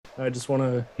I just want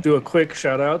to do a quick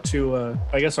shout out to,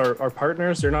 I guess, our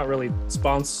partners. They're not really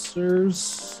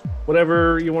sponsors,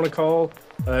 whatever you want to call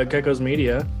Gecko's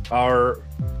Media, our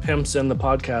pimps in the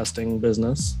podcasting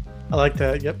business. I like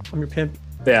that. Yep, I'm your pimp.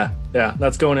 Yeah,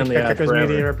 that's going in the ad Gecko's forever.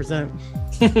 Media represent.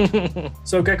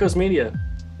 So Gecko's Media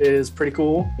is pretty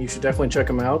cool. You should definitely check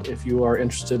them out if you are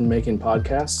interested in making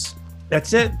podcasts.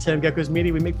 That's it, Tim. Gecko's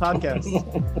Media, we make podcasts.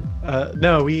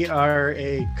 No, we are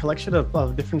a collection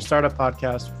of different startup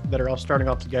podcasts that are all starting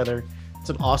off together. It's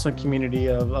an awesome community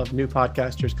of new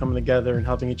podcasters coming together and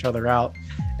helping each other out.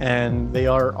 And they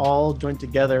are all joined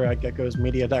together at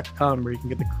geckosmedia.com, where you can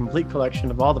get the complete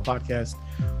collection of all the podcasts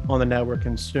on the network.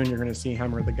 And soon you're going to see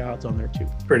Hammer of the Gods on there too.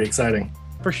 Pretty exciting.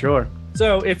 For sure.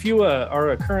 So if you are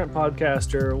a current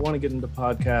podcaster, want to get into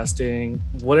podcasting,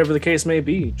 whatever the case may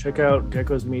be, check out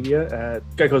Gecko's Media at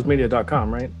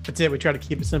geckosmedia.com, right? That's it. We try to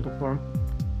keep it simple for them.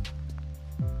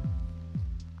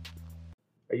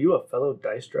 Are you a fellow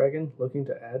dice dragon looking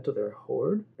to add to their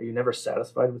hoard? Are you never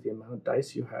satisfied with the amount of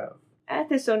dice you have?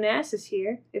 Athos Onassis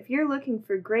here. If you're looking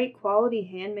for great quality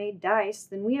handmade dice,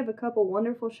 then we have a couple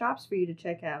wonderful shops for you to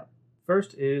check out.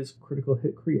 First is Critical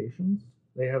Hit Creations.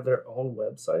 They have their own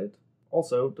website.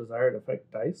 Also, Desired Effect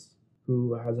Dice,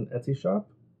 who has an Etsy shop,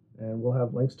 and we'll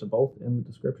have links to both in the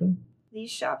description.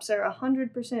 These shops are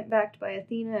 100% backed by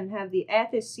Athena and have the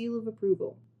Athos seal of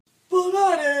approval.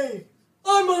 Bloody!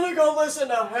 I'm gonna go listen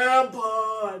to Ham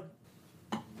Pod!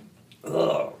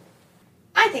 Ugh.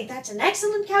 I think that's an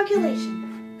excellent calculation.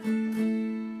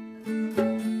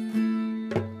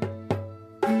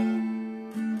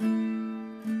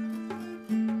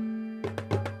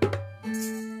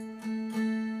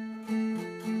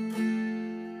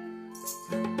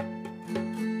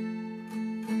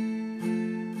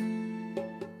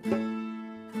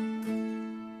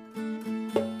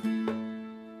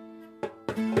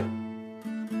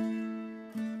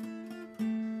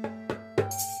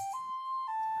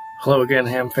 Hello again,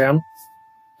 Ham Fam.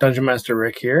 Dungeon Master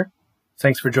Rick here.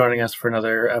 Thanks for joining us for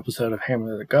another episode of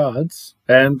Hammer of the Gods.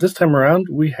 And this time around,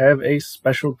 we have a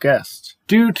special guest.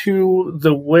 Due to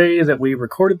the way that we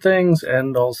recorded things,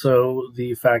 and also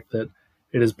the fact that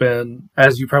it has been,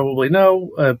 as you probably know,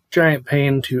 a giant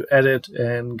pain to edit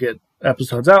and get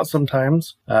episodes out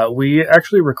sometimes, we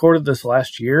actually recorded this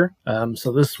last year.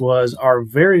 So this was our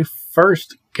very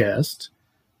first guest,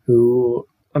 who,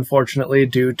 unfortunately,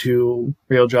 due to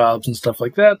real jobs and stuff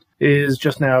like that, is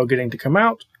just now getting to come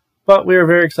out. But we are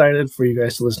very excited for you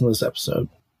guys to listen to this episode.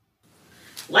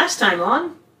 Last time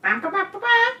on Ham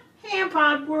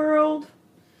Pod World,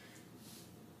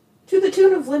 to the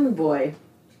tune of Lemon Boy,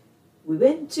 we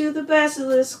went to the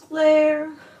Basilisk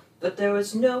Lair, but there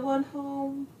was no one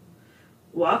home.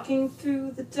 Walking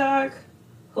through the dark,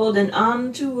 holding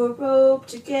on to a rope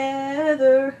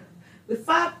together. We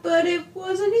fought, but it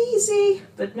wasn't easy,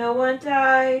 but no one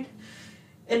died.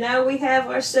 And now we have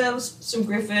ourselves some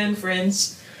Griffin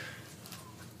friends.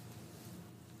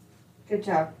 Good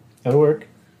job. That'll work.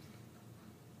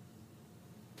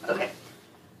 Okay.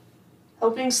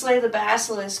 Helping slay the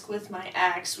basilisk with my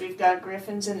axe, we've got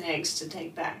griffins and eggs to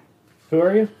take back. Who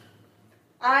are you?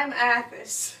 I'm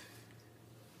Athos.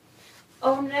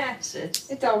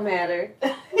 Onassis. It don't matter.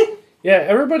 Yeah,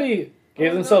 everybody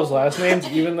gave themselves last names,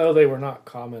 even though they were not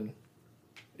common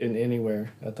in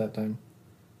anywhere at that time.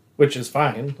 Which is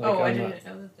fine. Like, I I'm didn't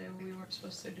know that we weren't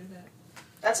supposed to do that.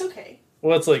 That's okay.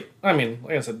 Well, it's like, I mean,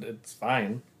 like I said, it's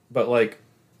fine. But, like,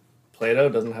 Plato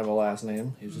doesn't have a last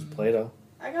name. He's just Plato.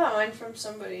 I got mine from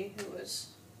somebody who was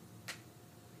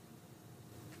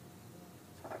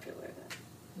popular then.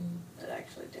 That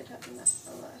actually did have a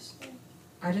last name.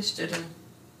 I just did a Is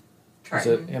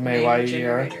Triton it Mayer? name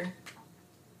generator.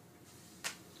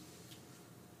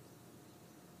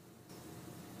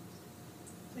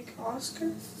 Like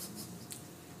Oscar?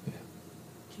 Yeah.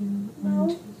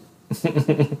 No.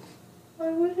 Why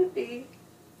would it be?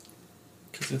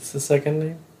 Because it's the second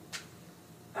name.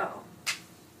 Oh.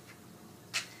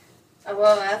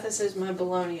 Well, Athos is my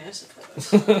baloney, I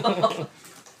suppose.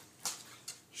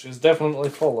 She's definitely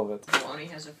full of it. Lonnie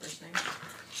has a first name.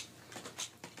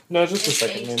 No, just the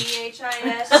second name.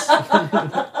 H-E-H-I-S.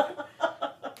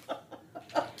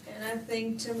 And I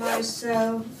think to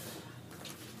myself,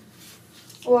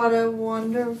 what a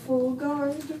wonderful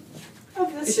guard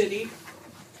of the city.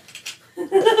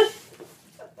 Because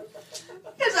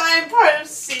I am part of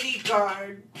City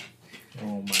Guard.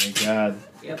 Oh my god.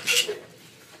 Yep.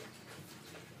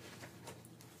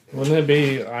 Wouldn't it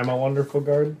be I'm a Wonderful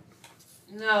Guard?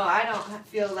 No, I don't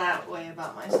feel that way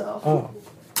about myself. Oh.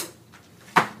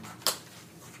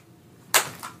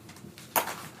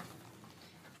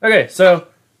 Okay, so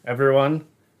everyone,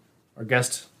 our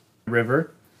guest,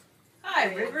 River,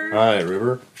 Hi, River. Hi,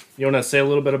 River. You want to say a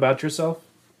little bit about yourself?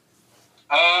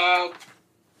 Yeah, I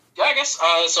guess.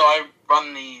 So I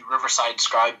run the Riverside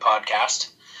Scribe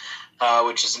podcast,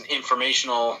 which is an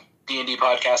informational D&D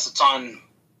podcast. It's on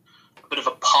a bit of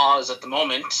a pause at the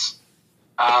moment,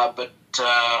 but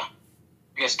I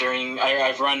guess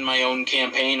I've run my own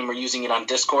campaign and we're using it on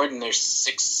Discord, and there's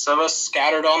 6 of us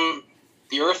scattered on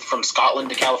the earth from Scotland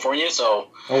to California, so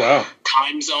Oh, wow.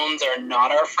 time zones are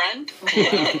not our friend.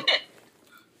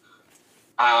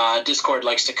 Discord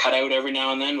likes to cut out every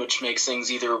now and then, which makes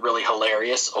things either really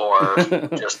hilarious or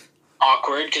just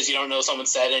awkward because you don't know someone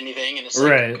said anything, and it's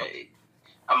like, Right. okay,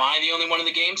 am I the only one in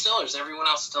the game still, or is everyone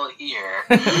else still here?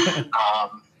 But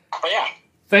yeah.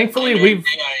 Thankfully, And we've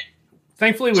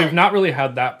Sorry. not really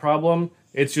had that problem.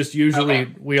 It's just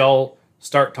usually we all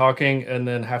start talking and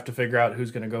then have to figure out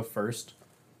who's going to go first.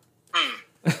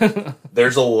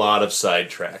 There's a lot of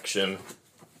side traction.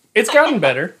 It's gotten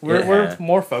better. We're Yeah.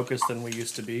 more focused than we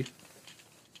used to be.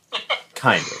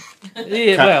 Kind of.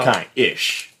 Yeah, well,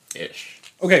 Ish.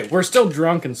 okay, we're still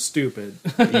drunk and stupid.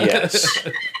 Yes.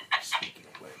 Speaking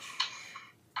of which.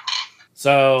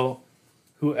 So,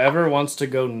 whoever wants to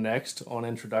go next on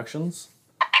introductions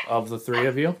of the 3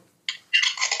 of you.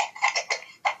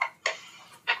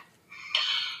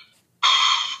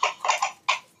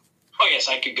 I guess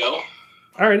I could go.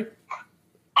 Alrighty.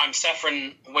 I'm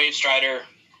Sephron Wavestrider,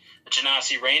 a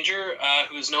Genasi Ranger,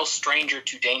 who is no stranger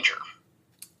to danger.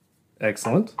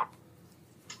 Excellent.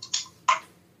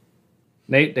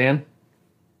 Nate, Dan.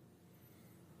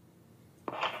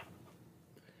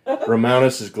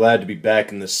 Romanus is glad to be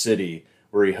back in the city,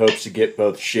 where he hopes to get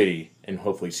both shitty and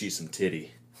hopefully see some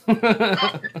titty.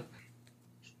 Alright,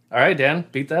 Dan,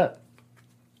 beat that.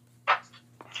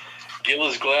 Gil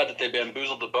is glad that they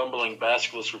bamboozled the bumbling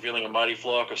basilisk, revealing a mighty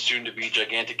flock of soon-to-be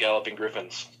gigantic galloping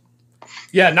griffins.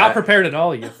 Yeah, not prepared at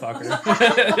all, you fucker.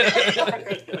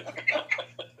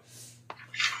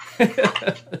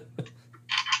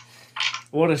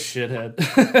 What a shithead.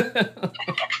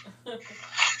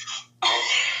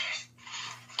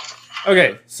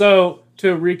 Okay, so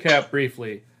to recap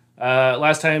briefly,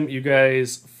 last time you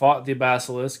guys fought the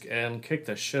basilisk and kicked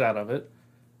the shit out of it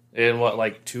in what,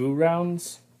 like 2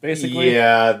 rounds, basically?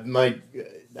 Yeah,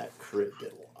 that crit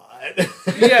did a lot.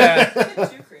 Yeah. 2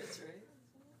 crits, right?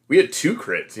 We had 2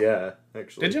 crits, yeah,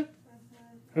 actually. Did you?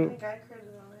 I think I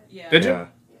critted on it. Yeah. Did you? Yeah.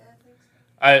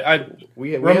 Yeah, I think so.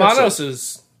 We had Romanos some-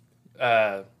 is,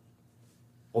 Well,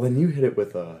 then you hit it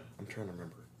with I'm trying to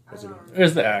remember. Was it?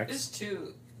 is the axe. It's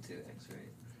 2 attacks, right?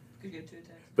 Could get 2 attacks.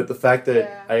 But the fact that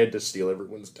Yeah. I had to steal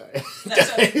everyone's die.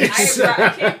 That's what, I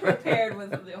came prepared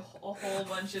with a whole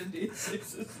bunch of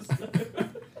D6s.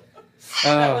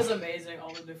 That was amazing. All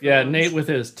the different Yeah, ones. Nate with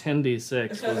his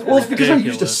 10d6 was Well, it's because I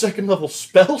used a ridiculous. 2nd level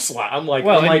spell slot. I'm like,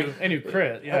 Well, I'm like, and you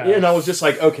crit, yeah. and I was just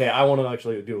like, okay, I want to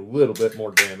actually do a little bit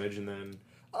more damage, and then,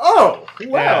 oh,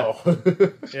 wow.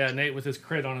 Yeah, Nate with his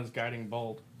crit on his guiding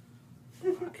bolt.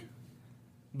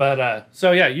 But,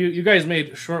 so yeah, you guys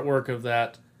made short work of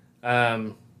that.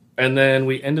 And then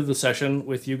we ended the session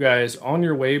with you guys on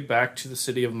your way back to the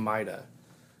city of Maida.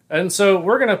 And so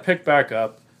we're going to pick back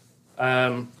up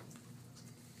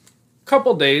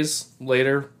couple days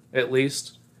later, at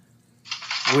least,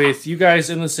 with you guys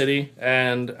in the city.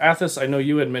 And Athos, I know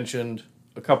you had mentioned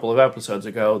a couple of episodes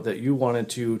ago that you wanted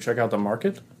to check out the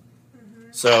market.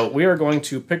 So we are going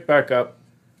to pick back up.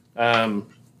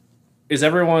 Is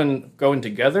everyone going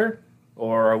together,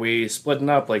 or are we splitting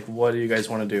up? Like, what do you guys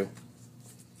want to do?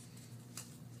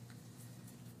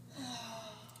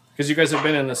 Because you guys have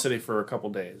been in the city for a couple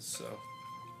days, so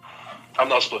I'm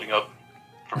not splitting up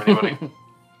from anybody.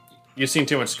 you've seen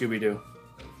too much Scooby-Doo.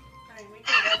 I mean, we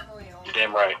can definitely all You're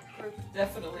damn right.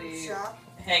 Definitely shop.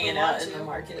 hanging If we out want in to. the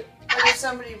market. But if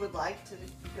somebody would like to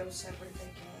go separate, they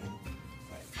can.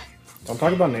 Don't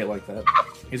talk about Nate like that.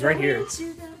 He's right here.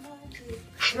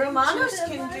 Romanos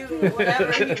can do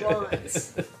whatever he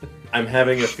wants. I'm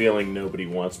having a feeling nobody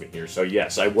wants me here, so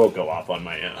yes, I will go off on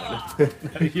my own.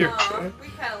 You're We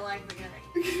kind of like the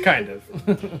guy. kind of.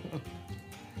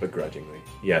 Begrudgingly.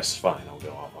 Yes, fine, I'll go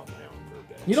off on my own for a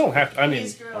bit. You don't have to. I mean,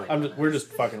 He's growing we're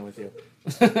just fucking with you.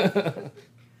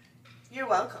 You're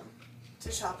welcome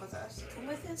to shop with us. Come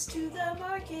with us to the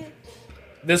market.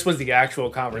 This was the actual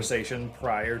conversation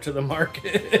prior to the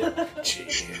market.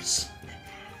 Jeez.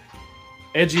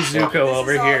 Edgy Zuko This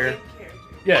over is all here. in character.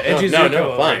 Yeah, Edgy no, Zuko no,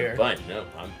 over fine, here. fine. No,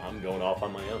 I'm going off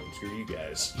on my own. Screw you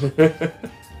guys.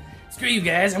 Screw you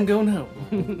guys, I'm going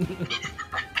home.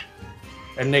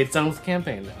 And Nate's done with the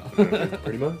campaign now.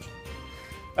 Pretty much.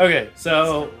 Okay,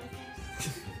 so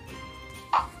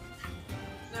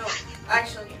No,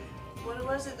 actually, what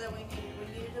was it that we needed? We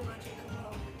needed a bunch of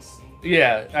components.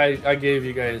 Yeah, I gave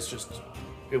you guys just...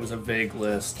 It was a vague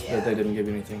list that they didn't give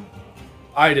you anything...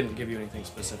 I didn't give you anything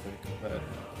specific, but...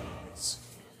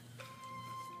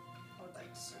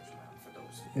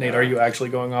 Nate, are you actually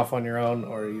going off on your own,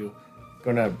 or are you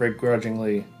going to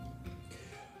begrudgingly...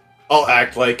 I'll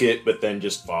act like it, but then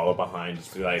just follow behind.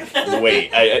 Just be like,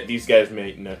 wait, these guys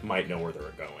might know where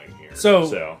they're going here.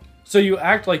 So you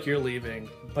act like you're leaving,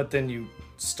 but then you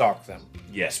stalk them.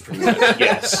 Yes, pretty much.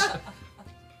 Yes.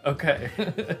 Okay.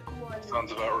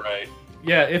 Sounds about right.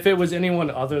 Yeah, if it was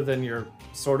anyone other than your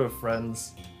sort of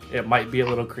friends, it might be a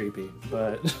little creepy,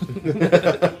 but...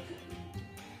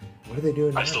 What are they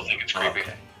doing now? I still think it's creepy.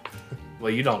 Okay.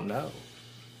 Well, you don't know.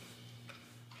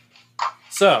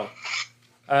 So,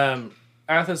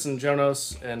 Athos and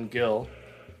Jonas and Gil,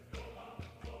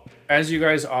 as you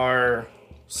guys are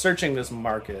searching this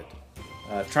market,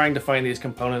 trying to find these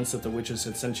components that the witches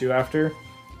had sent you after,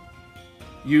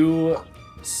 you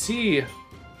see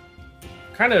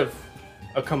kind of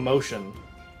a commotion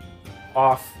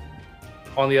off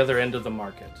on the other end of the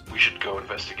market. We should go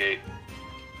investigate.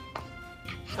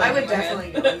 I would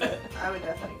definitely go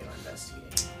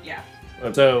investigate. Yeah.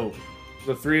 So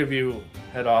the three of you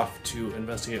head off to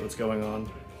investigate what's going on.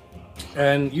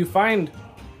 And you find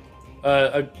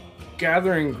a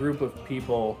gathering group of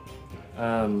people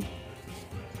kind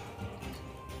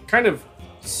of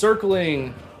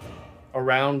circling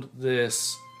around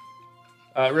this...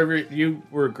 River, you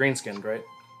were green-skinned, right?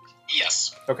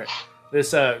 Yes. Okay.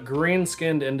 This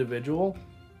green-skinned individual.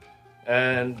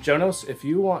 And Jonas, if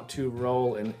you want to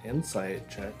roll an insight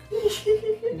check.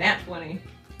 Nat 20.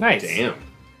 Nice. Damn.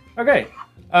 Okay.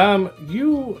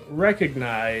 You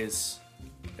recognize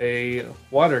a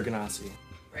water genasi.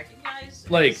 Recognize?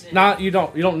 Like, As in- not you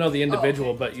don't know the individual,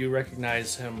 okay. but you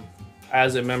recognize him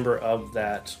as a member of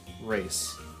that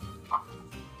race.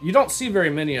 You don't see very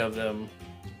many of them.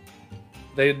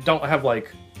 They don't have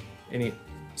like any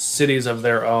cities of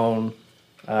their own.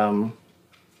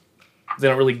 They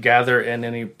don't really gather in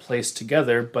any place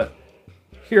together, but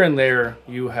here and there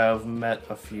you have met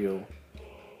a few.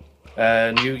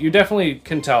 And you definitely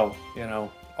can tell,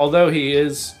 although he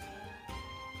is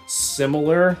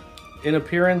similar in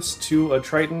appearance to a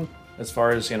Triton, as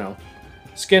far as,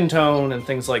 skin tone and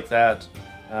things like that,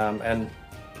 and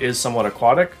is somewhat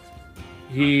aquatic,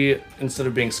 he, instead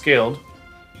of being scaled,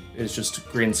 is just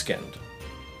green-skinned.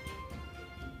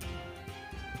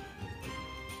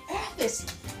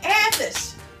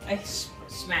 Athos!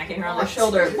 Smacking her on the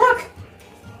shoulder. Look!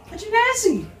 A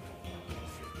genasi!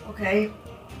 Okay.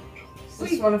 Is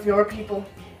this one of your people?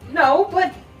 No,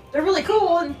 but they're really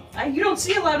cool, and you don't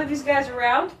see a lot of these guys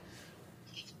around.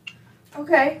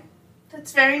 Okay.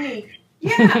 That's very neat.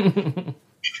 Yeah! Is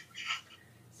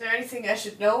there anything I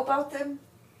should know about them?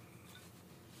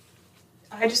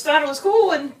 I just thought it was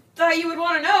cool and thought you would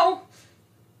want to know.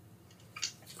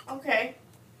 Okay.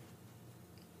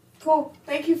 Cool.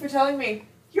 Thank you for telling me.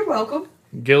 You're welcome.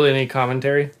 Gil, any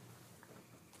commentary?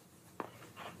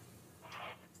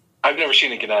 I've never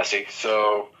seen a Ganassi,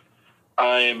 so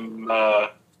I'm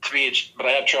to me it's, but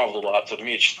I have traveled a lot, so to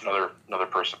me it's just another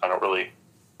person. I'm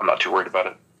not too worried about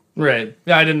it. Right.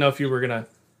 Yeah, I didn't know if you were going to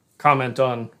comment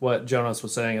on what Jonas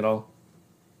was saying at all.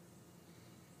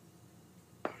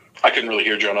 I couldn't really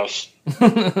hear Jonas.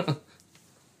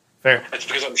 Fair. It's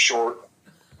because I'm short.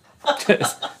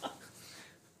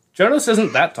 Jonas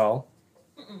isn't that tall.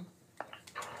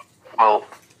 Well,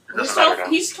 it doesn't matter now.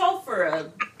 He's tall for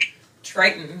a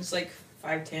Triton. He's like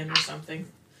 5'10" or something.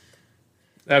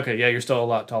 Okay, yeah, you're still a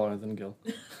lot taller than Gil.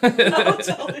 How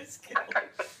tall is Gil?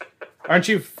 Aren't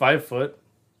you 5 foot?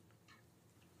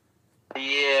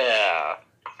 Yeah.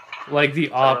 Like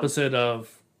the opposite of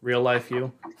real life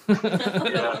you?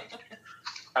 Yeah.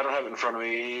 I don't have it in front of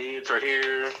me. It's right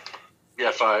here.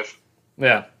 Yeah, 5.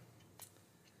 Yeah.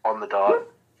 On the dot.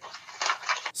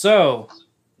 So,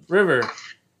 River,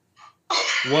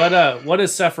 what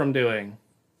is Sephram doing?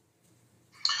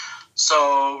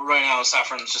 So right now,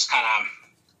 Saffron's just kind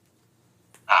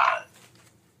of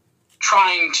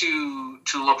trying to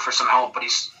look for some help, but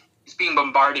he's being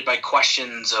bombarded by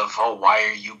questions of, why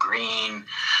are you green?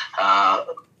 A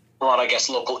lot, I guess,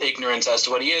 local ignorance as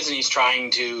to what he is, and he's trying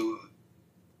to,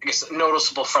 I guess,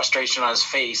 noticeable frustration on his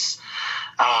face.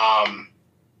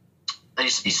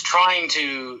 He's trying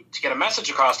to get a message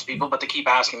across to people, but they keep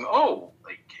asking him,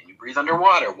 can you breathe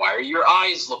underwater? Why are your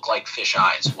eyes look like fish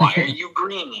eyes? Why are you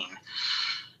green?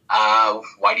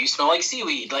 Why do you smell like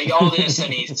seaweed? Like all this,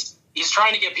 and he's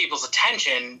trying to get people's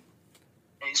attention.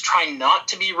 He's trying not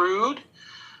to be rude,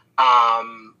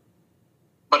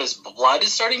 but his blood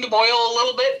is starting to boil a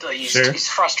little bit. He's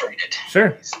frustrated.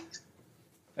 Sure.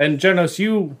 And Jonas,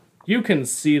 you you can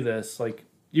see this. Like,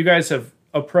 you guys have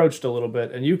approached a little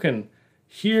bit, and you can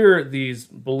hear these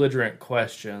belligerent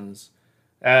questions.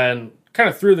 And kind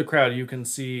of through the crowd, you can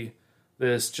see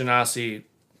this Genasi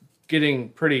getting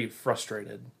pretty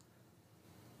frustrated.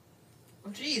 Oh,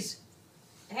 jeez.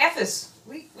 Athos,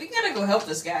 we gotta go help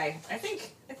this guy. I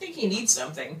think he needs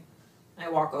something. I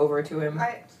walk over to him.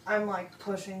 I'm like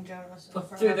pushing Jonas in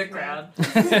front Through of the me. crowd.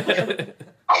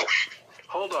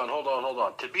 Hold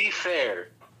on. To be fair,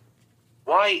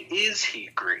 why is he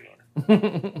green?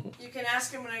 You can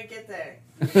ask him when I get there.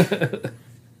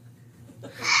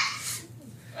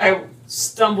 I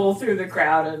stumble through the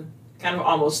crowd and kind of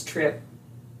almost trip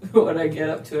when I get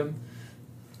up to him.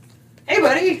 Hey,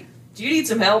 buddy, do you need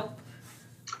some help?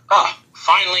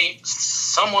 Finally,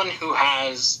 someone who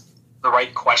has the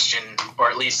right question, or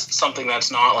at least something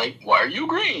that's not like, why are you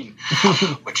green?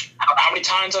 Which, how many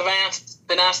times I've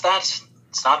been asked that?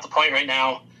 It's not the point right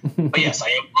now. But yes, I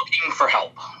am looking for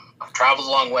help. I've traveled a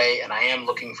long way, and I am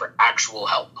looking for actual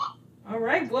help. All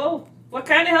right, well, what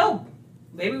kind of help?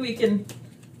 Maybe we can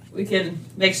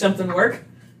make something work.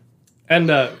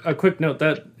 And a quick note,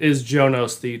 that is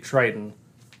Jonas the Triton.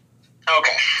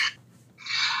 Okay.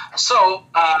 So,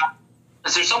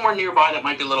 is there somewhere nearby that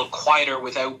might be a little quieter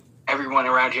without everyone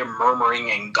around here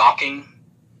murmuring and gawking?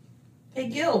 Hey,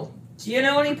 Gil, do you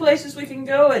know any places we can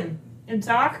go and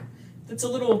talk that's a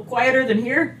little quieter than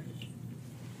here?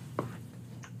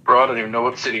 Bro, I don't even know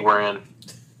what city we're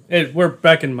in. We're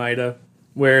back in Maida,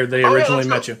 where they originally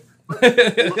met you.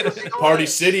 Party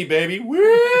City, baby.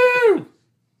 Woo!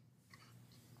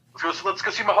 Let's go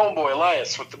see my homeboy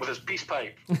Elias with his peace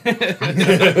pipe.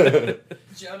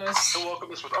 Jonas. He'll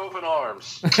welcome us with open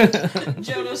arms.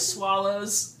 Jonas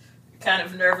swallows, kind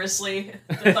of nervously,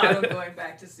 the thought of going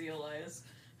back to see Elias.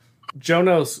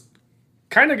 Jonas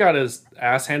kind of got his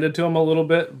ass handed to him a little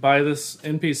bit by this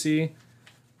NPC,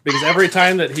 because every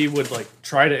time that he would like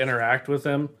try to interact with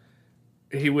him,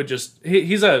 he would just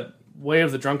he's a Way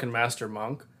of the Drunken Master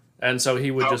monk, and so he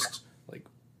would just like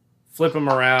flip him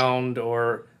around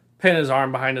or pin his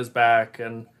arm behind his back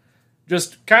and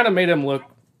just kind of made him look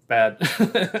bad.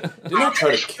 Didn't I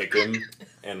try to kick him?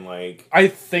 And like, I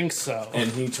think so. And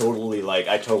he totally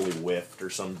I totally whiffed or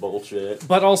some bullshit.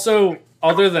 But also,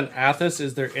 other than Athos,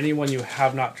 is there anyone you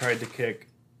have not tried to kick?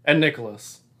 And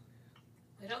Nicholas.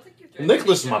 I don't think you've Well,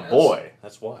 Nicholas is my boy.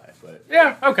 That's why. But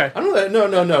yeah, okay. I don't know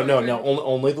that. No.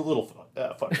 Only the little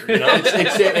fucker. You know,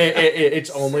 it's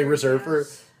only reserved for.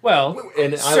 Well,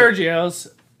 and Sergio's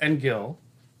and Gil.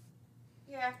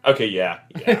 Yeah. Okay. Yeah.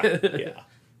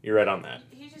 You're right on that.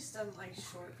 He just doesn't like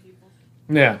short people.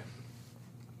 Yeah.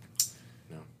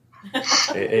 No.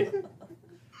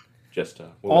 Just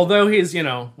although he's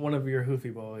one of your hoofy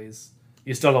boys,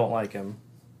 you still don't like him.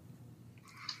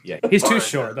 Yeah, he's too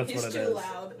short. That's what it is. He's too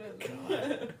loud.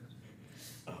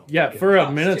 Yeah, for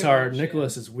a Minotaur,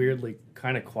 Nicholas is weirdly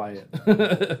kind of quiet.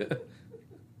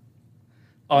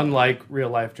 Unlike real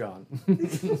life John.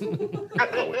 Which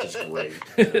is great.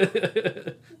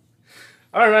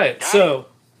 All right, so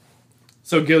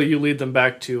Gil, you lead them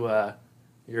back to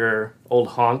your old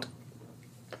haunt.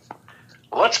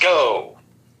 Let's go.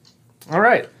 All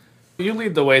right, you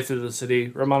lead the way through the city.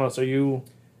 Romanos, are you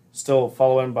still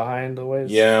following behind the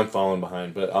ways? Yeah, I'm following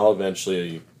behind, but I'll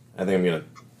eventually. I think I'm gonna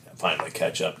finally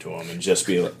catch up to him and just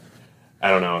be. I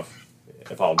don't know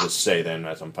if I'll just say then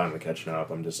as I'm finally catching up,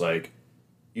 I'm just like,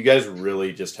 you guys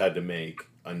really just had to make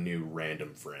a new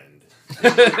random friend.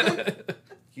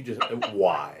 You just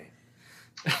why?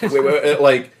 Wait,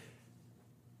 like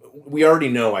we already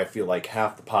know. I feel like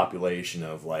half the population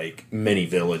of like many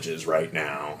villages right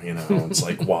now. It's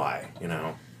like why?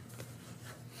 I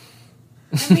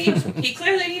mean, he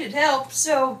clearly needed help,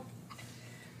 so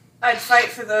I'd fight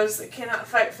for those that cannot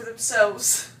fight for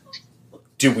themselves.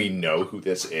 Do we know who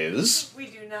this is? We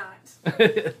do not.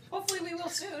 Hopefully we will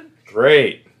soon.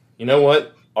 Great. You know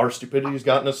what? Our stupidity's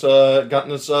gotten us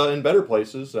in better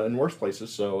places, in worse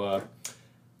places, so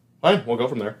fine, we'll go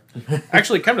from there.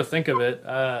 Actually, come to think of it,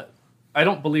 I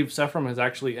don't believe Sephram has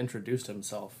actually introduced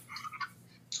himself.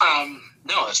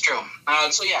 No, that's true.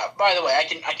 So yeah, by the way, I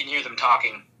can hear them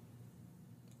talking.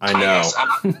 I know.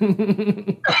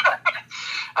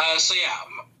 So yeah,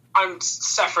 I'm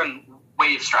Sephram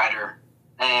Wavestrider,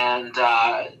 and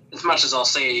as much as I'll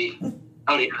say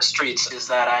out in the streets is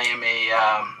that I am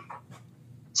a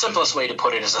simplest way to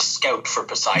put it is a scout for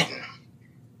Poseidon,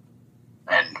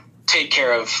 and take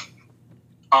care of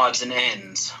odds and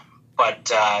ends. But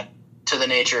to the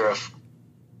nature of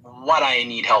what I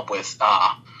need help with,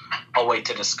 I'll wait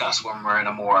to discuss when we're in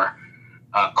a more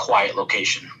quiet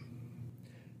location.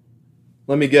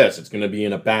 Let me guess. It's going to be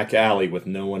in a back alley with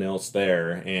no one else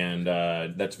there, and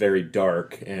that's very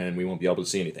dark, and we won't be able to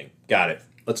see anything. Got it.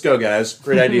 Let's go, guys.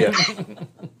 Great idea.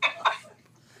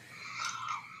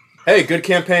 Hey, good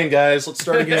campaign, guys. Let's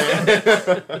start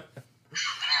again.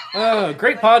 Oh,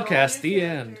 great podcast. The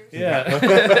end.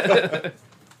 Yeah.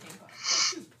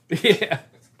 Yeah.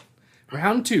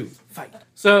 Round 2. Fight.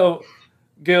 So,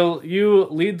 Gil, you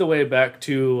lead the way back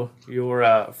to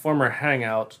your former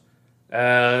hangout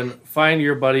and find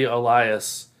your buddy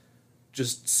Elias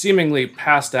just seemingly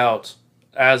passed out,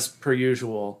 as per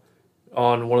usual,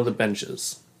 on one of the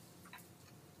benches.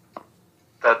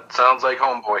 That sounds like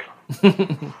homeboy.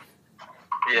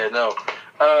 Yeah, no.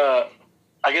 I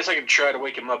guess I could try to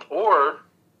wake him up, or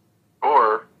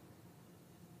I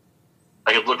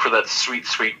could look for that sweet,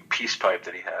 sweet peace pipe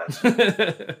that he has.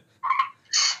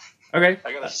 Okay.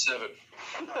 I got a 7.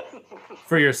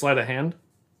 For your sleight of hand?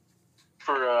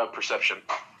 For perception.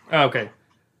 Oh, okay.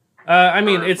 I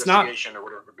mean, Or it's not... investigation or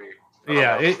whatever it would be.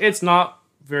 Yeah, it's not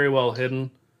very well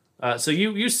hidden. So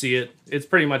you see it. It's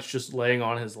pretty much just laying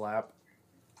on his lap.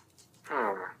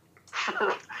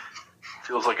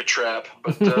 Feels like a trap,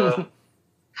 but yeah,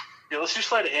 let's do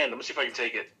sleight of hand. Let me see if I can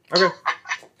take it. Okay.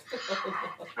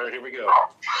 All right, here we go.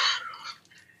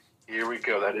 Here we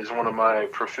go. That is one of my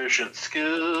proficient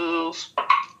skills.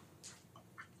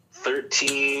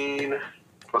 13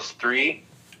 plus 3.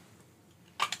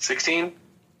 16.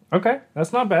 Okay,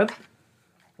 that's not bad.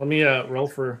 Let me roll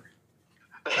for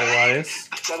Elias.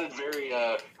 That sounded very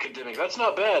condemning. That's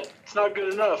not bad. It's not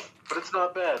good enough, but it's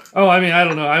not bad. Oh, I mean, I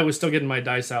don't know. I was still getting my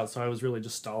dice out, so I was really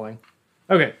just stalling.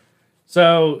 Okay,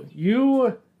 so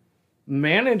you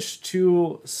managed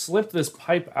to slip this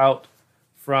pipe out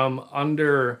from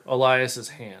under Elias's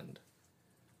hand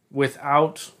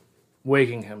without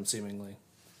waking him, seemingly.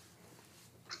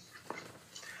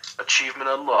 Achievement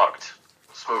unlocked.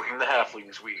 Smoking the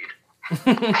halfling's weed.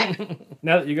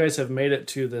 Now that you guys have made it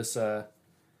to this,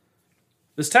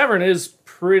 this tavern is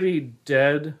pretty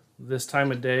dead this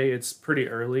time of day. It's pretty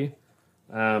early.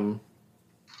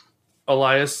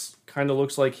 Elias kind of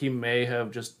looks like he may have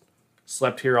just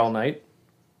slept here all night.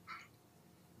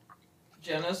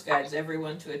 Jonas guides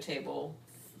everyone to a table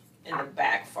in the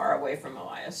back, far away from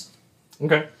Elias.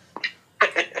 Okay.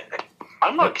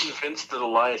 I'm not convinced that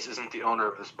Elias isn't the owner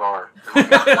of this bar. He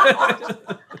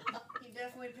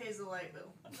definitely pays the light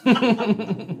bill.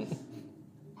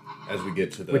 As we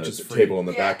get to the Which is free. table in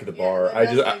the back of the bar,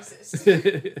 that exist.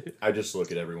 I just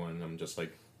look at everyone and I'm just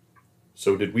like,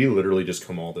 so did we literally just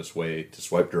come all this way to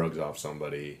swipe drugs off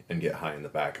somebody and get high in the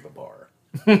back of the bar?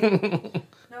 Now we're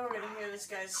gonna hear this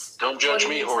guy's. Don't judge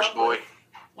me, horse boy.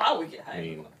 Wow, we get high. I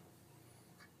mean,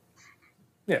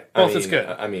 Yeah, I both is mean, good.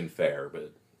 I mean, fair,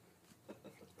 but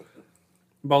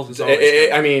Both is always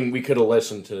good. I mean, we could have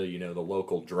listened to the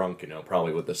local drunk,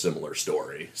 probably with a similar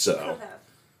story. So Could have.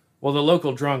 Well, the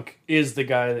local drunk is the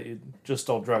guy that you just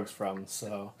stole drugs from,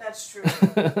 so... That's true.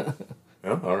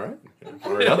 oh, all right,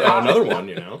 or another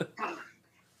one,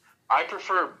 I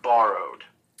prefer borrowed.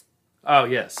 Oh,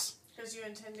 yes. Because you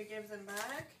intend to give them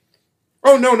back?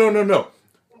 Oh no! I'm No,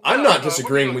 not no,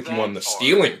 disagreeing I wouldn't with go you on that the far.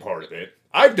 stealing part of it.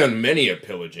 I've done many a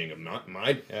pillaging of not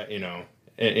my, in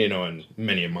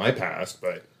many of my past,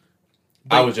 but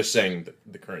I was just saying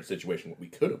the current situation, what we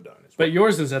could have done. But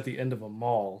yours is at the end of a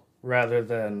mall, rather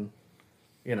than,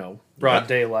 broad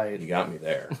daylight. You got me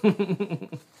there.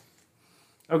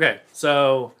 Okay,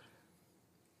 so...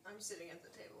 I'm sitting at the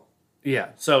table. Yeah,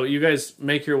 so you guys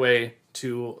make your way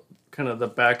to kind of the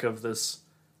back of this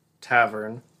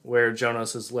tavern, where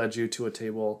Jonas has led you to a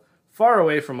table far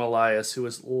away from Elias, who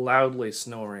is loudly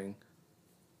snoring.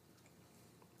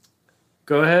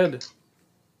 Go ahead.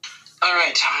 All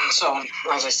right. So,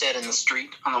 as I said in the street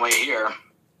on the way here,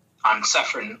 I'm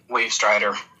Sephron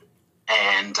Wavestrider,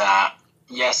 and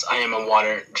yes, I am a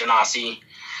water genasi,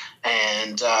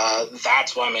 and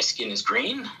that's why my skin is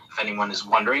green. If anyone is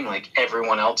wondering, like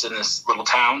everyone else in this little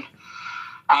town.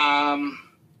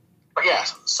 But yeah,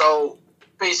 so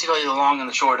basically, the long and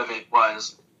the short of it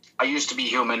was, I used to be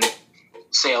human,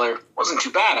 sailor, wasn't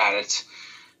too bad at it.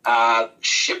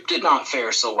 Ship did not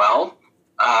fare so well.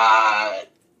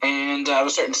 And I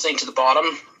was starting to sink to the bottom.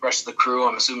 The rest of the crew,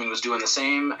 I'm assuming, was doing the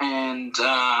same. And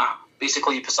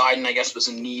basically, Poseidon, I guess, was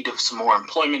in need of some more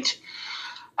employment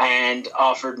and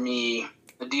offered me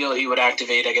the deal he would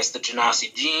activate, I guess, the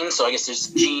Genasi gene. So I guess there's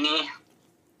a genie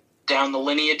down the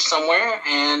lineage somewhere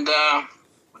and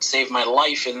would save my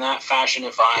life in that fashion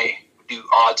if I do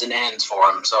odds and ends for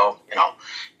him. So,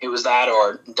 it was that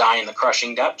or die in the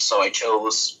crushing depths. So I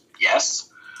chose yes.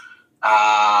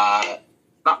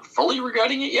 Not fully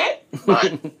regretting it yet,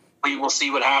 but we will see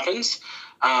what happens.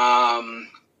 But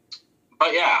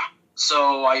But yeah,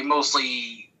 so I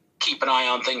mostly keep an eye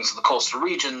on things in the coastal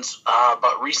regions,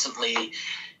 but recently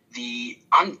the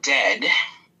undead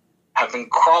have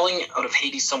been crawling out of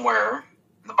Hades somewhere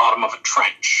in the bottom of a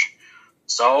trench.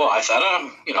 So I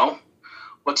thought,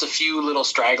 what's a few little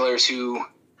stragglers who,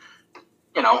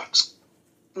 not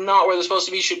where they're supposed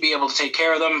to be, should be able to take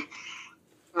care of them.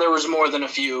 There was more than a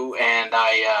few, and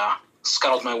I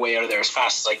scuttled my way out of there as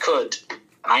fast as I could.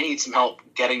 And I need some help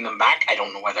getting them back. I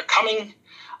don't know where they're coming.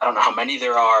 I don't know how many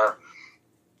there are.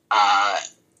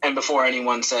 And before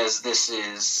anyone says this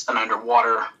is an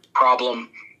underwater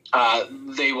problem,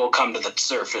 they will come to the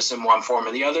surface in one form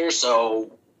or the other.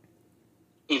 So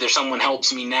either someone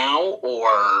helps me now,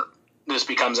 or this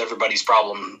becomes everybody's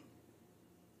problem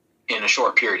in a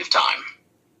short period of time.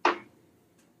 And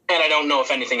I don't know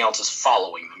if anything else is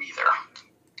following them either.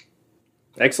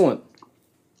 Excellent.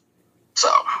 So.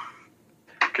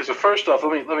 Okay, so first off,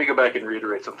 let me go back and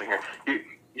reiterate something here.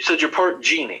 You said you're part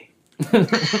genie.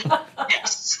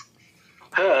 Yes.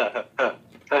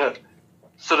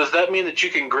 So does that mean that you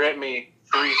can grant me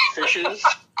 3 fishes?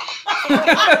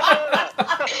 I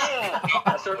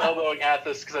start elbowing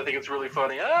Athos because I think it's really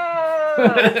funny.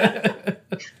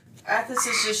 Athos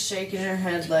is just shaking her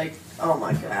head like, oh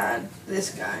my god,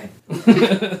 this guy.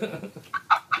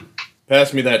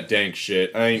 Pass me that dank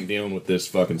shit. I ain't dealing with this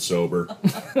fucking sober.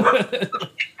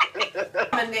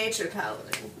 I'm a nature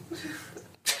paladin.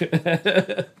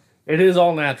 It is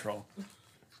all natural.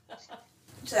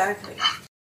 Exactly.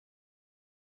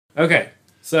 Okay,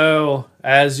 so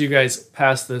as you guys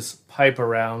pass this pipe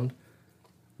around,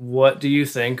 what do you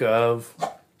think of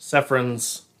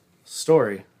Sephron's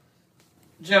story?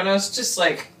 Jonah's just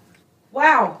like,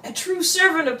 wow, a true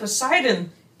servant of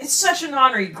Poseidon. It's such an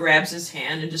honor. He grabs his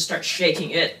hand and just starts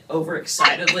shaking it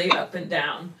overexcitedly up and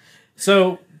down.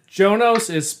 So,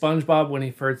 Jonas is SpongeBob when he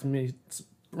first meets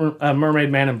Mermaid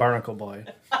Man and Barnacle Boy.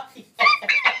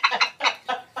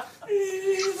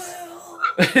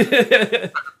 I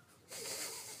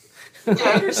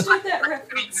understood that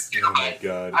reference. Oh my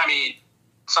god. I mean,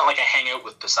 it's not like I hang out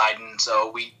with Poseidon,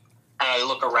 so I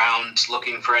look around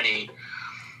looking for any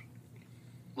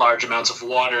large amounts of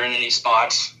water in any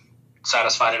spot.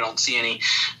 Satisfied I don't see any.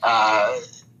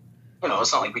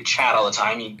 It's not like we chat all the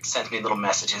time. He sends me little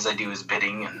messages. I do his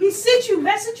bidding. And He sent you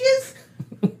messages?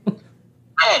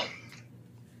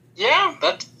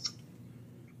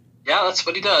 that's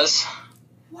what he does.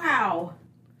 Wow.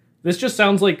 This just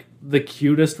sounds like the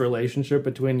cutest relationship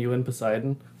between you and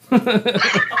Poseidon. Well,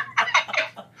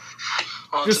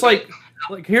 Just like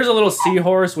here's a little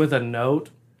seahorse with a note.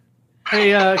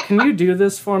 Hey, can you do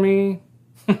this for me?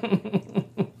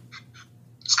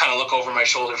 just kind of look over my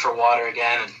shoulder for water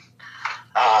again.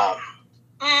 And,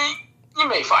 you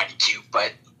may find it cute, but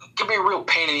it can be a real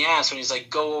pain in the ass when he's like,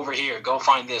 go over here, go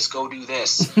find this, go do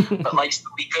this. But likes to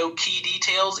leak out key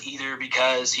details, either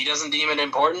because he doesn't deem it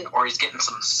important or he's getting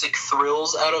some sick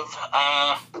thrills out of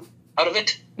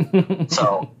it.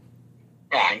 So,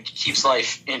 yeah, it keeps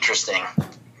life interesting.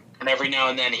 And every now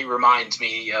and then he reminds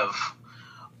me of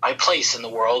my place in the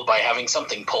world by having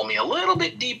something pull me a little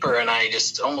bit deeper, and I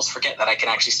just almost forget that I can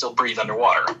actually still breathe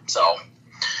underwater. So,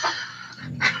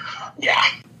 yeah.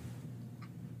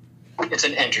 It's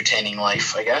an entertaining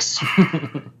life, I guess.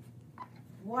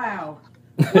 Wow.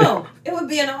 Well, it would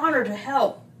be an honor to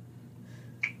help.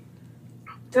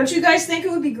 Don't you guys think it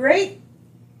would be great?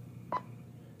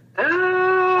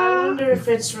 I wonder if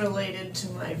it's related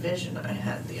to my vision I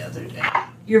had the other day.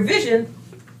 Your vision?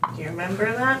 Do you remember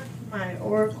that? My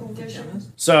oracle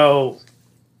vision? So,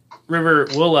 River,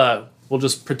 we'll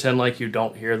just pretend like you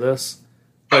don't hear this.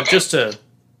 But just to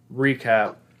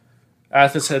recap,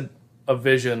 Athos had a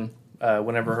vision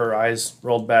whenever her eyes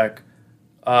rolled back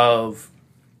of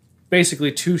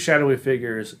basically 2 shadowy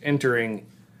figures entering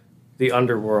the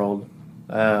underworld,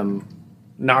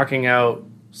 knocking out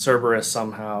Cerberus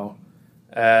somehow,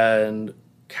 and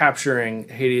capturing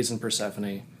Hades and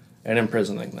Persephone and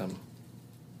imprisoning them.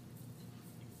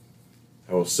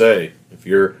 I will say, if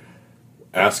you're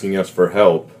asking us for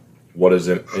help, what is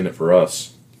in it for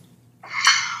us?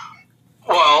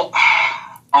 Well,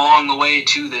 along the way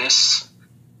to this,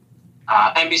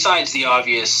 and besides the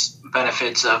obvious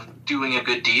benefits of doing a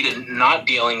good deed and not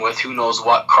dealing with who knows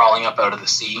what crawling up out of the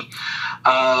sea,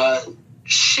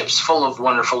 ships full of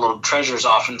wonderful little treasures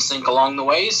often sink along the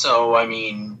way. So, I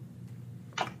mean,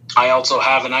 I also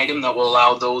have an item that will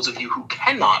allow those of you who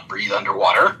cannot breathe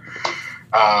underwater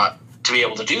to be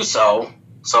able to do so.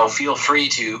 So feel free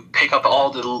to pick up all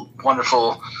the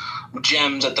wonderful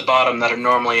gems at the bottom that are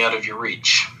normally out of your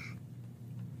reach.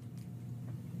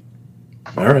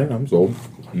 All right, I'm sold.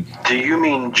 Do you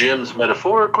mean gyms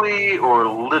metaphorically or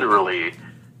literally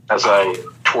as I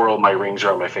twirl my rings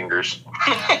around my fingers?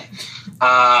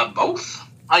 Both.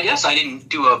 I guess I didn't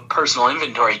do a personal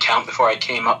inventory count before I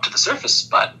came up to the surface,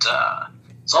 but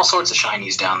there's all sorts of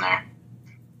shinies down there.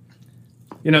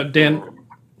 You know, Dan,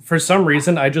 for some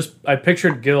reason, I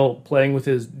pictured Gil playing with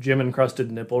his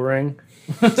gym-encrusted nipple ring.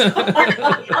 Okay,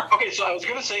 so I was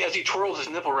gonna say as he twirls his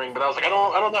nipple ring, but I was like, I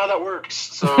don't know how that works,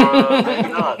 so maybe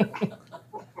not.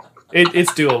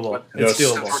 It's doable. It's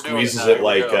doable. Squeezes it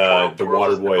like the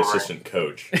water boy assistant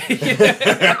coach.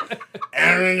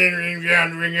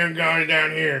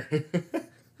 down here.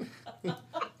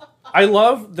 I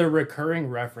love the recurring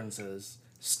references.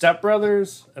 Step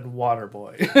Brothers and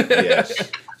Waterboy.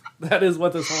 Yes. That is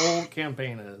what this whole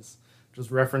campaign is. Just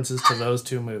references to those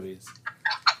two movies.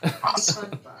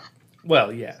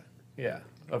 Well, yeah,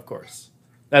 of course.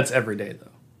 That's every day,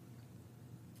 though.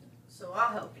 So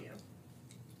I'll help you.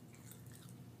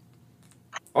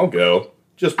 I'll go.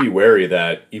 Just be wary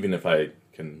that even if I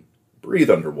can breathe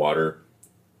underwater,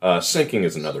 sinking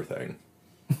is another thing.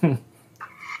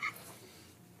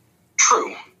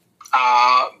 True.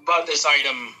 But this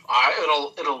item,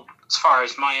 it'll, as far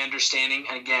as my understanding,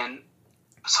 and again,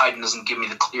 Poseidon doesn't give me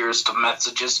the clearest of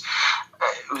messages.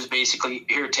 It was basically,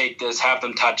 here, take this, have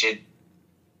them touch it.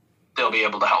 They'll be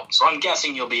able to help. So I'm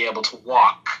guessing you'll be able to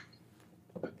walk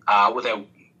without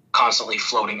constantly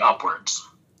floating upwards.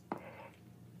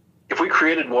 If we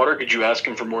created water, could you ask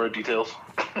him for more details?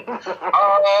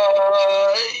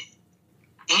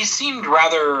 He seemed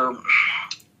rather,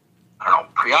 I don't know,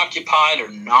 preoccupied or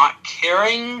not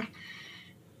caring.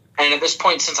 And at this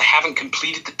point, since I haven't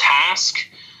completed the task,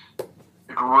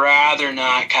 I'd rather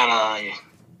not kind of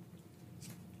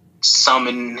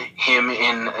summon him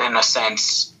in a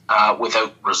sense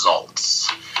without results.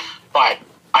 But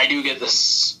I do get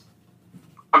this.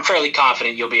 I'm fairly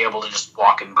confident you'll be able to just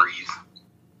walk and breathe.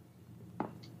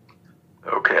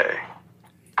 Okay.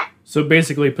 So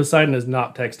basically, Poseidon is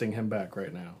not texting him back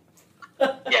right now.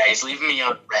 Yeah, he's leaving me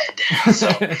on red. So.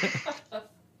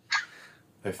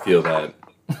 I feel that.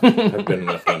 I've been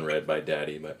left unread by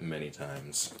Daddy many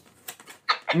times.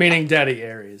 Meaning Daddy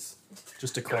Aries,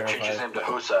 just to Gotta change his clarify. name to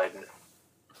Poseidon.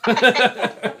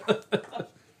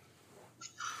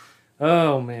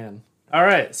 Oh, man. All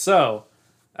right, so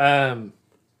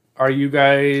are you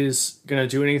guys going to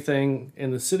do anything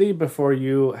in the city before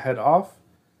you head off?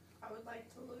 I would like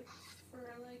to look for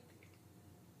like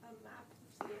a map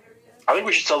of the area. I think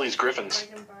we should sell these griffins.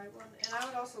 I can buy one, and I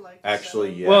would also like to Actually,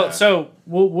 sell- yeah. Well, so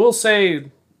we'll say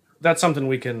that's something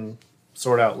we can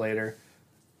sort out later.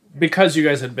 Because you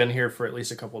guys had been here for at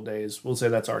least a couple of days, we'll say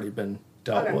that's already been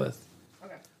dealt Okay. with.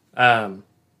 Okay.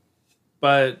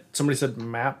 But somebody said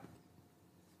map.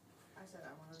 I said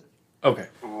I wanted. Okay.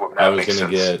 Ooh, I that was makes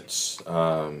gonna sense. get.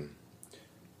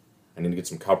 I need to get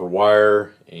some copper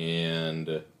wire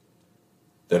and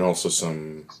then also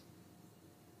some.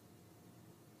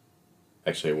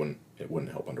 Actually, it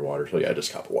wouldn't help underwater. So yeah,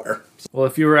 just copper wire. Well,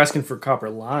 if you were asking for copper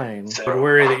line, but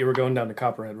worry that you were going down to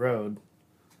Copperhead Road.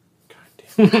 God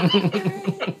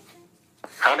damn.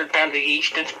 100 pounds of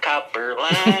yeast and some copper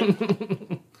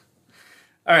line.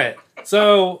 All right.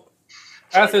 So,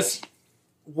 Athos,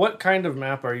 what kind of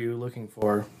map are you looking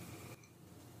for?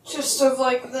 Just of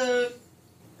like the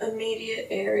immediate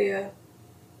area,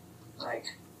 like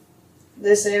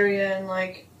this area, and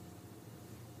like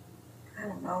I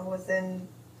don't know, within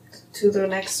to the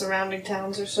next surrounding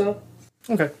towns or so.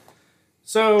 Okay.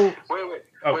 So, Wait.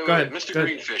 Oh, wait, go ahead. Mr. Go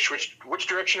ahead. Greenfish, which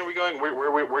direction are we going?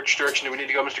 Which direction do we need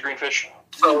to go, Mr. Greenfish?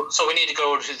 So we need to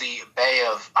go to the Bay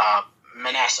of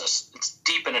Manassas. It's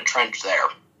deep in a trench there.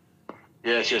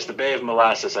 Yes, the Bay of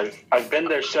Molasses. I've been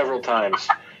there several times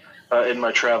in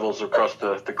my travels across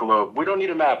the globe. We don't need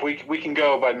a map. We can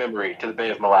go by memory to the Bay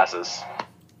of Molasses.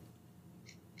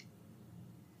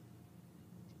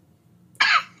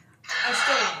 I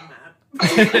still want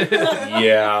a map.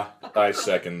 Yeah, I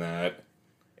second that.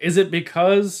 is it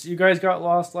because you guys got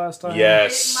lost last time?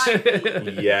 Yes. It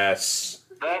might Yes.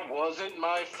 That wasn't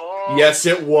my fault. Yes,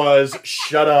 it was.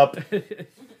 Shut up.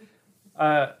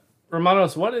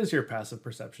 Romanos, what is your passive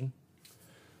perception?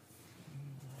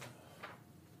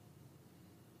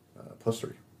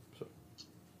 +3. So,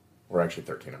 or actually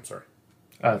 13. I'm sorry.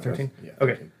 13? Yeah.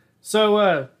 Okay. 13.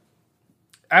 So,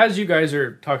 as you guys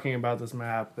are talking about this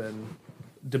map and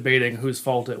debating whose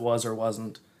fault it was or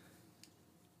wasn't,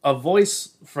 a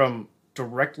voice from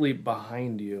directly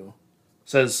behind you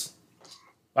says,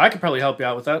 I could probably help you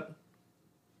out with that.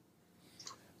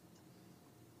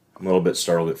 I'm a little bit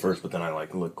startled at first, but then I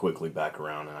look quickly back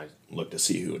around and I look to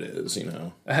see who it is. You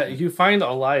know. You find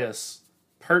Elias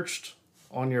perched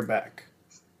on your back.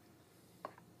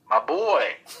 My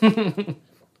boy.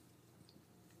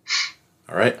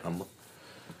 All right.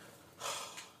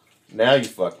 Now you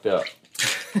fucked up.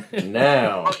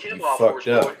 Now Fuck him you off, fucked horse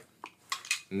up. boy.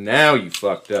 Now you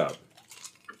fucked up.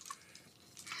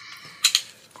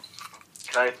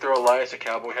 Can I throw Elias a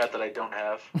cowboy hat that I don't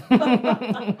have?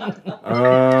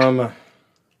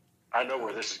 I know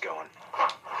where this is going.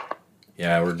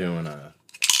 Yeah, we're doing a.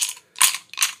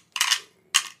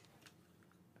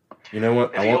 You know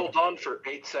what? If he holds on for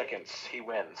 8 seconds, he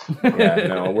wins. Yeah,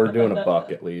 no, we're doing a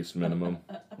buck at least minimum.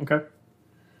 Okay.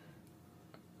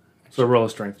 So roll a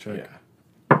strength check.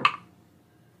 Yeah.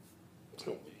 It's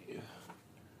gonna be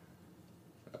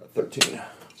 13.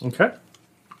 Okay.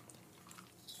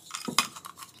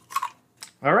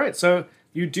 All right, so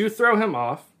you do throw him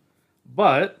off,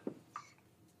 but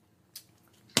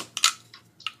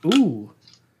ooh,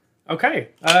 okay.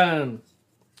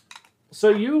 So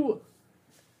you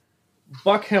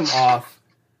buck him off,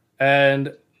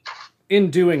 and in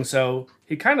doing so,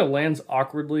 he kind of lands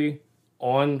awkwardly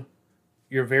on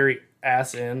your very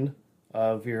ass end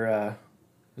of your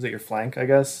is it your flank, I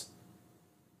guess?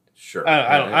 Sure.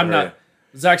 I'm not.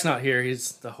 Zach's not here.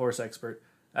 He's the horse expert.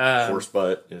 Horse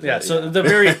butt. Yeah. So the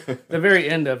very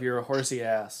end of your horsey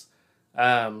ass,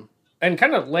 and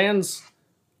kind of lands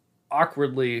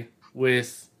awkwardly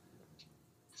with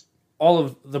all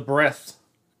of the breath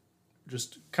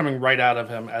just coming right out of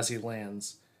him as he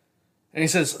lands, and he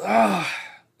says, "Ah,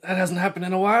 that hasn't happened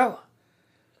in a while.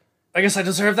 I guess I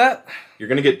deserve that." You're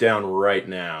gonna get down right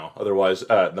now, otherwise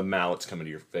the mallet's coming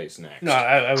to your face next. No,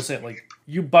 I was saying like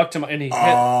you bucked him and he hit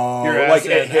Oh, your ass like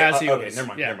it hit- as he okay, was. never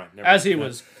mind, yeah, never mind. As he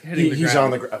was hitting the He's ground.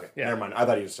 on the ground. Okay, Yeah. never mind. I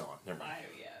thought he was still on. Never mind.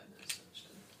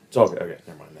 It's all good. Okay,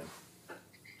 never mind then.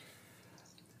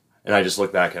 And I just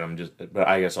look back at him, but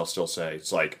I guess I'll still say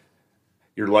it's like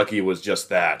you're lucky it was just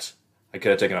that. I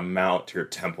could have taken a mallet to your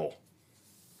temple.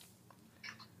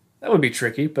 That would be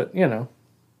tricky, but you know.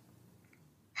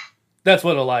 That's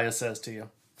what Elias says to you.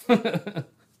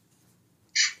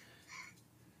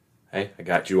 Hey, I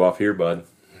got you off here, bud.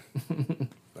 Did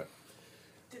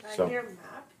I So- hear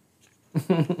map?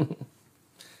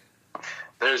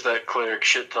 There's that cleric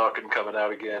shit talking coming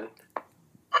out again.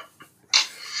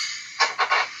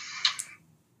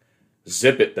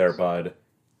 Zip it there, bud.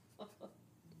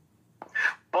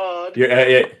 Bud.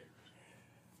 You're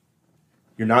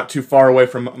not too far away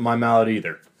from my mallet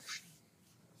either.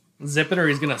 Zip it or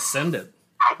he's gonna send it.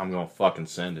 I'm gonna fucking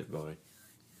send it, boy.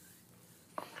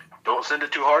 Don't send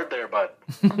it too hard there, bud.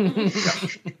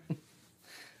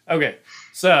 Okay,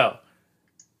 so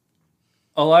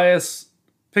Elias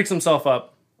picks himself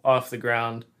up off the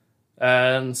ground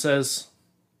and says,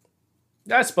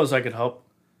 I suppose I could help.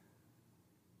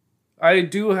 I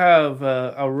do have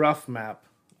a rough map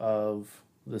of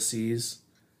the seas.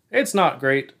 It's not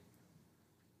great.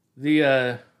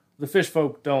 The fish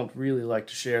folk don't really like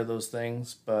to share those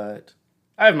things, but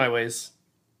I have my ways.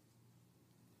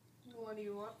 What do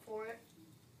you want for it?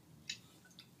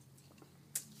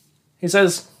 He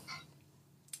says,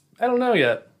 I don't know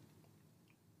yet.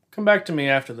 Come back to me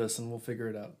after this and we'll figure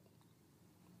it out.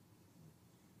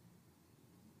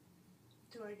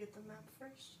 Do I get the map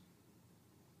first?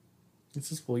 He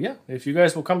says, well, yeah, if you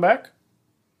guys will come back.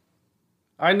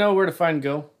 I know where to find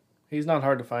Gil. He's not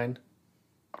hard to find.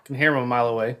 I can hear him a mile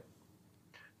away.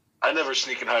 I never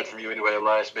sneak and hide from you anyway,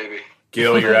 Elias, baby.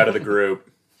 Gil, you're out of the group.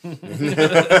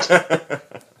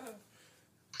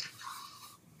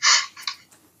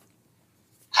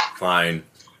 Fine.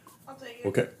 I'll take it.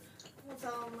 Okay. We'll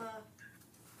tell him,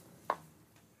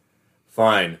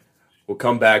 Fine. We'll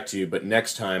come back to you, but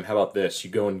next time, how about this? You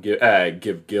go and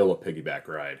give Gil a piggyback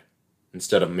ride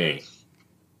instead of me.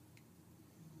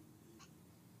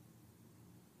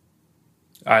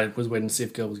 I was waiting to see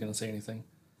if Gil was going to say anything.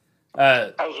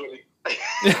 I was really...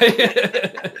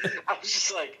 I was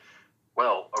just like,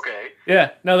 well, okay.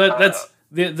 Yeah, no, that's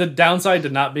the downside to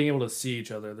not being able to see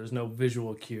each other. There's no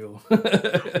visual cue.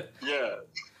 Yeah.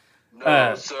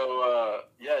 No,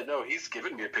 yeah, no, he's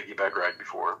given me a piggyback ride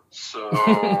before.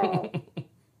 So,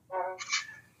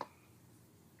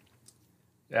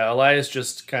 Yeah, Elias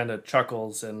just kind of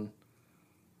chuckles and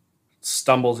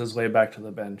stumbles his way back to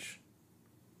the bench.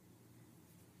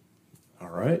 All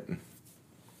right.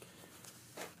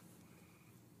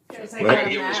 guys, I I Well- got can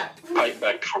a give this map. pipe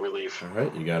back before we leave. All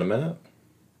right. You got a map.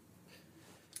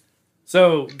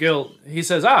 So, Gil, he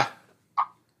says, I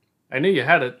knew you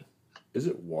had it. Is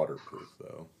it waterproof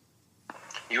though?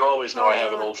 You always know I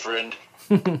have an old friend.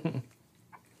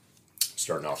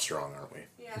 Starting off strong, aren't we?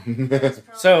 Yeah. It's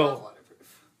probably So- not waterproof.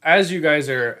 As you guys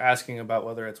are asking about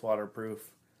whether it's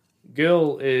waterproof,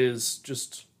 Gil is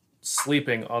just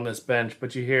sleeping on this bench,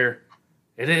 but you hear,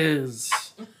 It is.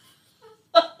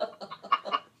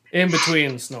 In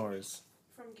between snores.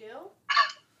 From Gil?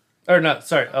 Or no,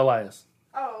 sorry, Elias.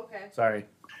 Oh, okay. Sorry.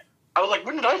 I was like,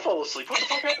 when did I fall asleep? What the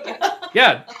fuck happened?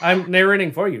 Yeah, I'm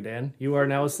narrating for you, Dan. You are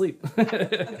now asleep. What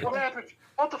happened?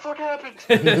 What the fuck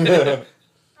happened?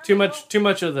 Too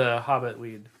much of the Hobbit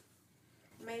weed.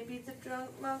 Maybe the drunk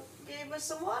monk gave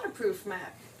us a waterproof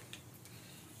map.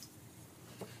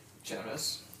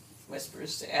 Jonas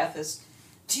whispers to Athos,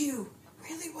 "Do you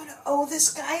really want to owe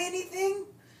this guy anything?"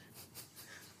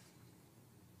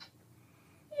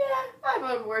 Yeah, I've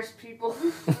owed worse people.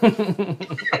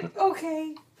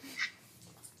 Okay.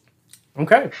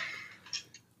 Okay.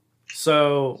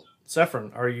 So,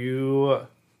 Sephron, are you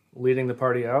leading the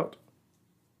party out?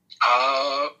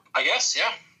 I guess,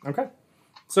 yeah. Okay.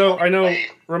 So, I know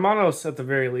Romanos, at the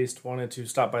very least, wanted to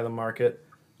stop by the market.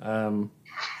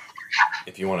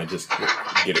 If you want to just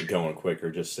get it going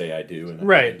quicker, just say I do. And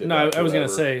Right. did No, that, I was gonna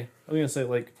whatever. say,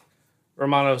 like,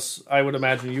 Romanos, I would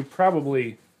imagine you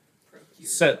probably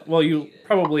set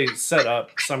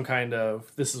up some kind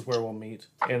of, this is where we'll meet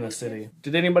in the city.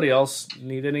 Did anybody else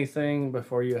need anything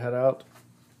before you head out?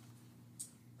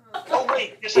 Oh,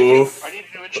 wait. Yes, I do. Oof. I need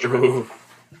a new instrument. Ooh.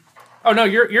 Oh, no,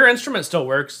 your instrument still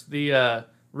works. The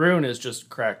rune is just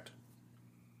cracked.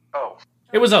 Oh,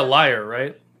 It was a lyre,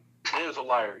 right? it was a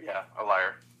liar. Yeah, a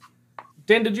liar.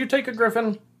 Dan, did you take a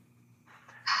griffin?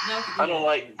 No, I don't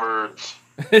like birds.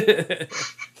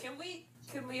 Can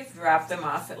we have dropped them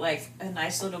off at like a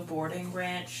nice little boarding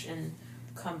ranch and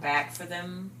come back for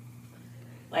them,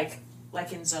 like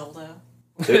in Zelda?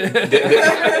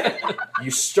 You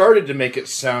started to make it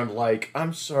sound like,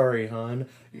 I'm sorry, hon.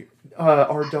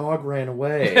 Our dog ran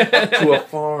away to a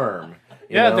farm.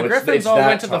 You Yeah, know, the it's griffins all that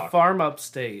went to the talk. farm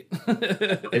upstate.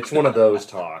 It's one of those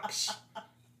talks.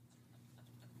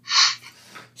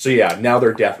 So yeah, now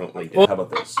they're definitely dead. How about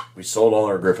this? We sold all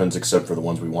our griffins except for the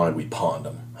ones we wanted. We pawned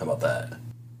them. How about that?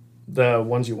 The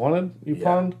ones you wanted, you Yeah.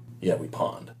 pawned? Yeah, we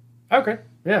pawned. Okay,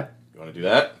 yeah. You want to do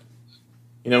that?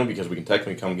 You know, because we can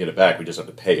technically come get it back. We just have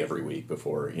to pay every week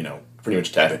before, pretty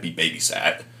much to have it be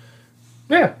babysat.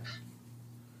 Yeah,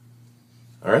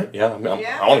 All right? Yeah,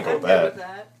 Yeah, I want to go I'm with good that. with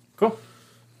that. cool.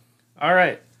 All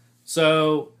right.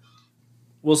 So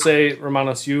we'll say,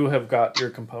 Romanos, you have got your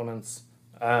components,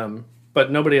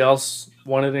 but nobody else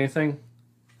wanted anything?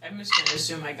 I'm just gonna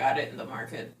assume I got it in the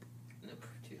market in the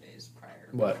 2 days prior.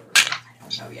 What? I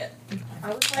don't know yet. I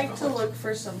would like to look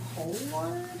for some holy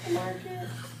water at the market.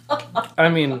 I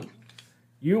mean,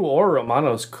 you or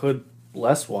Romanos could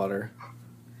bless water.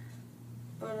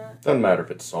 But, Doesn't matter if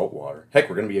it's salt water. Heck,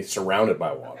 we're going to be surrounded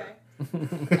by water.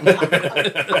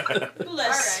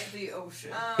 Bless Alright. the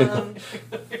ocean.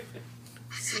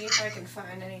 See if I can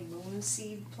find any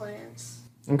moonseed plants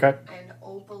Okay. and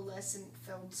opalescent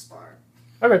feldspar.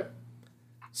 Okay.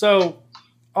 So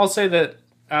I'll say that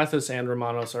Athos and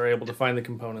Romanos are able to find the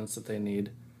components that they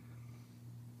need.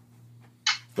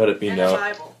 Let it be And a known.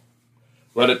 Bible.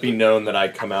 Let it be known that I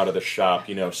come out of the shop,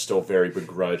 still very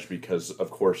begrudged because,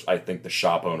 of course, I think the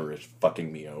shop owner is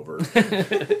fucking me over.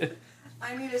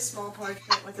 I need a small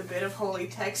parchment with a bit of holy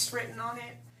text written on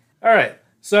it. All right.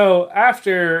 So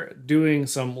after doing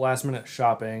some last minute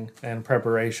shopping and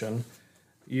preparation,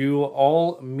 you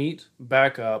all meet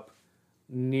back up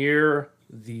near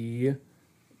the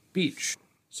beach.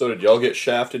 So did y'all get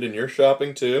shafted in your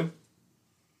shopping too?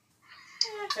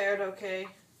 Fared okay.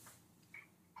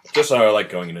 Just how I like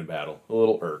going into battle. A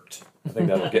little irked. I think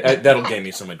that'll gain me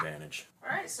some advantage.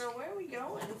 Alright, so where are we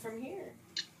going from here?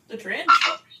 The trench.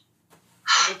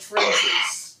 The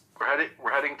trenches.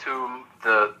 We're heading to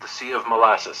the Sea of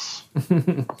Molasses.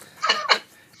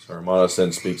 So Armada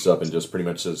then speaks up and just pretty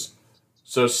much says,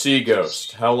 "So Sea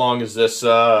Ghost, how long is this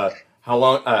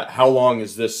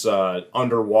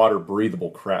underwater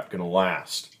breathable crap gonna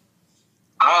last?"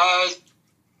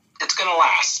 It's gonna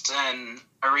last, and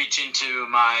I reach into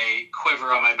my quiver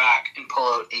on my back and pull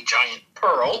out a giant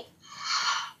pearl,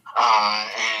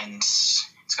 and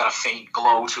it's got a faint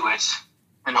glow to it,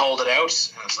 and hold it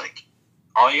out, and it's like,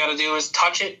 all you gotta do is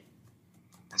touch it,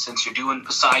 and since you're doing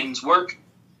Poseidon's work,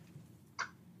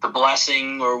 the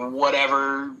blessing or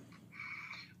whatever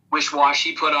wish-wash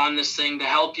he put on this thing to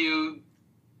help you,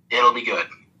 it'll be good.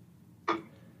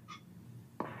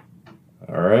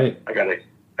 All right. I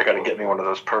gotta get me one of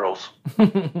those pearls.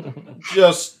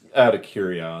 Just out of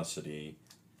curiosity.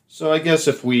 So I guess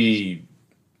if we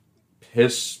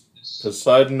piss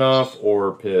Poseidon off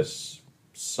or piss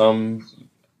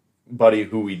somebody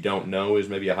who we don't know is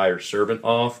maybe a higher servant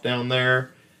off down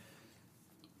there,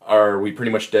 are we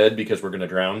pretty much dead because we're going to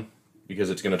drown? Because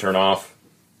it's going to turn off?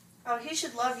 Oh, he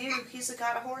should love you. He's the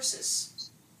god of horses.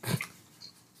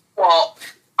 Well,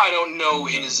 I don't know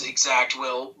his exact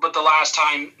will, but the last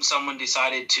time someone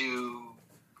decided to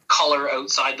color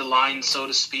outside the lines, so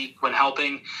to speak, when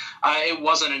helping, it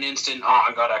wasn't an instant, oh,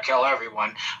 I gotta kill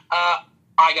everyone.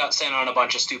 I got sent on a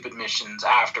bunch of stupid missions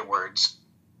afterwards,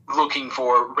 looking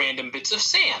for random bits of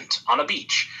sand on a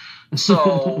beach.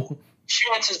 So,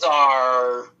 chances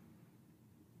are,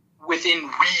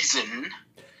 within reason...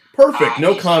 Perfect,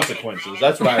 no consequences.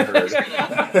 That's what I heard.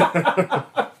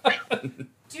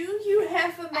 Do you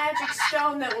have a magic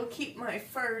stone that will keep my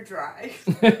fur dry?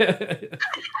 The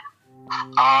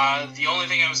only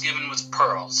thing I was given was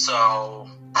pearls, so...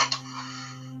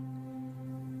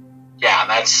 Yeah,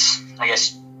 that's, I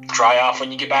guess, dry off when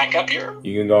you get back up here.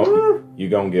 You can go. You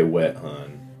gonna get wet,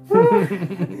 hon.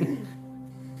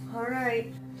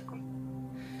 Alright.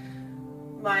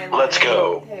 My Let's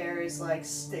go. hair is like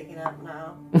sticking up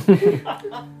now.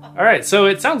 All right, so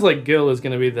it sounds like Gil is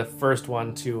going to be the first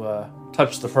one to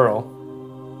touch the pearl.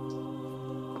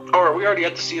 Oh, are we already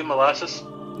at the Sea of Molasses?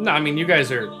 No, I mean, you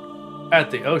guys are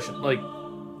at the ocean. Like,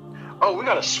 Oh, we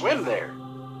gotta swim there.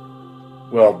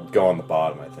 Well, go on the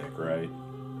bottom, I think, right?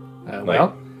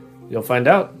 well, you'll find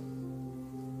out.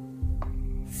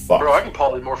 Fuck. Bro, I can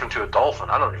polymorph into a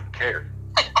dolphin. I don't even care.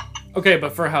 Okay,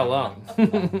 but for how long?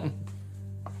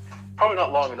 Probably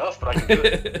not long enough, but I can do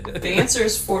it. The answer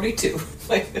is 42.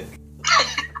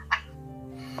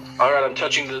 All right, I'm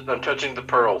touching the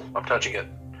pearl. I'm touching it.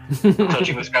 I'm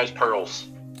touching this guy's pearls.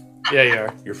 Yeah, you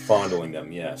are. You're fondling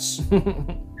them, yes.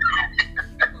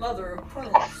 Mother of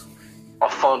pearls. I'll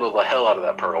fondle the hell out of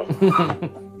that pearl.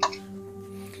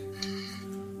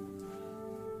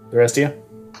 The rest of you?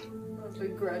 I'll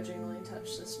begrudgingly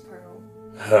touch this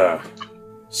pearl.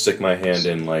 Stick my hand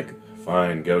in like,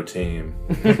 fine, go team.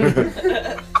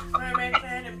 Mermaid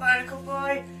Man and Barnacle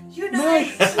Boy,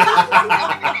 unite!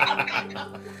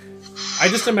 I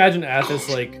just imagine Athos,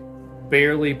 like,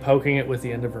 barely poking it with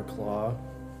the end of her claw.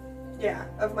 Yeah,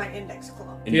 of my index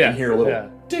claw. And you can hear a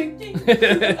little ding.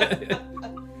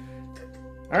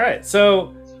 All right,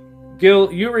 so Gil,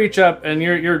 you reach up and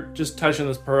you're just touching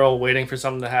this pearl, waiting for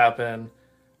something to happen.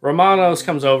 Romanos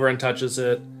comes over and touches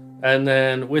it, and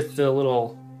then with the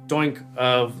little doink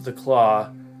of the claw,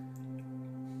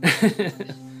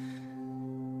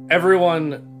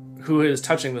 everyone who is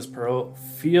touching this pearl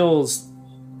feels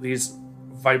these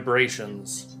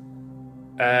vibrations,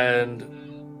 and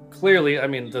clearly, I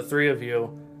mean, the three of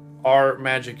you are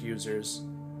magic users.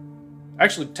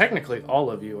 Actually, technically,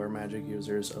 all of you are magic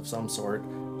users of some sort.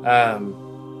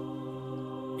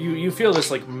 You feel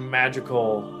this like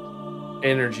magical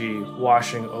energy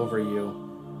washing over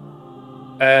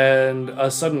you, and a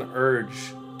sudden urge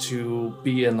to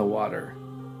be in the water.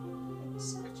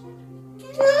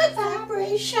 Good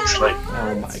vibration.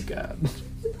 Oh my god!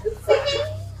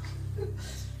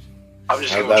 I'm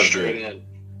just How'd going that straight feel? in.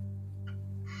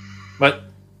 But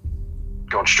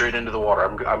Going straight into the water.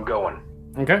 I'm going.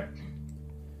 okay.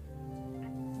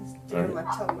 Dipping my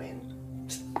toe in.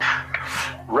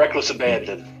 Reckless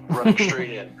abandon. Running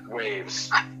straight in.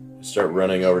 Waves. Start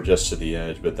running over just to the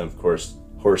edge, but then, of course,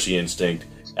 horsey instinct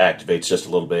activates just a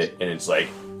little bit, and it's like,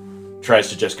 tries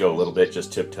to just go a little bit,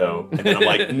 just tiptoe, and then I'm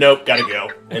like, nope, gotta go.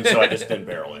 And so I just then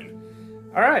barrel in.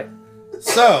 All right.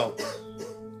 So,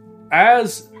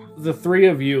 as the three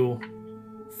of you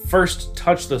first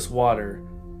touch this water,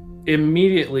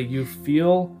 immediately you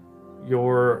feel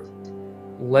your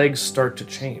legs start to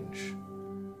change.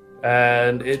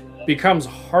 And it becomes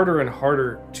harder and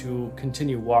harder to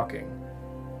continue walking.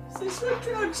 Is this what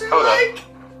drugs are Hold like?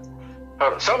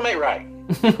 Hold on. Something ain't right.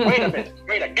 Wait a minute.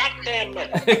 Wait a goddamn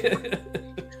minute.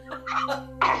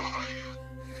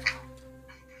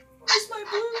 Where's my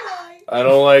blue line? I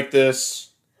don't like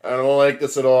this. I don't like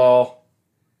this at all.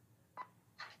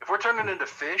 If we're turning into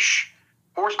fish,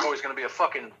 Horse Boy's gonna be a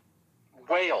fucking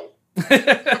whale.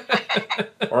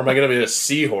 Or am I going to be a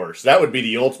seahorse? That would be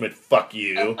the ultimate fuck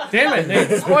you. Damn it,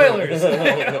 Nate. Spoilers.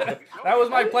 That was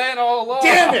my plan all along.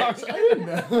 Damn it! I didn't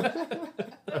know.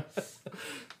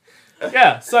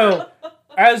 Yeah, so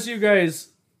as you guys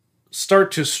start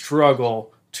to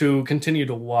struggle to continue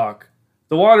to walk,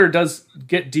 the water does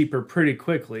get deeper pretty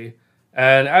quickly.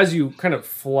 And as you kind of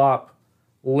flop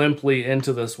limply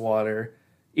into this water,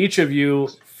 each of you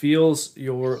feels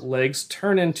your legs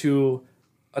turn into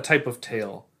a type of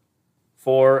tail.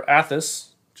 For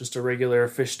Athos, just a regular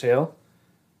fish tail.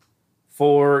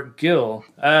 For Gil,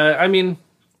 I mean,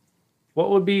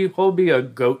 what would be a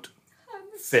goat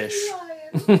fish? A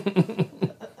It's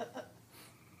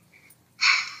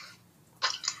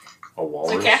a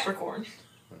walrus. Capricorn.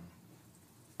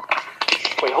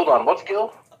 Wait, hold on. What's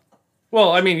Gil?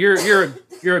 Well, I mean, you're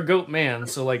a goat man,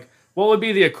 so like, what would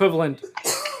be the equivalent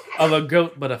of a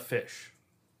goat, but a fish.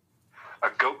 A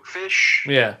goat fish?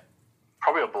 Yeah.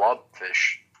 Probably a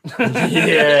blobfish.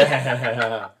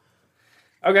 Yeah.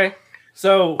 Okay.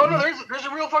 So. Oh no, there's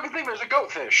a real fucking thing. There's a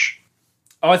goat fish.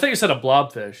 Oh, I thought you said a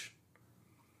blobfish.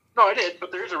 No, I did,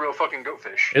 but there's a real fucking goat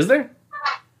fish. Is there?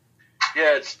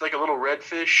 Yeah, it's like a little red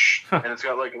fish, and it's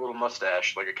got like a little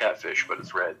mustache, like a catfish, but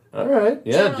it's red. All right.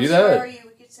 Yeah, Jonas, do where are that. you?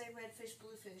 We could say redfish,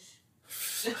 bluefish.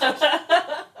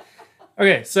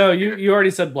 Okay, so you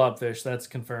already said blobfish. That's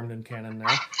confirmed in canon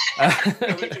now.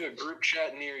 Going to a group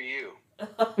chat near you.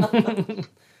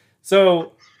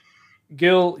 So,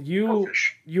 Gil, you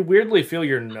Goldfish. weirdly feel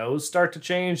your nose start to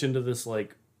change into this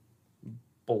like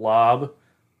blob,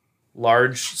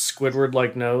 large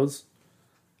Squidward-like nose,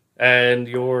 and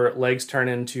your legs turn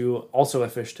into also a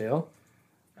fishtail.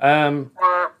 And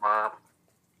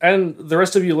the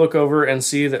rest of you look over and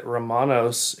see that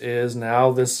Romanos is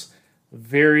now this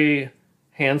very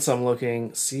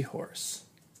handsome-looking seahorse.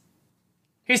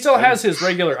 He still has his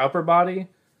regular upper body,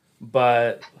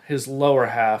 but his lower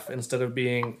half, instead of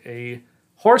being a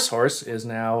horse, is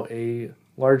now a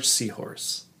large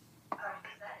seahorse.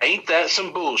 Ain't that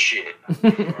some bullshit?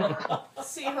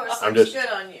 Seahorse I'm looks just- good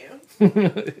on you.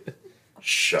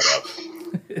 Shut up.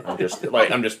 I'm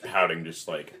just pouting, just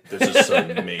like, this is some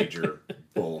major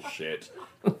bullshit.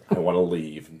 I want to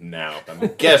leave now. I'm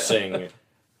guessing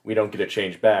we don't get to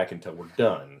change back until we're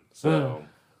done. So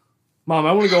Mom,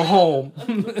 I want to go home.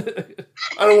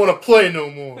 I don't want to play no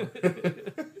more.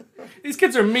 These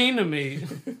kids are mean to me.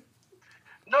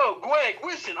 No, Greg,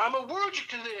 listen, I'm allergic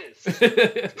to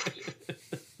this.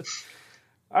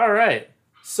 All right.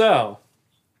 So,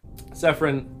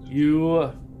 Zephyrin,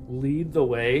 you lead the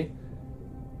way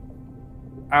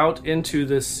out into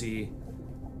this sea.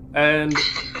 And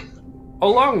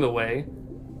along the way,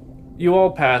 you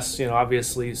all pass,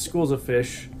 obviously, schools of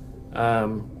fish.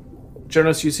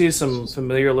 Jonas, you see some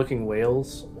familiar-looking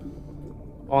whales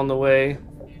on the way.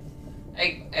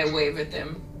 I wave at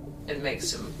them and make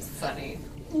some funny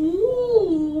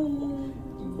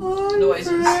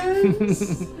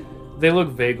noises. They look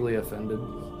vaguely offended.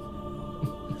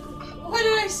 What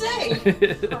did I say?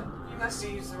 You must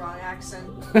have used the wrong accent.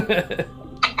 I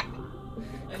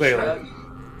Clearly. shrug.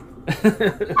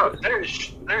 Bro, there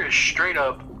is straight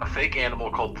up a fake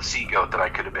animal called the sea goat that I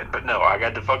could have been, but no, I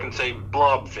got to fucking say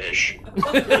blobfish.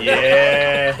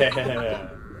 Yeah.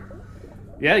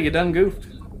 Yeah, you done goofed.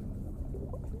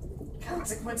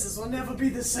 Consequences will never be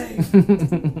the same.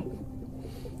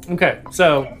 Okay,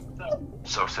 so,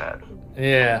 So sad.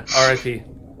 yeah, R.I.P.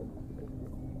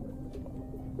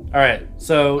 Alright,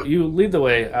 so you lead the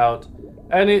way out,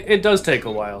 and it does take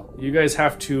a while. You guys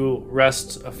have to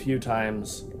rest a few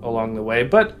times along the way,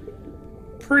 but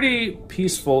pretty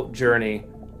peaceful journey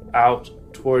out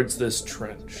towards this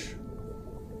trench.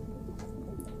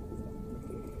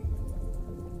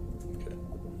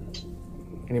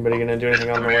 Anybody gonna do anything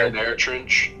on the way? Marinara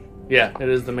Trench. Yeah, it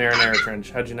is the Marinara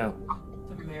Trench. How'd you know?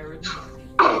 The marriage.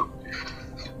 I'll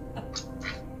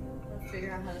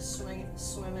figure out how to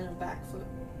swim in a back foot.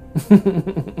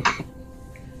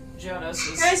 Jonas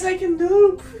is Guys, I can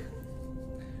dope.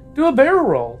 Do a barrel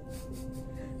roll.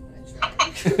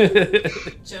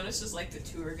 Jonas is like the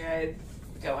tour guide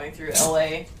going through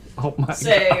LA, Oh my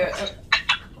saying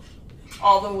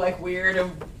all the like weird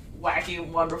and wacky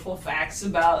and wonderful facts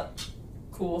about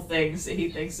cool things that he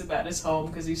thinks about his home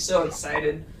because he's so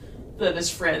excited that his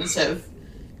friends have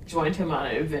joined him on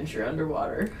an adventure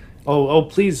underwater. Oh,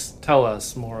 please tell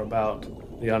us more about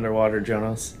the underwater,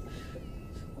 Jonas.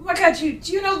 Oh my god, do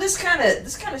you know this kind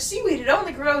of seaweed? It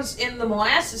only grows in the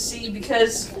molasses sea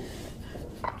because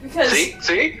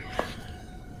See?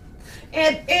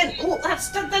 and well,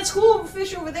 that school of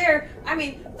fish over there. I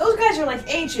mean, those guys are like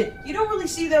ancient. You don't really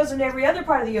see those in every other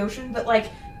part of the ocean, but like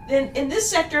in this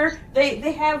sector, they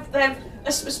have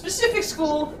a specific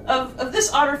school of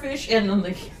this otterfish, and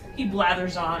like he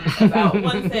blathers on about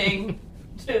one thing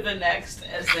to the next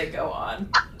as they go on.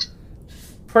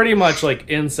 Pretty much like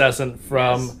incessant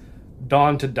from Yes.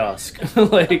 dawn to dusk.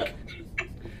 Like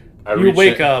I you reach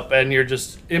wake in- up and you're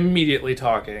just immediately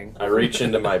talking. I reach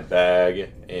into my bag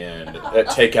and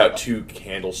take out 2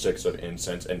 candlesticks of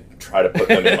incense and try to put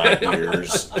them in my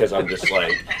ears because I'm just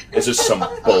like, this is some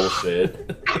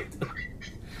bullshit.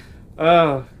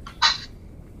 Oh.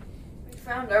 We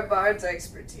found our bard's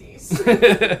expertise.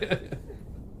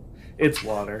 It's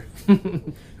water.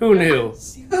 Who knew?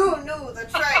 Who knew that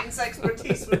Triton's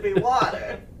expertise would be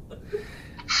water?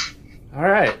 All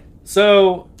right.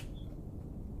 So,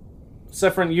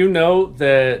 Zephyrin, you know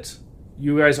that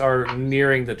you guys are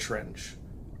nearing the trench.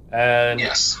 And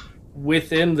Yes.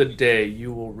 within the day,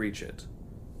 you will reach it.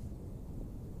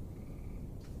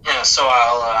 Yeah, so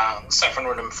I'll Saffron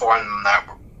would inform them that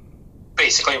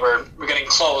basically we're getting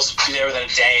close. We'll be there within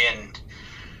a day, and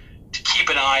to keep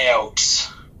an eye out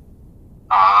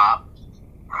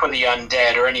for the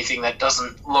undead or anything that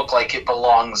doesn't look like it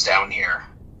belongs down here.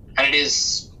 And it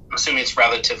is, I'm assuming it's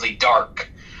relatively dark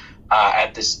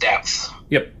at this depth.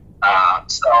 Yep.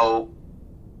 So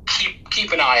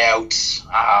keep an eye out.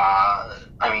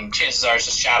 I mean, chances are it's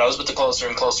just shadows, but the closer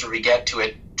and closer we get to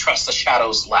it, trust the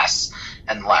shadows less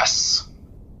and less.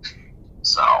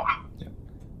 So. Yeah.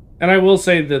 And I will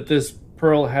say that this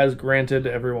pearl has granted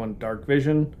everyone dark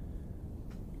vision.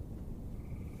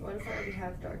 What if I already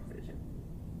have dark vision?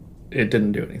 It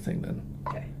didn't do anything then.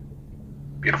 Okay.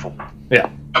 Beautiful.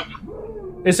 Yeah.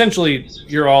 Essentially,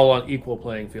 you're all on equal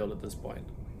playing field at this point.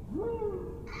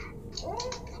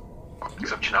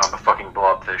 Except you know I'm a fucking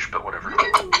blobfish, but whatever.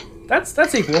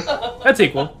 That's equal. That's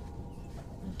equal.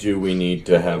 Do we need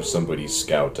to have somebody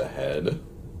scout ahead?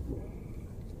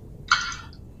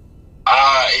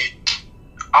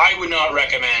 I would not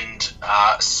recommend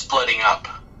splitting up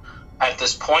at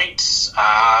this point.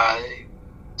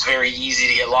 It's very easy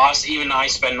to get lost. Even I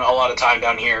spend a lot of time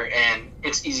down here, and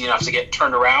it's easy enough to get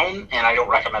turned around, and I don't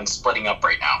recommend splitting up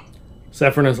right now.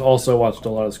 Saffron has also watched a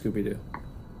lot of Scooby-Doo.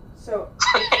 So,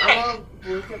 I'm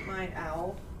gonna look at my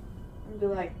owl and be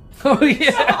like, Oh,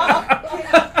 yeah!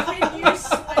 Can you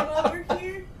swim over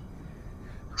here?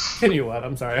 Can you what?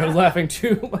 I'm sorry, I was laughing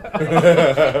too loud.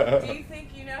 Do you think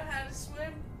you know how to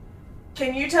swim?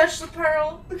 Can you touch the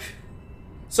pearl?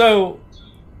 So,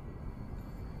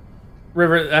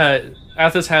 River,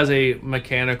 Athos has a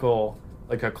mechanical,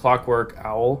 like a clockwork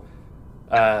owl,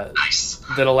 Nice.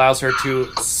 that allows her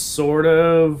to sort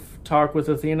of talk with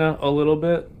Athena a little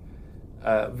bit,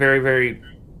 very, very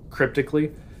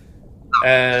cryptically.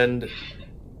 And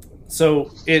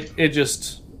so it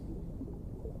just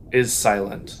is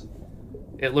silent.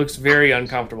 It looks very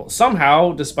uncomfortable.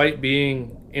 Somehow, despite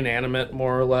being inanimate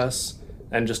more or less,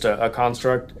 and just a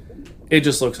construct, it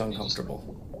just looks uncomfortable.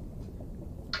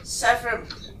 Saffron,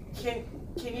 can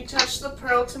you touch the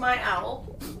pearl to my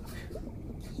owl?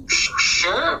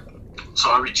 Sure. So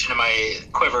I reach into my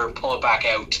quiver, pull it back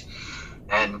out,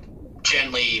 and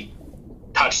gently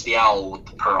touch the owl with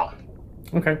the pearl.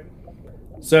 Okay.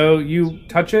 So you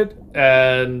touch it,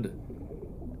 and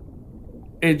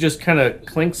it just kind of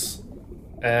clinks,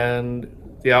 and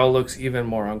the owl looks even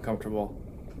more uncomfortable.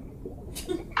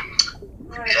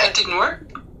 That didn't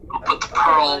work. I'll put the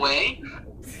pearl away.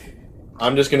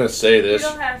 I'm just gonna say You this.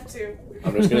 don't have to.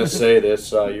 I'm just gonna say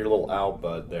this. Your little owl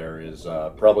bud there is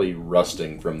probably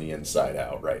rusting from the inside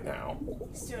out right now.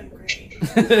 He's doing great.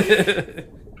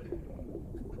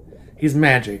 He's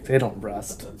magic. They don't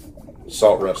rust.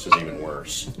 Salt rust is even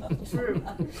worse. True.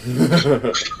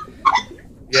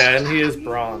 Yeah, and he is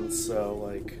bronze, so,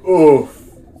 like, Oof.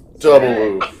 Double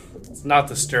oof. it's not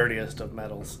the sturdiest of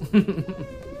metals.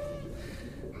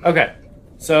 Okay,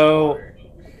 so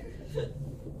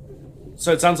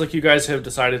it sounds like you guys have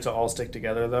decided to all stick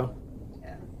together, though.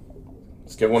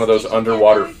 Let's get one of those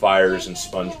underwater fires in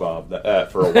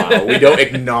SpongeBob for a while. We don't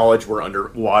acknowledge we're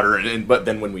underwater, but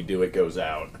then when we do, it goes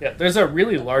out. Yeah, there's a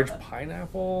really large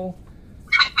pineapple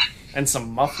and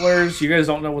some mufflers. You guys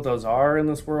don't know what those are in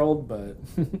this world, but...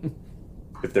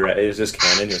 If there is this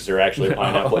canon, is there actually a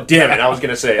pineapple? Damn it! I was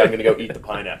gonna say I'm gonna go eat the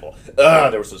pineapple.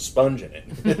 There was a sponge in it.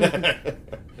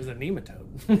 There's a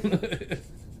nematode.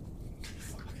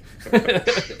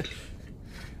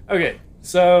 Okay,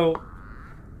 so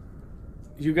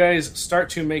you guys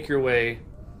start to make your way,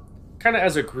 kind of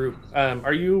as a group.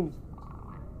 Are you?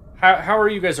 How are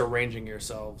you guys arranging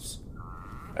yourselves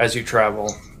as you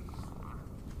travel?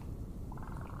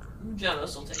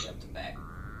 Jonas will take up the back.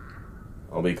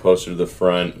 I'll be closer to the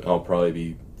front. I'll probably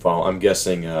be following. I'm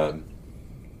guessing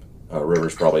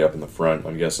River's probably up in the front.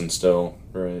 I'm guessing still,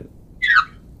 right?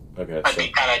 Okay, I'd so be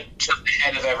kind of just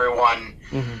ahead of everyone.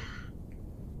 Mm-hmm.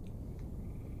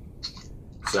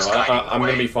 so I'm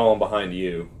gonna be following behind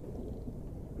you.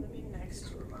 I'm gonna be next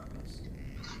to Romanos.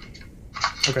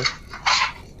 Okay.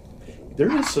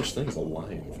 There is such thing as a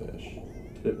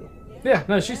lionfish, too. Yeah.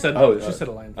 No, she said. Oh, she said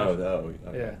a lionfish. Oh, no.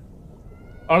 Okay. Yeah.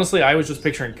 Honestly, I was just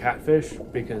picturing catfish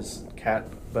because cat,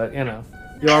 but you know,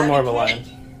 you are more of a lion.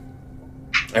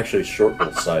 Actually, short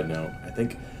little side note. I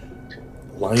think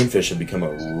lionfish have become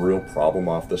a real problem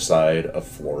off the side of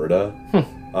Florida,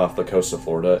 off the coast of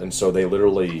Florida, and so they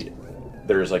literally,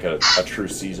 there's like a true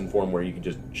season for them where you can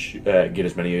just get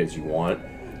as many as you want.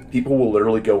 People will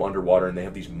literally go underwater and they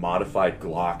have these modified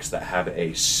Glocks that have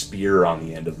a spear on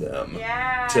the end of them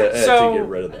Yeah. to get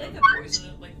rid of I them. think I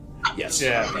poisoned it. Like, Yes,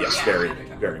 Yeah. yes, very,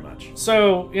 very much.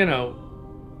 So you know,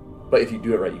 But if you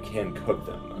do it right, you can cook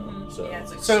them. So Yeah,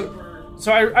 it's like So- super.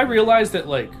 So I realized that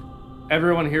like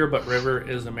everyone here but River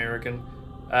is American,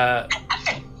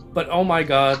 but oh my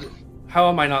god, how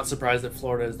am I not surprised that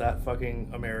Florida is that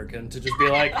fucking American to just be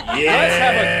like, let's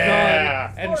have a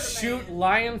gun and Florida shoot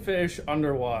man. lionfish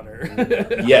underwater.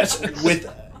 yes,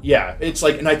 it's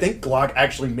like, and I think Glock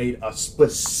actually made a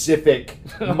specific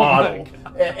Oh model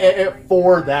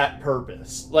for that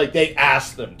purpose. Like they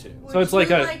asked them to. Would So it's like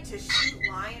you a- like to shoot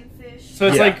lionfish? So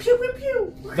it's Yeah. like Pew pew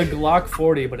pew. the Glock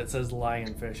 40, but it says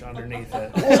lionfish underneath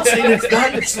it. Well, see,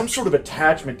 it's some sort of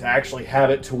attachment to actually have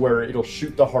it to where it'll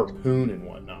shoot the harpoon and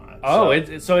whatnot. Oh,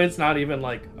 so. so it's not even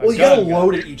like a Well, you gotta gun.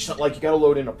 load it each time. Like you gotta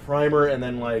load in a primer and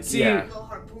then like See, yeah, Little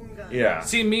harpoon gun. yeah.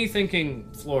 See, me thinking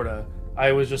Florida,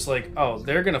 I was just like, oh,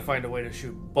 they're gonna find a way to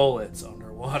shoot bullets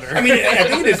underwater. I mean, I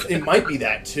think it might be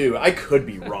that too. I could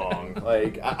be wrong.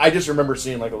 Like I just remember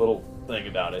seeing like a little thing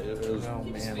about it. It was, oh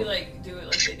You just man. be like, do it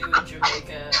like they do in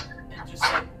Jamaica and just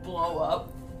like blow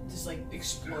up, just like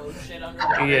explode shit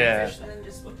underwater. Yeah. Fish, and then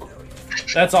just look at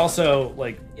That's also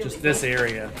like just this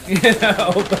area, you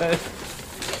know. But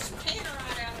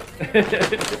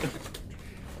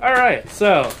all right,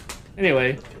 so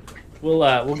anyway,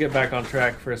 we'll get back on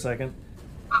track for a second.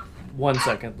 1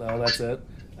 second though, that's it.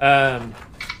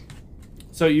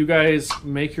 So you guys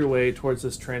make your way towards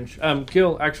this trench.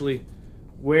 Gil, actually,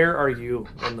 where are you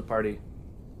in the party?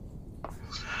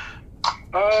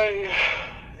 I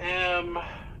am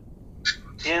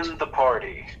in the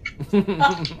party.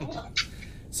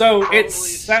 So Probably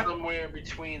it's somewhere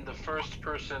between the first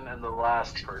person and the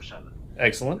last person.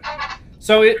 excellent.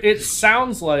 So it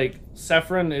sounds like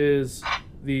Sephron is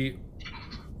the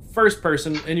first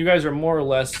person, and you guys are more or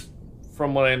less,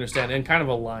 from what I understand, in kind of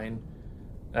a line.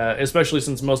 Especially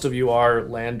since most of you are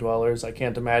land dwellers, I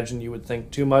can't imagine you would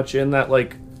think too much in that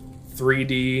like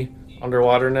 3D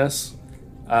underwaterness.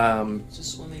 It's a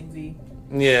swimming V.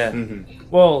 Yeah. Mhm.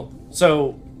 Well,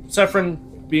 so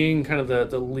Sephron being kind of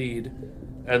the lead,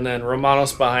 and then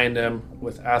Romanos behind him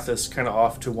with Athos kind of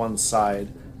off to one side.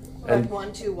 And Like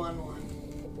 1 2 1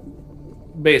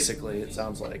 1. basically, it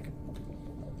sounds like.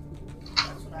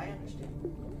 That's what I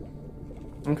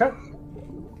understand. Okay.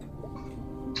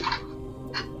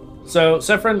 So,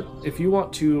 Sephron, if you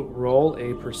want to roll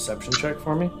a perception check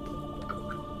for me.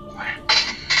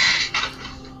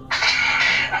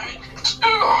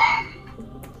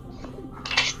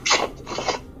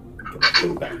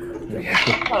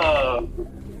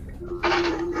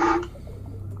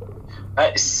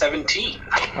 Uh, 17.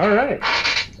 All right.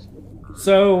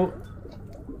 So,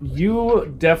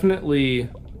 you definitely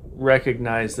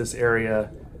recognize this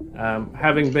area.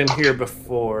 Having been here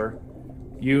before,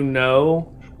 you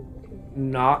know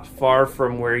not far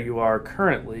from where you are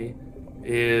currently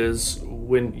is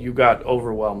when you got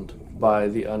overwhelmed by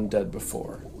the undead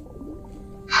before.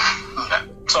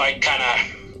 So I kind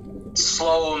of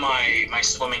slow my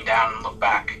swimming down and look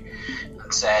back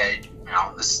and say, you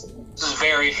know, this is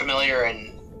very familiar,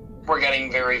 and we're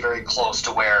getting very, very close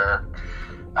to where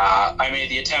I made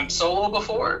the attempt solo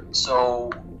before.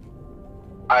 So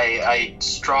I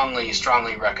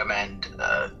strongly recommend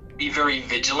be very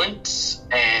vigilant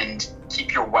and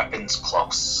keep your weapons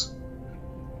close.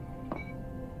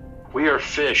 we are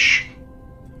fish.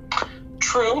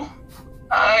 True.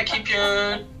 Keep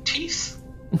your teeth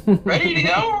ready to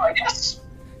go, I guess.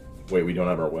 Wait, we don't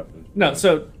have our weapons. No,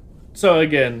 so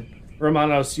again,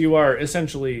 Romanos, you are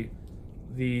essentially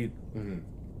the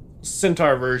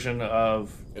centaur version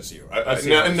of It's you. a I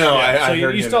Seahorse. no, Yeah, I so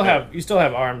heard you him. still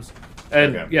have arms,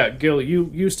 and Okay. yeah, Gil,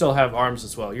 you still have arms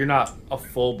as well. You're not a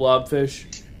full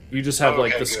blobfish. You just have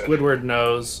like Okay, the good. Squidward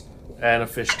nose and a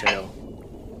fish tail.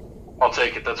 I'll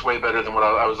take it. That's way better than what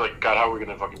I was like. God, how are we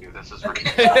gonna fucking do this? This is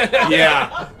ridiculous.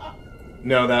 Yeah.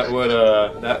 No, that would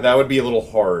that would be a little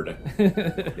hard.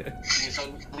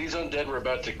 These undead were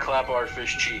about to clap our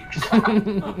fish cheeks.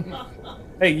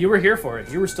 Hey, you were here for it.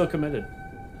 You were still committed.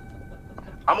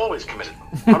 I'm always committed,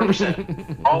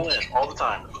 100%, all in, all the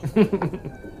time.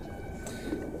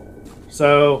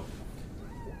 So,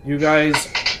 you guys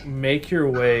make your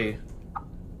way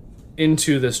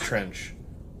into this trench.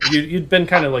 You'd been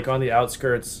kind of like on the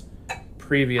outskirts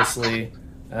previously,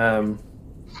 and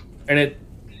it.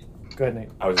 Go ahead, Nate.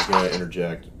 I was just gonna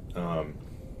interject. I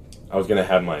was gonna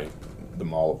have the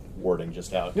mall warding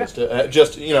just out, Yeah.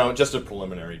 just just a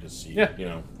preliminary to see. Yeah. You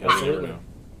know, 'cause you Absolutely. never know.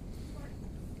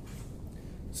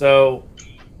 So,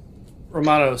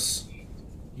 Romanos,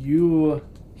 you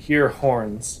hear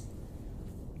horns,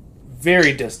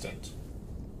 very distant.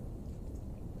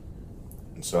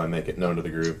 And so I make it known to the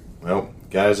group. Well,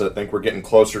 guys, I think we're getting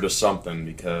closer to something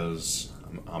because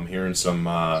I'm hearing some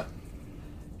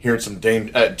hearing some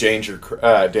danger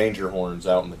horns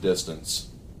out in the distance.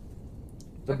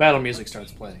 The battle music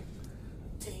starts playing.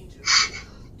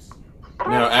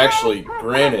 Now, actually,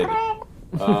 granted,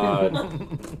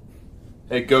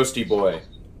 hey, Ghosty Boy,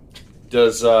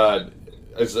 would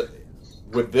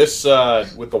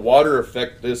the water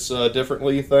affect this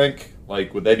differently? You think?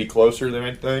 Like, would they be closer than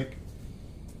I think?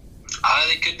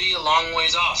 They could be a long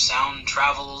ways off. Sound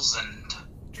travels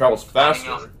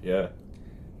Faster. Yeah.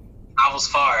 Travels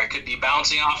far. It could be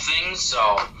bouncing off things.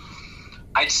 So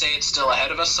I'd say it's still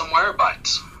ahead of us somewhere, but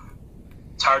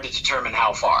it's hard to determine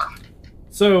how far.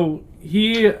 So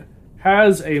he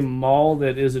has a maul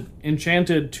that is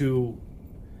enchanted to...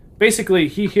 Basically,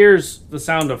 he hears the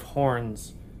sound of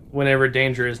horns whenever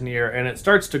danger is near, and it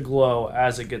starts to glow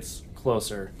as it gets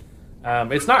closer.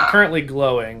 It's not currently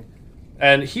glowing,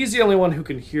 and he's the only one who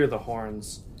can hear the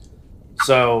horns.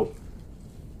 So,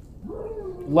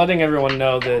 letting everyone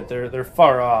know that they're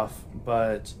far off,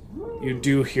 but you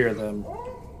do hear them.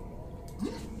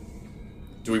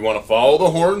 Do we want to follow the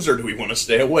horns, or do we want to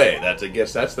stay away? I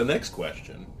guess that's the next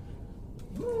question.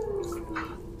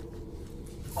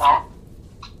 Well,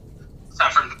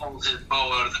 Saffron pulls his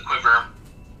bow out of the quiver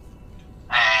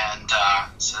and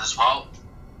says, well,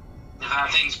 if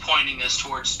that thing's pointing us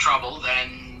towards trouble,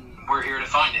 then we're here to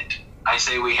find it. I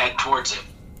say we head towards it.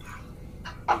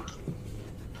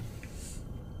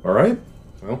 All right.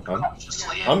 Well,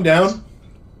 I'm down.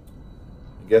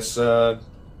 I guess, a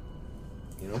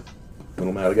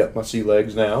little mad I got my sea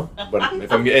legs now. But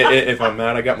if I'm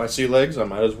mad I got my sea legs, I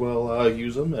might as well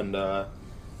use them and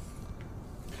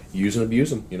use and abuse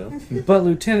them, But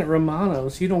Lieutenant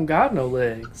Romanos, you don't got no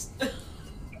legs.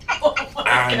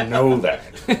 I know that.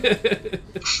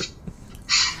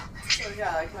 So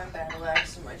yeah, like my battle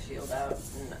axe and my shield out,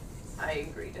 and I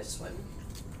agree to swim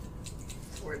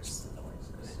towards the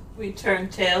noises. We turn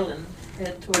tail and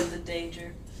head toward the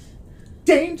danger.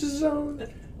 Danger zone.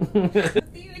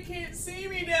 Athena can't see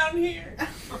me down here.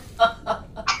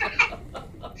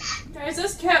 Guys,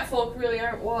 us cat folk really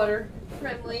aren't water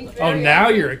friendly. Oh, now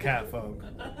you're a cat folk.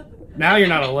 Now you're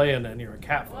not a Leonin, you're a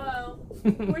cat folk. Well,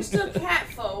 we're still cat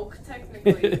folk,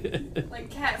 technically. Like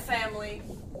cat family.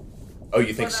 Oh,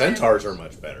 you think centaurs are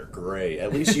much better? Great.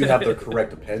 At least you have the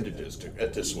correct appendages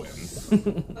to swim.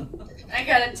 I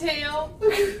got a tail.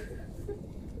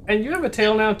 And you have a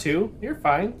tail now too. You're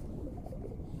fine.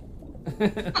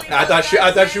 I thought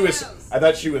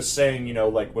she was saying,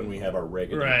 like when we have our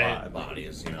regular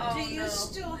bodies, Oh, Do you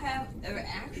still have an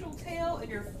actual tail and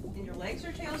your legs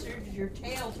are tails, or did your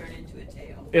tail turn into a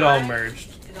tail? It all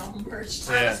merged. It all merged.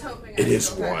 Yeah. I was hoping It I is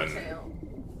still had one. a tail.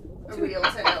 A real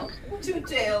tail. Two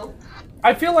tail.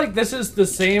 I feel like this is the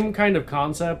same kind of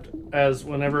concept as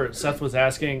whenever Seth was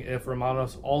asking if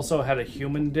Romanos also had a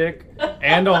human dick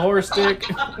and a horse dick.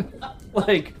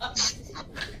 Like,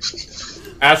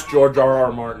 ask George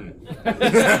R.R. Martin. no, they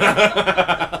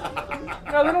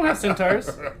don't have centaurs.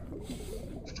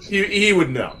 He would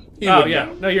know. Oh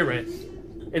yeah, no, you're right.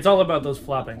 It's all about those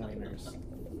flopping wieners.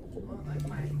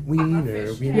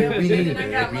 Wiener, wiener,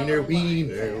 wiener, wiener,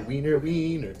 wiener, wiener,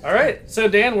 wiener. All right, so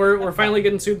Dan, we're finally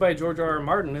getting sued by George R.R.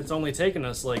 Martin. It's only taken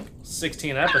us like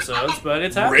 16 episodes, but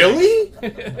it's happening. Really?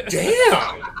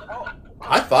 Damn!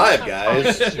 High five,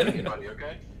 guys. Anybody,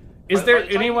 okay? Is there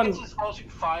anyone? By the time he gets his lawsuit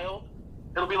filed,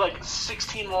 it'll be like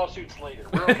 16 lawsuits later.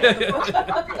 We're okay.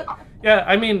 Yeah,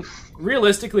 I mean,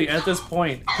 realistically, at this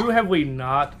point, who have we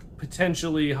not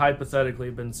potentially, hypothetically,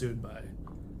 been sued by?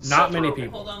 Not many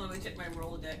people. Hold on, let me check my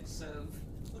Rolodex of...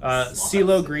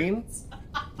 CeeLo Green?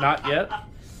 Not yet.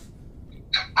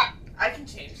 I can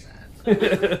change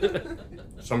that.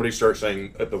 Somebody starts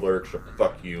saying at the lyrics of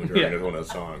 "fuck you" during one of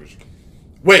the songs.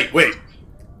 Wait.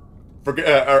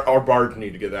 Forget our bards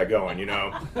need to get that going.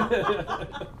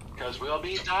 Because we'll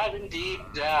be diving deep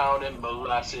down in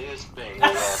molasses bay, and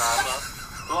I'm a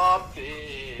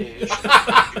blobfish.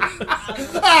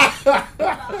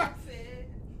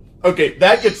 Okay,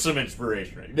 that gets some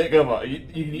inspiration. Come on,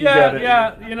 you got it.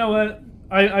 Yeah. You know what?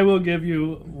 I will give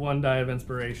you one die of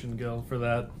inspiration, Gil, for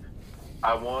that.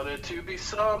 I wanted to be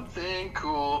something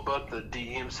cool, but the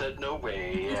DM said no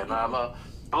way, and I'm a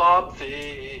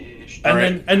blobfish.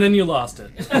 And then you lost it.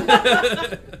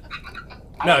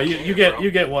 No, you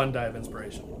get one die of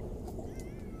inspiration.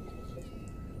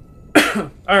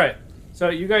 All right, so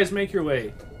you guys make your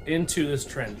way into this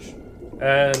trench,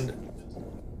 and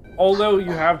although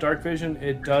you have dark vision,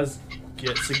 it does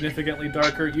get significantly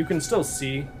darker. You can still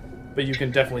see, but you can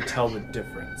definitely tell the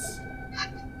difference.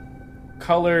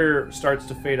 Color starts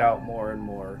to fade out more and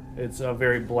more. It's a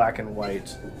very black and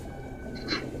white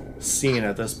scene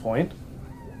at this point.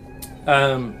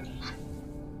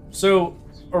 So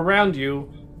around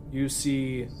you, you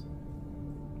see,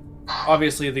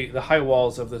 obviously, the high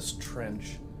walls of this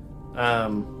trench.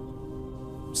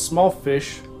 Small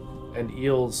fish and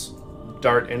eels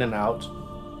dart in and out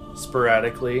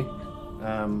sporadically.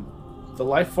 The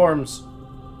life forms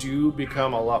do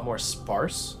become a lot more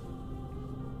sparse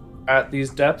at these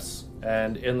depths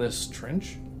and in this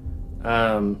trench.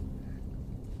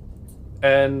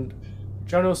 And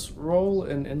Jonas, roll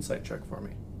an insight check for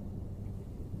me.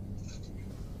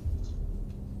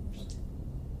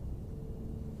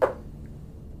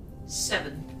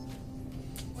 Seven.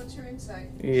 What's your insight?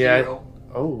 Yeah. 0.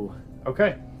 Oh,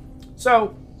 okay.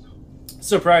 So,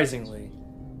 surprisingly,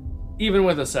 even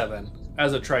with a 7,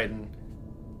 as a Triton,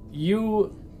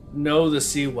 you know the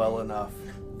sea well enough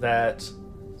that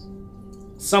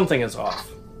something is off.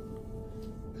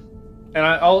 And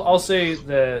I'll say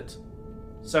that,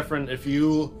 Sephron, if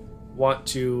you want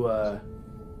to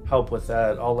help with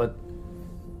that, I'll let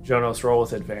Jonas roll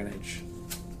with advantage.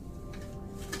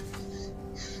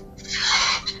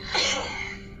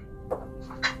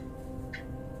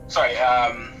 Sorry,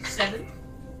 7.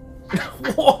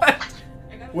 What?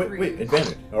 I got a Wait, 3. wait,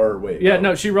 advantage. Or wait. Yeah,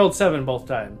 no, she rolled 7 both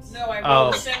times. No, I rolled Oh.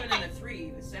 a 7 and a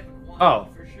 3. The 7 1 Oh.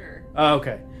 for sure. Oh,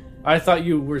 okay. I thought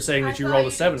you were saying I that you thought rolled a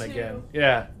you did 7 too. again.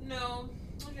 Yeah. No,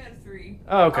 I got a 3.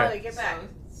 Oh, okay. Ollie, get back.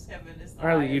 So 7 is the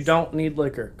Riley, you highest. don't need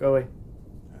liquor. Go away.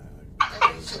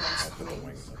 I put the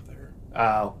wings up there.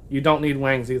 Oh, you don't need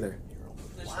wangs either.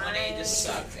 This 1A just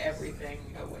sucked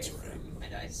everything away from my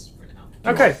dice for now.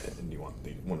 Okay. And you want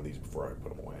one of these before I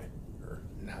put them away? Or...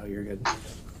 No, you're good.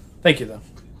 Thank you, though.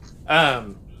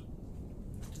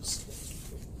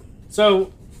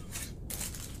 So,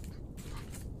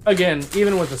 again,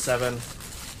 even with a 7,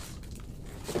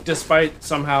 despite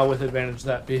somehow with advantage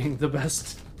that being the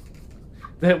best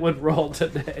that would roll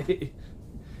today,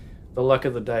 the luck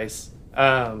of the dice.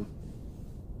 Sephron,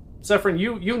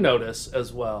 you notice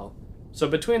as well. So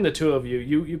between the two of you,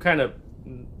 you kind of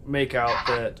make out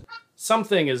that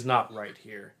something is not right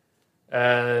here.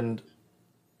 And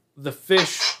the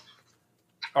fish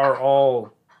are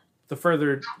all, the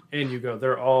further in you go,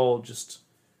 they're all just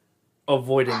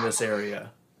avoiding this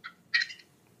area.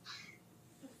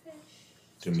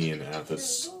 Do me and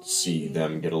Athos see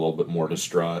them get a little bit more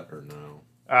distraught, or no?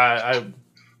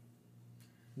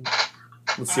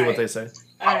 Let's see what they say.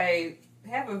 I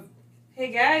have a...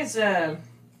 Hey guys, kind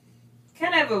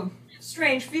of have a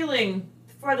strange feeling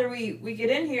the farther we get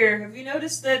in here. Have you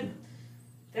noticed that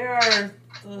there are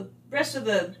the rest of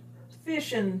the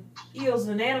fish and eels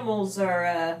and animals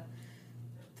are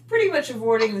pretty much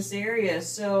avoiding this area,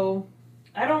 so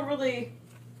I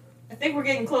think we're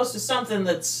getting close to something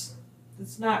that's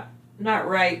not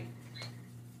right.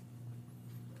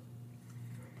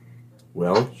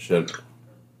 Well,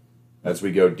 as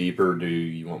we go deeper, do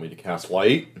you want me to cast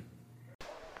light?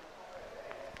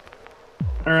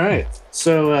 All right.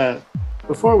 So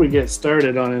before we get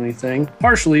started on anything,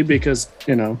 partially because,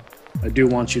 I do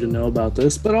want you to know about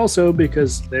this, but also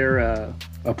because they're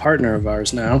a partner of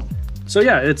ours now. So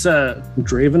yeah, it's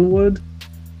Dravenwood.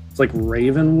 It's like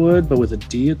Ravenwood, but with a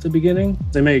D at the beginning.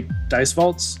 They make dice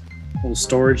vaults, little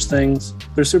storage things.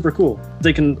 They're super cool.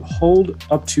 They can hold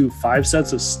up to 5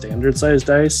 sets of standard sized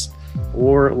dice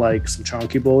or like some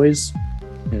chonky boys,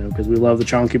 because we love the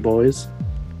chonky boys.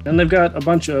 And they've got a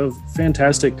bunch of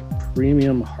fantastic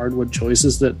premium hardwood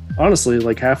choices that honestly,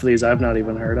 like half of these I've not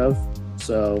even heard of.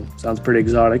 So sounds pretty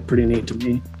exotic, pretty neat to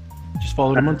me. Just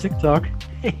followed him on TikTok.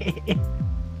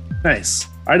 Nice.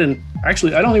 I don't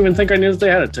even think I knew that they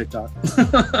had a TikTok.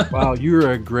 Wow,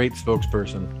 you're a great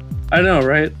spokesperson. I know,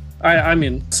 right? I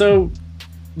mean, so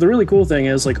the really cool thing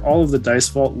is like all of the dice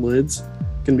vault lids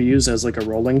can be used as like a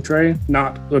rolling tray,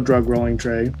 not a drug rolling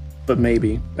tray, but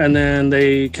maybe. And then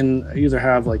they can either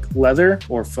have like leather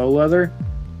or faux leather.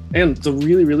 And the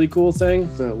really, really cool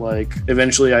thing that like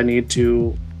eventually I need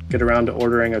to get around to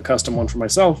ordering a custom one for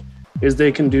myself is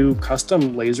they can do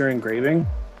custom laser engraving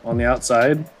on the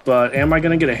outside. But am I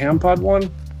going to get a hand pod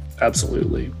one?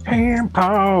 Absolutely. Hand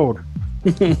pod.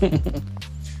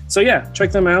 So yeah,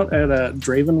 check them out at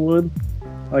Dravenwood.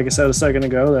 Like I said a second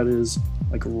ago, that is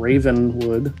like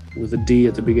Ravenwood with a D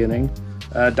at the beginning,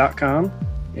 .com.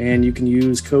 And you can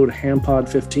use code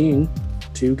HAMPOD15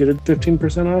 to get it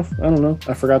 15% off. I don't know.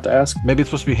 I forgot to ask. Maybe it's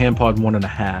supposed to be hand pod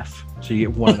 1.5, so you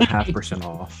get 1.5%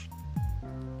 off.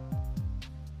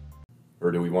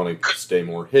 Or do we want to stay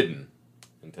more hidden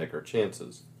and take our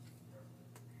chances?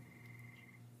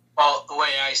 Well, the way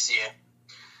I see it,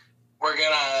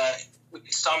 we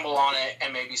can stumble on it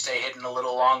and maybe stay hidden a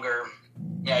little longer.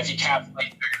 Yeah, if you cap, they're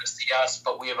going to see us,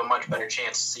 but we have a much better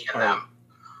chance of seeing them.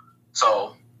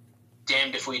 So,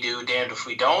 damned if we do, damned if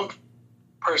we don't.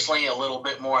 personally, a little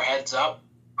bit more heads up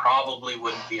probably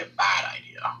wouldn't be a bad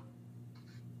idea.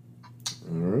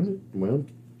 All right. Well,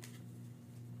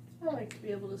 I like to be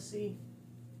able to see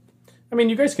I mean,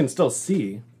 you guys can still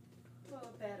see. a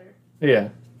little better. Yeah.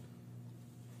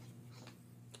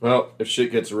 well, if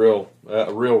shit gets real, the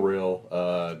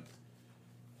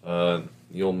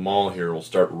old mall here will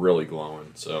start really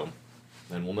glowing. So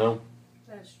then we'll know.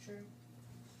 That's true.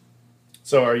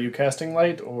 So are you casting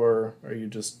light, or are you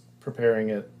just preparing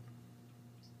it?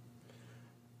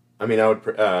 I mean, I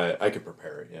could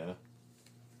prepare it, yeah.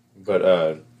 But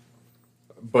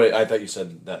I thought you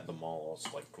said that the mall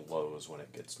like glows when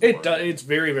it gets. It does. It's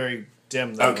very, very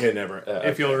dim, though. Okay, never.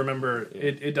 If you'll remember,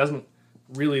 it doesn't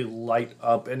really light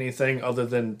up anything other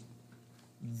than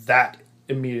that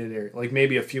immediate area, like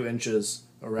maybe a few inches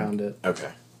around it.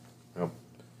 Okay. Well,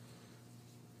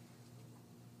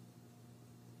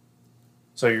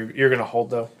 So you're gonna hold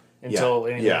though until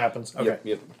anything happens. Okay.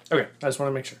 Yep. Okay. I just want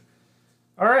to make sure.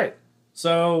 All right.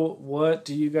 So what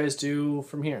do you guys do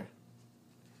from here?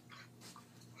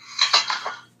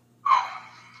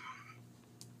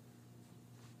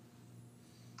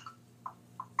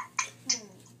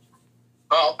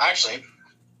 Well, actually,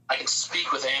 I can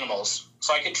speak with animals,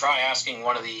 so I could try asking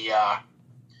one of the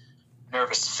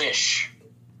nervous fish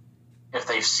if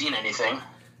they've seen anything,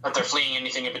 if they're fleeing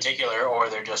anything in particular, or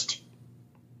they're just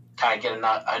kind of get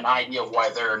an idea of why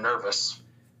they're nervous.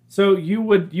 So you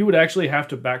would actually have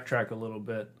to backtrack a little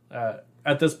bit.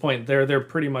 At this point, they're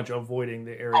pretty much avoiding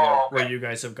the area where you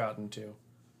guys have gotten to.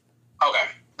 Okay,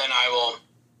 then I will.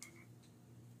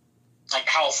 Like,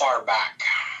 how far back?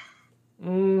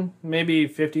 Maybe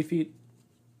 50 feet.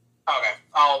 Okay,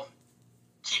 I'll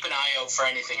keep an eye out for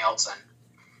anything else then.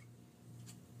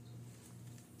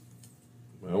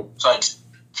 Well, So I just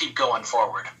keep going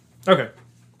forward. Okay.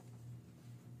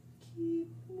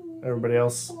 Everybody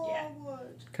else Yeah.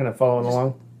 kind of following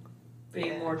along?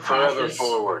 Being more Further cautious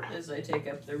forward. as I take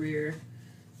up the rear.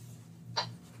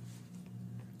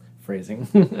 Phrasing.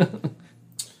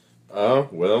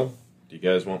 well, do you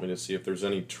guys want me to see if there's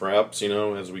any traps,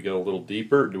 as we go a little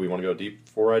deeper? Do we want to go deep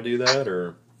before I do that,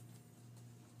 or?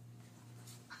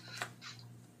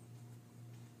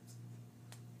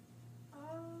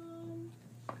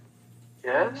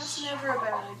 That's never a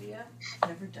bad idea.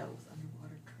 Never dealt with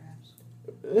underwater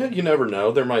traps. You never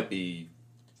know. There might be.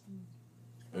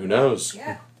 Who knows?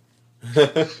 Yeah.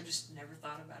 I just never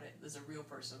thought about it as a real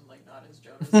person, like not as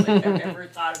Jonas. Like I've never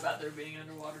thought about there being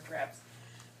underwater traps.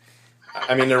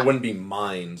 I mean, there wouldn't be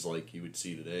mines like you would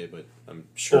see today, but I'm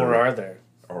sure. Or are there?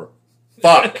 Or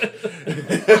fuck.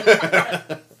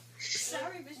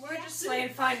 Sorry, we're just playing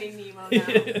Finding Nemo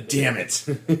now. Damn it.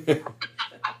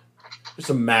 There's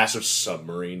a massive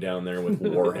submarine down there with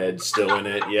warheads still in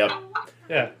it. Yep.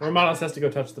 Yeah, Romanos has to go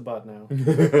touch the butt now.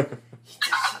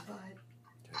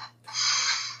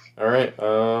 All right.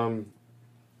 I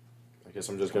guess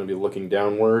I'm just going to be looking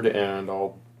downward, and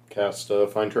I'll cast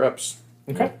Find Traps.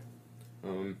 Okay.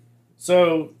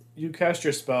 So you cast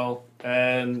your spell,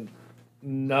 and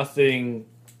nothing.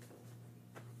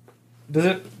 Does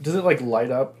it like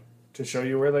light up to show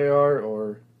you where they are,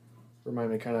 or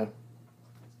remind me kind of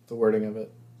the wording of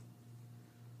it?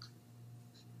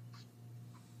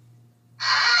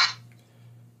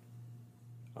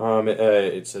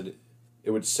 It said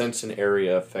it would sense an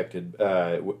area affected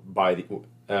by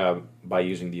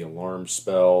using the alarm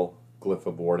spell, glyph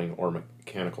of warding, or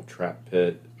mechanical trap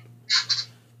pit,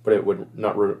 but it would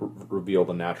not reveal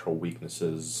the natural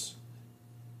weaknesses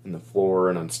in the floor,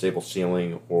 an unstable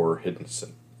ceiling, or hidden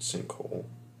sinkhole.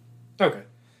 Okay.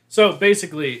 So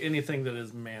basically anything that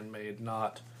is man-made,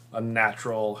 not a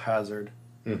natural hazard.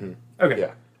 Mm-hmm. Okay.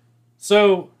 Yeah.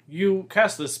 So you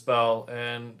cast this spell,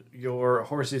 and your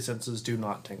horsey senses do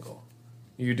not tingle.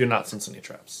 You do not sense any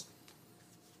traps.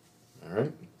 All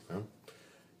right. Well,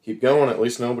 keep going. At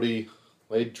least nobody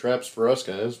laid traps for us,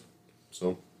 guys.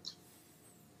 So.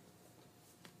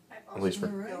 At least for.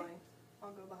 Going.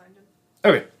 I'll go behind him.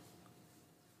 Okay.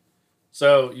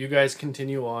 So you guys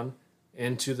continue on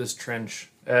into this trench,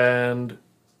 and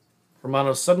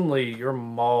Romano, suddenly your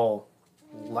maul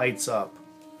lights up.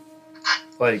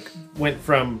 Like, went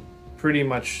from pretty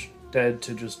much dead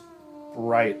to just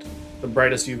bright. The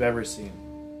brightest you've ever seen.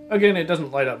 Again, it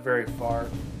doesn't light up very far,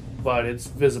 but it's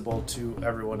visible to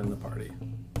everyone in the party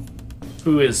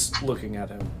who is looking at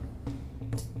him.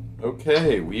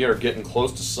 Okay, we are getting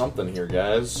close to something here,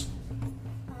 guys.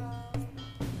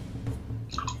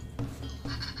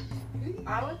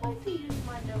 I would like to use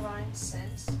my divine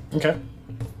sense, Okay.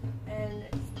 and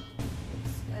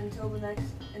until the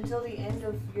end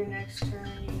of your next turn,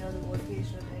 you know the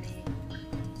location of any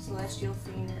celestial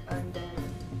fiend or undead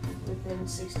within within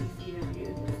 60 feet of you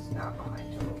that is not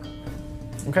behind total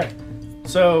cover. Okay.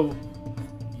 So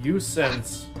you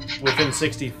sense within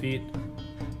 60 feet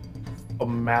a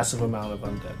massive amount of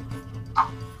undead.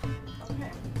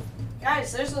 Okay.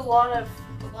 Guys, there's a lot of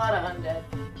undead.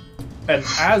 And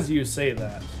as you say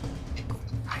that,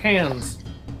 hands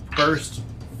burst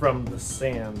from the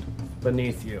sand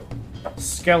beneath you.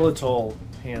 Skeletal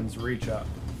hands reach up,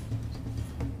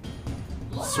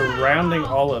 surrounding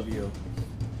all of you,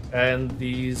 and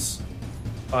these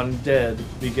undead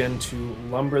begin to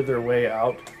lumber their way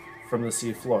out from the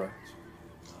seafloor.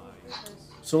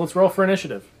 So let's roll for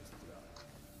initiative.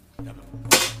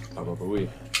 How about we?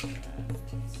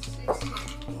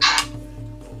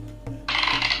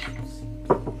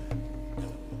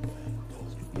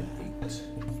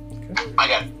 I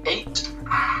got 8.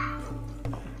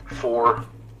 4.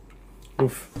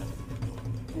 Oof.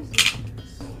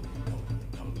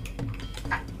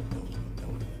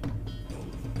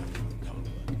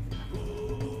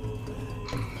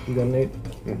 You got an 8?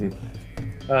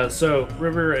 Mm-hmm. So,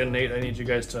 River and Nate, I need you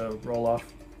guys to roll off.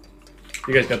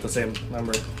 You guys got the same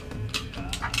number.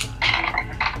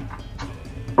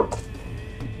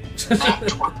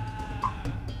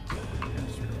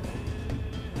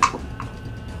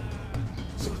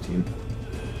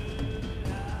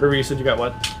 River, you said you got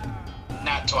what?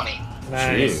 Nat 20.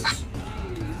 Nice. Jeez.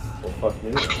 Well, fuck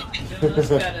me. Jonas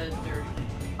got a dirty.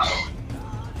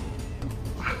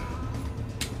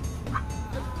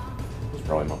 It's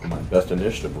probably my best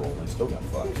initiative roll. I still got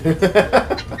fucked. Can't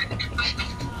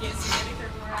see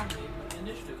anything around me, but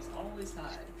initiative is always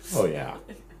high. Oh yeah.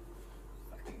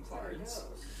 Fucking bards.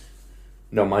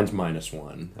 No, mine's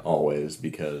 -1 always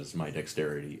because my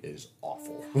dexterity is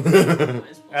awful.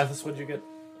 Athos, what'd you get?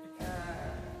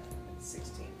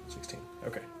 16. 16.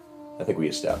 Okay. I think we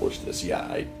established this. Yeah,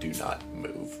 I do not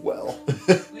move well.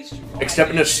 At least you roll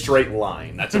Except in a high. straight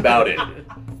line. That's about it.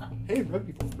 Hey,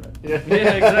 rugby ball, Brett. Yeah,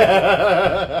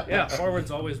 exactly. Yeah,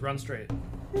 forwards always run straight.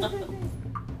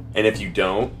 And if you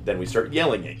don't, then we start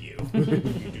yelling at you.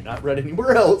 You do not run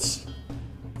anywhere else.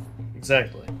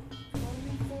 Exactly.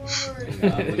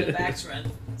 With the backs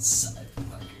run. Son of a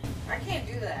fucker. I can't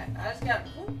do that. I just got.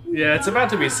 Yeah, it's about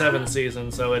to be 7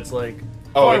 seasons, so it's like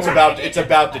Oh, it's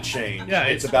about to change. Yeah,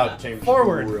 it's about to change.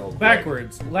 forward, real quick.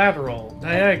 backwards, lateral,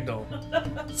 diagonal.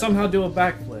 Somehow do a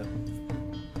backflip.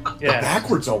 The Yeah.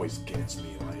 backwards always gets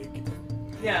me. Like,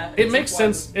 Yeah. It it's makes like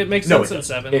sense. It makes no, sense it in does.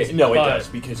 sevens. It but does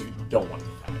because you don't want to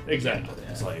get tackled. Exactly.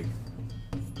 It's like,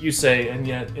 You say, and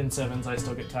yet in sevens I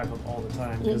still get tackled all the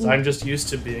time because I'm just used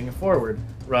to being a forward.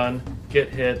 Run, get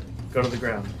hit, go to the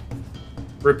ground.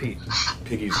 Repeat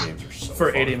Piggy's games are so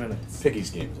for fun. 80 minutes. Piggy's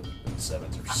games in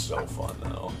sevens are so fun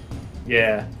though.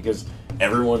 Yeah. Because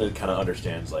everyone kind of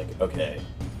understands, like, okay,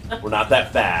 we're not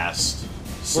that fast.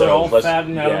 So We're all let's, fat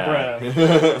and out of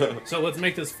breath. So let's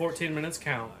make this 14 minutes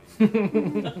count.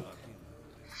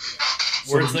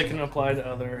 Words that can apply to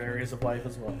other areas of life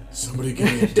as well. Somebody give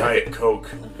me a Diet Coke.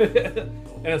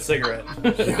 And a cigarette.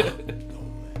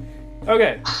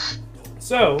 Okay.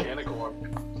 So, And a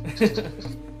corn.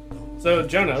 so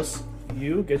Jonas,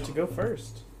 you get to go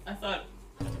first. I thought.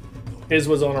 His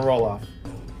was on a roll off.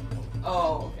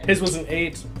 Oh, okay. His was an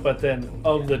 8, but then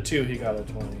of the 2, he got a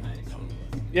 20.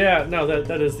 Yeah, no,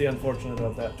 that is the unfortunate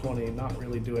of that 20, not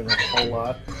really doing a whole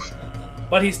lot.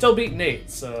 But he still beat Nate,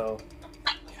 so.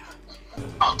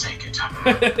 I'll take it. I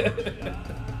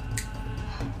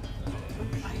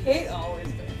hate always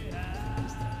doing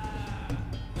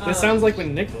This sounds like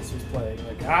when Nicholas was playing.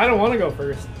 Like, I don't want to go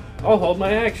first. I'll hold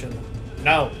my action.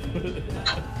 No.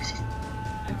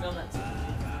 I feel that too.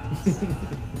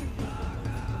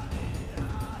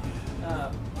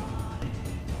 I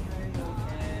will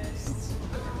cast.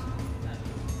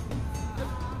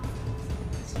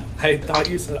 I thought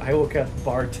you said I will cast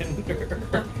bartender.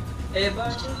 Hey,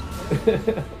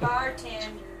 bartender.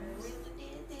 Bartender, really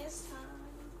did this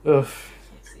time. Ugh.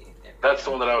 Can't see. There. That's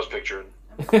the one that I was picturing.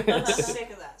 I'm sick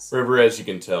of that. River, as you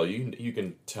can tell, you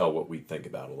can tell what we think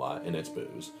about a lot, and it's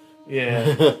booze.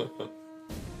 Yeah.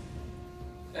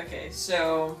 Okay,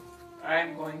 so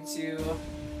I'm going to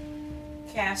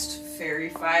cast Fairy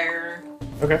Fire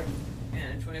Okay. in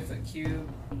a 20-foot cube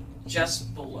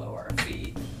just below our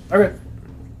feet. Okay.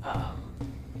 I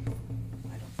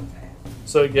don't think I have.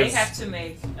 So it They gives. have to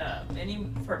make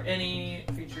any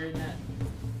creature in that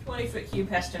 20-foot cube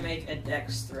has to make a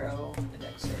dex throw,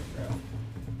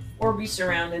 or be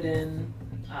surrounded in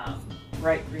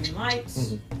bright green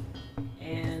lights.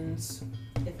 And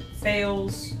if it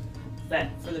fails, that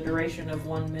for the duration of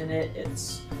 1 minute,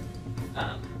 it's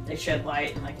they shed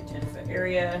light in like a 10-foot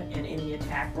area, and any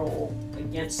attack roll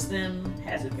against them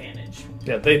has advantage.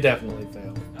 Yeah, they definitely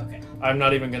fail. Okay. I'm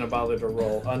not even going to bother to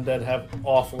roll. Undead have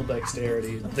awful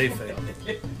dexterity. They fail.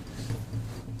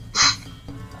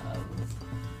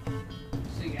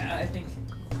 So yeah, I think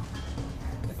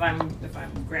if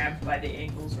I'm grabbed by the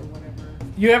ankles or whatever.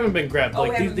 You haven't been grabbed. Oh, we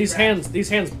Like haven't these been grabbed. these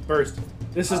hands burst.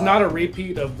 This is not a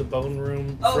repeat of the bone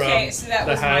room. Okay, from so that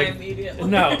the was hag. my immediate.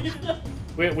 No.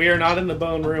 We are not in the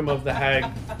bone room of the hag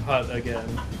hut again.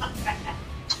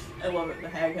 I love it, the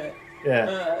hag hut.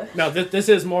 Yeah. No, this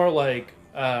is more like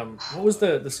what was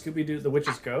the Scooby Doo, the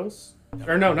Witch's Ghost?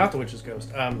 Or no, not the Witch's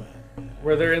Ghost.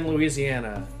 Where they're in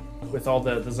Louisiana with all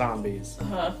the zombies.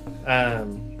 Uh-huh.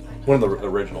 One of the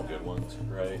original good ones,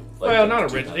 right? Well,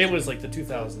 not original. It was like the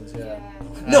 2000s. Yeah.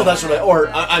 No, that's what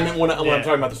I mean when I'm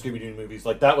talking about the Scooby-Doo movies,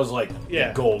 like that was like Yeah.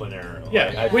 the golden era. Yeah,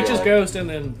 Like, I feel Witch's like- Ghost, and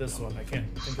then this one. I can't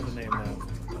think of the name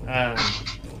now.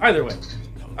 Either way,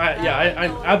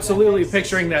 I'm absolutely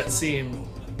picturing that scene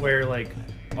where like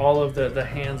all of the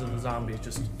hands of the zombies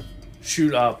just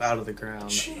shoot up out of the ground.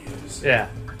 Jeez. Yeah.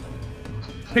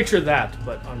 Picture that,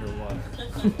 but underwater.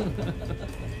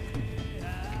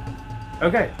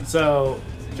 Okay, so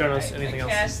Jonas, anything I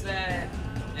else? cast that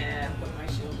and put my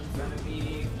shield in front of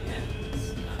me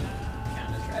and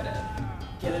kind of try to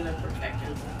get in a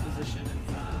protective position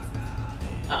in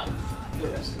front of the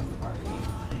rest of the party.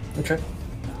 Okay.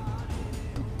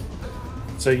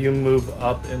 So you move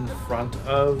up in front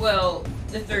of. Well,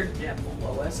 if they're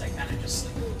below us, I kind of just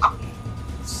like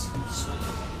swing a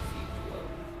couple feet below.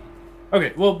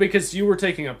 Okay, well, because you were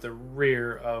taking up the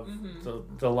rear of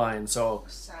the line, so.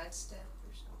 Sidestep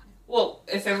or something. Well,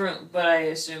 if everyone, but I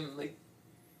assume like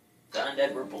the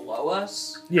undead were below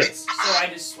us, Yes. so I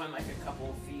just swim like a couple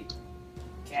of feet,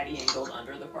 caddy angled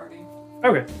under the party.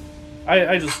 Okay.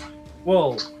 I just.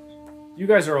 Well, you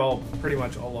guys are all pretty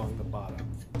much along the bottom.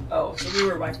 Oh, so we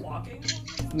were like walking.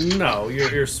 No,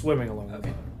 you're swimming along the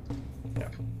Okay.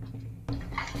 bottom.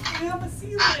 I got my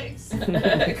sea legs.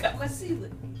 I got my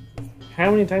ceiling.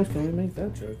 How many times can we make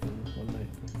that joke in one night?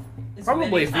 As Probably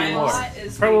many a few times more.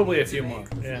 as we Probably need a to few make.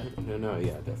 more. Yeah. No,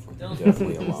 yeah, definitely. Don't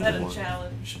A lot set a more.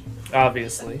 challenge.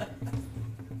 Obviously.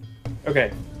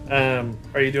 Okay.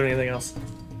 Are you doing anything else?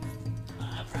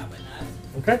 Probably not.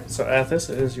 Okay. So Athos,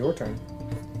 it is your turn.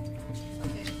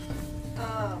 Okay.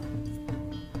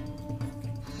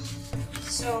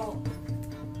 So,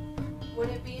 would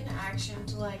it be an action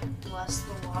to like bless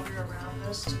the water around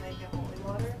us to make it holy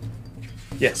water?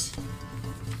 Yes.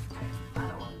 I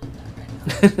don't want to do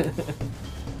that right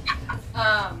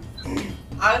now.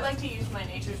 I would like to use my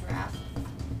nature's wrath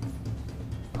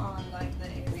on like the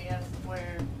area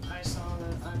where I saw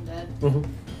the undead, Mhm.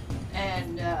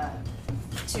 and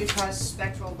to cause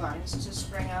spectral vines to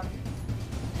spring up,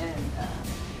 and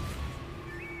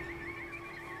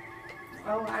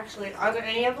oh, actually, are there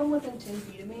any of them within 10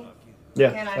 feet of me?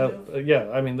 Yeah. Can I move? Yeah.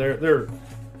 I mean, they're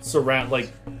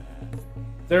like.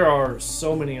 There are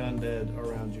so many undead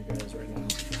around you guys right now.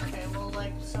 Okay, well,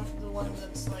 like the one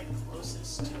that's like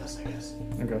closest to us, I guess.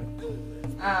 Okay.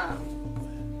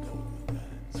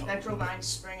 Spectral vines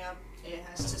spring up. It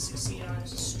has to succeed on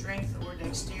its strength or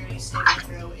dexterity saving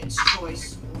throw. Its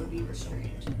choice or be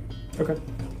restrained. Okay.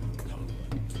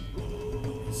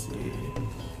 Let's see.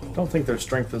 Don't think their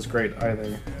strength is great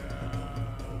either.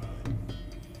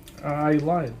 I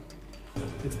lied.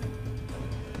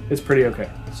 It's pretty okay.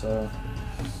 So.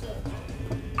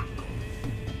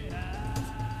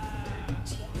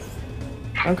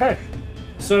 Okay.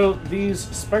 So these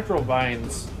spectral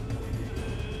vines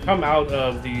come out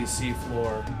of the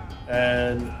seafloor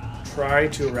and try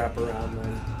to wrap around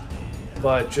them,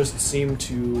 but just seem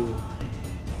to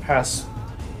pass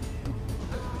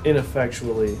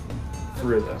ineffectually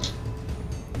through them.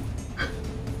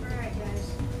 Alright,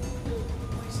 guys.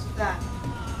 Wasted that.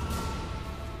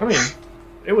 I mean,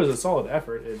 it was a solid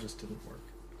effort, it just didn't work.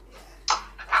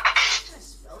 My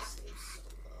spell save's so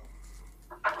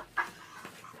low.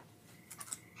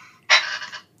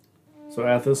 So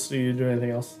Athos, do you do anything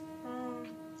else?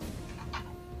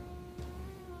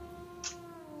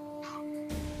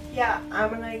 Yeah, I'm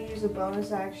gonna use a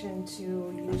bonus action to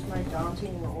use my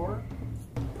daunting roar.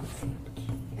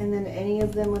 And then any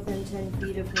of them within 10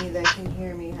 feet of me that can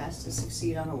hear me has to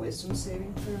succeed on a wisdom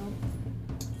saving throw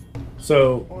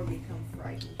So or become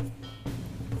frightened.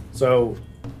 So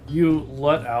you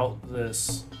let out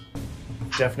this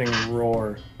deafening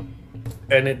roar,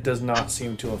 and it does not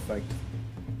seem to affect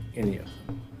any of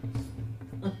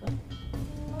them.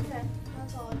 Okay,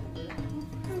 that's all I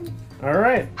can do. All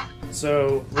right.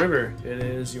 So River, it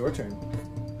is your turn.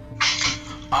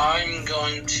 I'm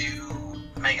going to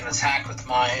make an attack with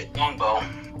my longbow.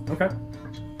 Okay.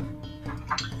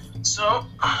 So,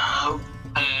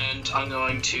 and I'm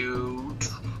going to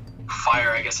fire,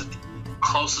 I guess, at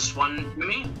closest one to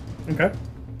me. Okay.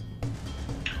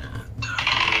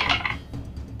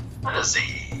 That is a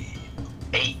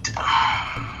 8.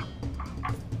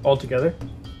 Altogether?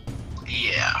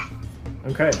 Yeah.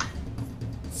 Okay.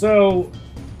 So,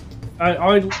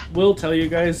 I will tell you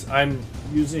guys, I'm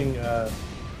using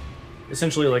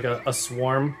essentially like a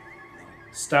swarm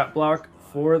stat block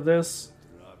for this.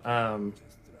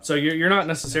 So you're not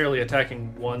necessarily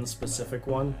attacking one specific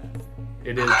one.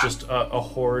 It is just a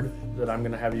horde that I'm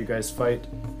going to have you guys fight.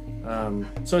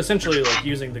 So essentially like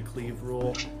using the cleave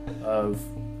rule of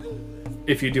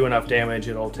if you do enough damage,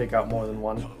 it'll take out more than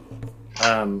one.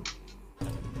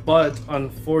 But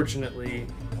unfortunately,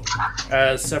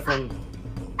 as Sephron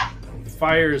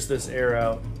fires this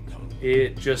arrow,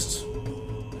 it just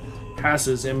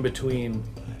passes in between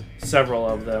several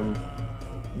of them,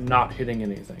 not hitting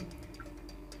anything.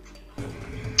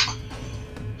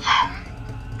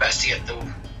 Best to get the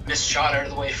missed shot out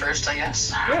of the way first, I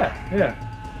guess. Yeah.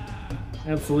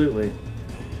 Absolutely.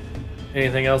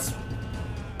 Anything else?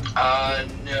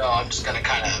 No, I'm just gonna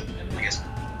kind of, I guess,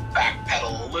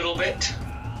 backpedal a little bit.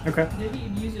 Okay. Maybe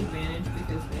you'd use advantage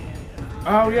because they have.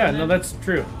 Oh yeah, no, that's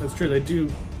true. That's true.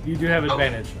 You do have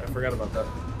advantage. I forgot about that.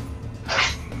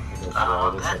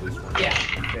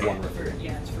 Yeah. One.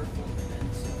 It's for 4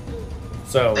 minutes.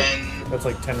 So Then that's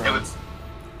like 10 it rounds.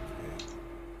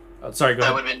 Sorry, go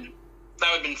That ahead. would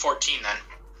have been 14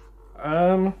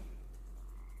 then.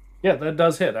 Yeah, that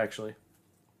does hit actually.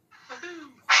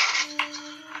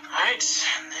 Alright,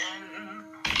 and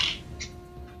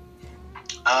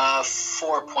then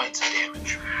 4 points of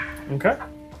damage. Okay.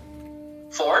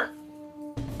 4?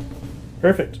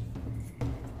 Perfect.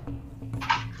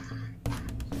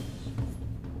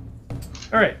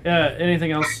 All right.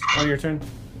 Anything else on your turn?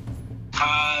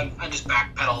 I just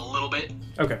backpedal a little bit.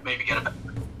 Okay. Maybe get a better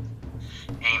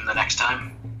aim the next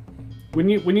time. When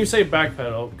you say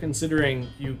backpedal, considering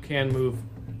you can move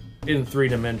in 3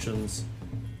 dimensions.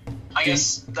 I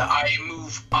guess that I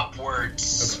move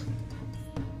upwards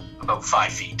about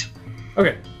 5 feet.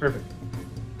 Okay. Perfect.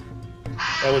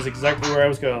 That was exactly where I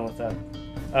was going with that.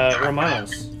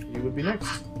 Romanos, you would be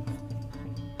next.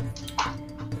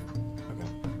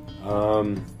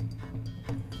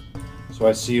 So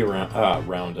I see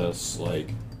around us, like,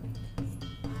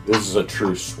 this is a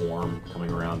true swarm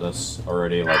coming around us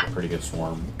already, like a pretty good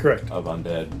swarm. Correct. Of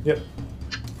undead. Yep.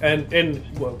 And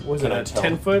what was it, Can I a tell?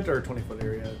 10-foot or 20-foot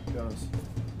area, Jonas?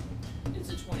 It's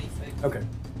a 20-foot. Okay.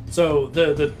 So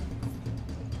the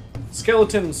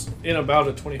skeletons in about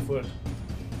a 20-foot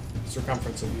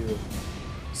circumference of you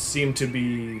seem to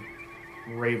be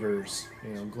ravers,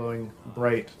 glowing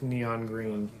bright neon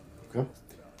green. Okay.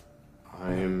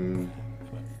 I'm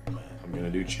gonna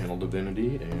do Channel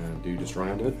Divinity and do Destroy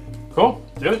Undead. Cool.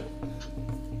 Do it.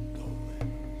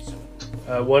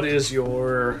 What is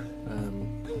your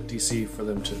DC for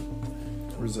them to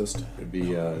resist? It'd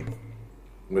be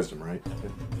Wisdom, right?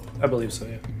 I believe so,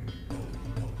 yeah.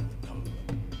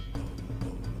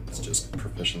 It's just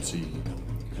proficiency.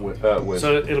 With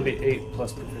So it'll be 8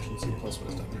 plus proficiency plus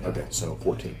wisdom. Yeah. okay, so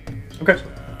 14. Okay.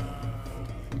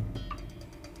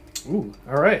 Ooh,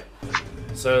 alright.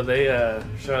 So they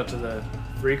shout out to the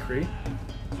 3 Kree.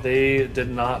 They did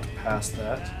not pass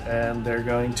that, and they're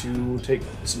going to take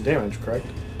some damage, correct?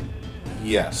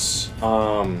 Yes.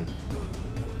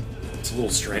 It's a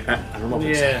little strange. I don't know if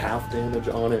it's half damage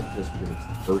on it, just because it's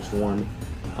the first one.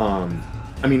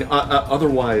 I mean,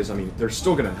 otherwise, I mean, they're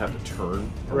still gonna have to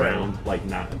turn around, like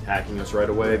not attacking us right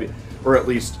away, or at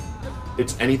least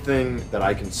it's anything that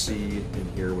I can see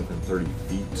in here within 30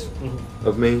 feet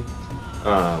of me.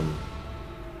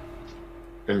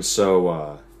 And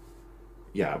so,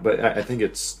 yeah, but I think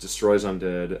it's destroys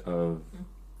undead of.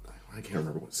 I can't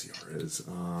remember what CR is.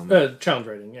 Challenge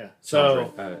rating, yeah.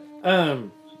 So,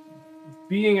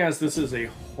 being as this is a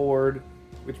horde,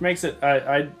 which makes it,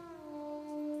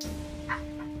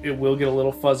 it will get a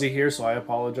little fuzzy here, so I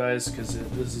apologize because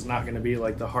this is not going to be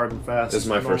like the hard and fast. This is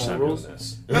my first time rules. doing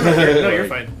this. No, you're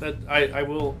fine. I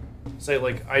will say,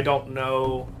 like, I don't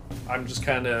know. I'm just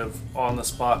kind of on the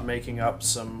spot making up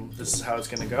some. This is how it's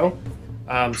going to go.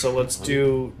 So let's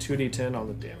do 2d10 on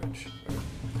the damage.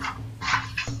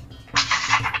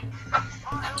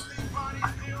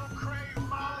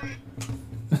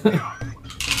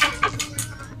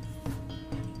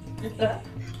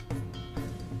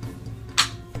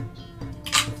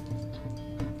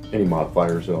 Any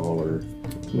modifiers at all, or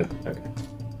No. Okay.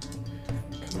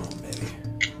 come on, baby.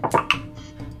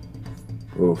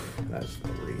 Oof, that's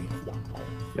 3. Wow.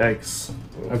 Yikes.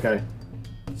 Okay.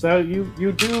 So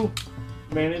you do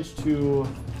manage to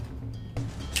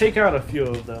take out a few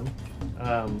of them.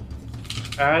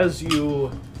 As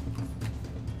you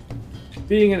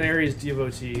being an Ares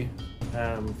devotee,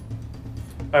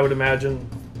 I would imagine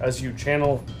as you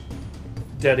channel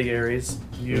Daddy Ares,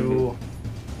 you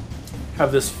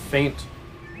have this faint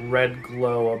red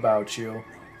glow about you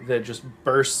that just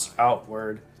bursts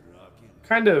outward,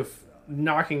 kind of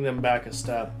knocking them back a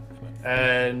step,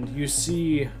 and you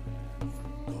see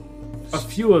a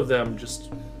few of them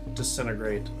just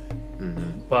disintegrate,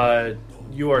 but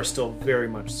you are still very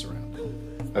much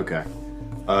surrounded. Okay.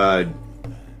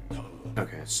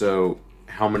 Okay, so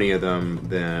how many of them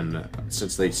then,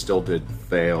 since they still did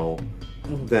fail,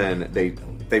 then they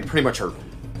pretty much are,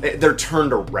 they're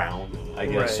turned around, I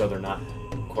guess, Right. so they're not,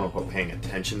 quote-unquote, paying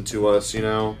attention to us, you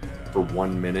know, for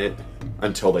 1 minute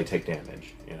until they take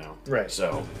damage, you know? Right.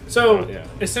 So yeah.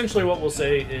 Essentially what we'll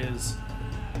say is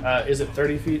it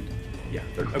 30 feet? Yeah,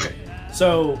 they're Okay.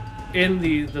 So in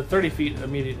the 30 feet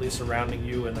immediately surrounding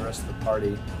you and the rest of the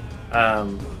party,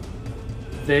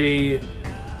 they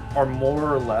are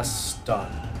more or less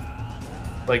stunned.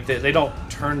 Like they don't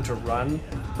turn to run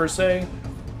per se,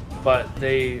 but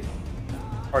they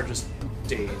are just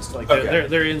dazed. Like Okay.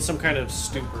 they're in some kind of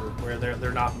stupor where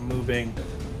they're not moving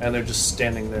and they're just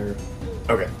standing there.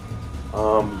 Okay.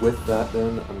 With that,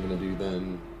 then I'm gonna do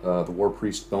the War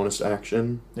Priest bonus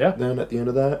action. Yeah. Then at the end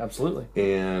of that, Absolutely.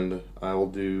 and I will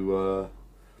do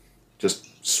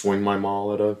just swing my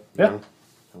maul at a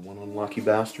one unlucky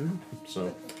bastard.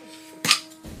 So.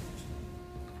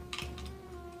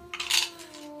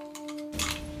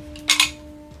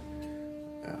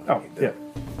 Oh, yeah.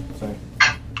 Sorry.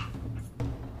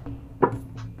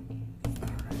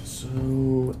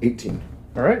 So 18.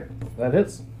 All right, that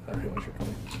hits. That'd be what you're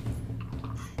coming.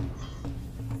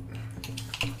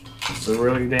 So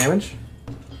roll your damage.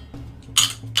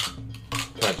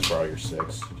 Can I just borrow your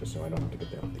 6, just so I don't have to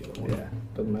get down the other one? Yeah,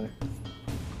 doesn't matter.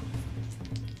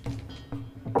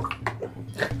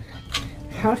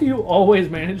 How do you always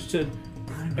manage to?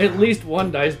 At least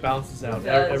one dice bounces out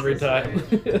every time.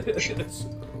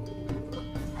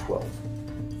 12.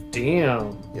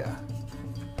 Damn. Yeah.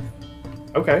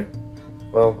 Okay.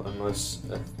 Well, unless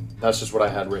that's just what I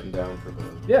had written down for the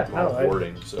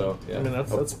wording. So yeah. I mean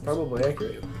that's probably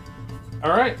accurate.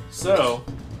 All right, so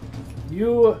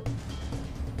you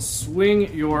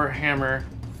swing your hammer,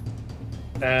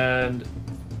 and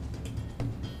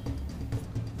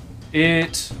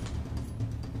it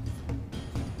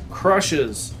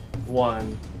crushes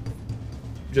one,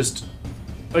 just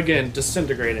again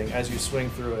disintegrating as you swing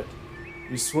through it.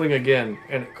 You swing again,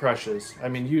 and it crushes. I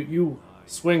mean, you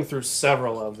swing through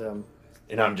several of them.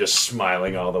 And I'm just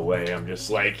smiling all the way. I'm just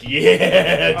like,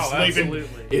 yeah, Absolutely.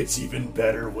 It's even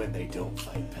better when they don't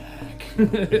fight back.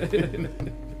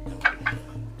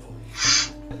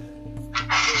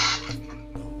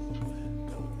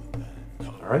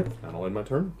 All right, that'll end my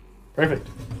turn. Perfect.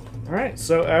 All right,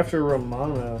 so after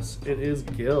Romanos, it is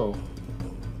Gil.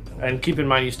 And keep in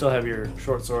mind, you still have your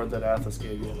short sword that Athos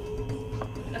gave you.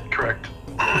 Correct.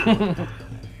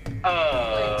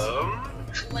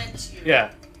 Lent you.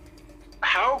 Yeah.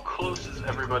 How close is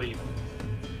everybody?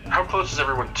 How close is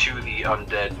everyone to the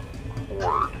undead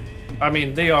horde? I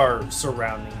mean, they are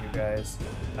surrounding you guys.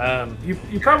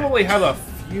 You probably have a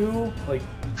few, like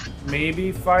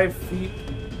maybe 5 feet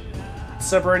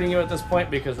separating you at this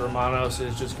point because Romanos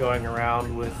is just going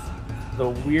around with the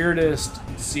weirdest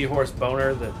seahorse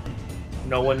boner that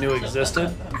no one knew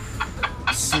existed,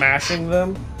 smashing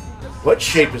them. What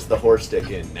shape is the horse stick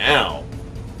in now?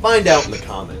 Find out in the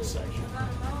comments section.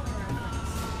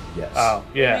 Yes. Oh,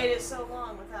 Made yeah. it so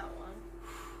long without one.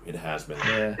 It has been.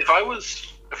 Yeah. If I was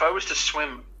to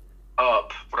swim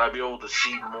up, would I be able to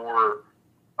see more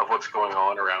of what's going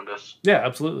on around us? Yeah,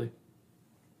 absolutely.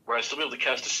 Would I still be able to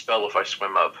cast a spell if I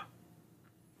swim up?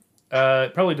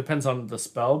 It probably depends on the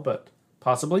spell, but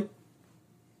possibly.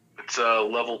 It's a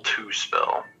level 2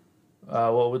 spell.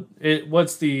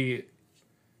 What's the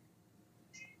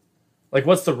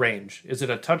range? Is it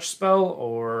a touch spell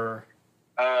or?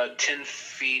 10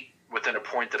 feet within a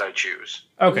point that I choose.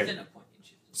 Okay. Within a point you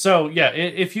choose. So yeah,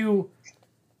 if you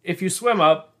swim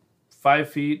up 5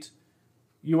 feet,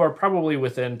 you are probably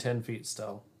within 10 feet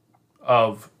still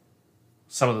of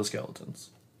some of the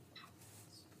skeletons.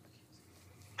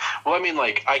 Well, I mean,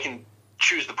 like, I can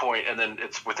choose the point, and then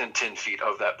it's within 10 feet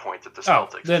of that point that the spell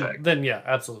takes effect. Then yeah,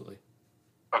 absolutely.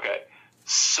 Okay,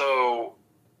 so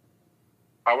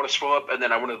I want to swim up, and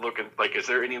then I want to look at, like, is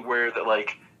there anywhere that,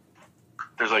 like,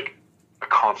 there's, like, a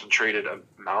concentrated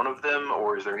amount of them,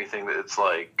 or is there anything that it's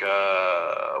like,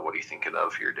 what are you thinking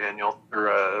of here, Daniel? Or,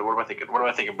 what am I thinking? What am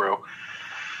I thinking, bro?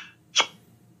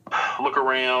 Look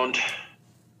around,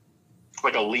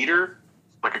 like a leader,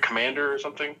 like a commander or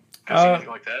something? Can I see anything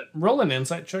like that? Roll an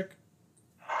insight check.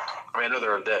 I mean, I know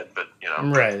they're undead, but, you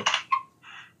know. Right.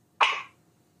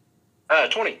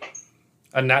 20.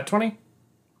 A nat 20?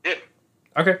 Yeah.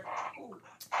 Okay.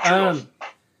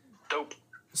 Dope.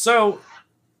 So,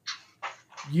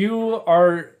 you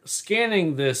are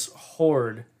scanning this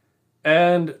horde,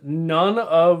 and none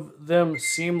of them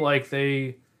seem like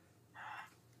they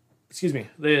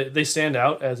stand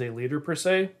out as a leader per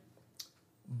se,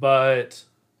 but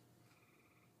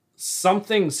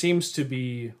something seems to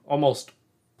be almost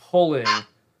pulling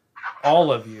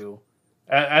all of you.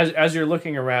 As you're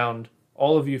looking around,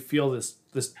 all of you feel this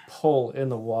pull in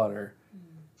the water,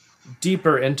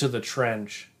 deeper into the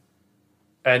trench,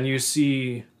 and you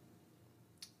see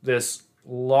this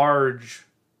large,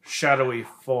 shadowy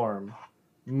form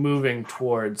moving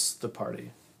towards the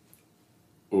party.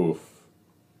 Oof.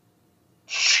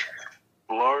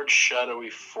 Large, shadowy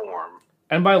form.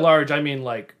 And by large, I mean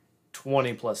like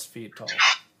 20 plus feet tall.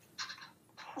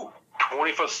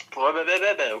 20 plus.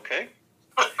 Okay.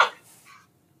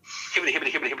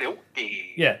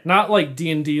 Okay. Yeah, not like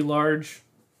D&D large,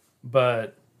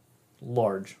 but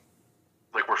large.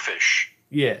 Like we're fish.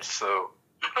 Yeah, So.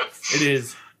 it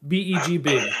is BEG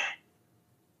big.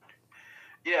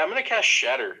 Yeah, I'm gonna cast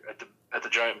Shatter at the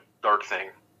giant dark thing.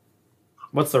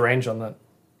 What's the range on that?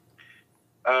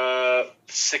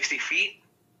 60 feet.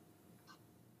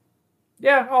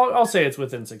 Yeah, I'll say it's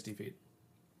within 60 feet.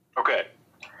 Okay.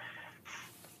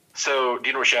 So, do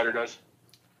you know what Shatter does?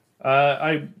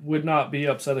 I would not be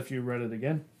upset if you read it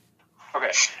again.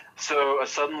 Okay. So, a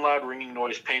sudden loud ringing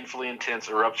noise, painfully intense,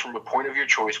 erupts from a point of your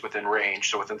choice within range,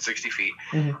 so within 60 feet.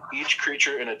 Mm-hmm. Each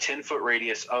creature in a 10-foot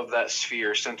radius of that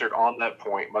sphere centered on that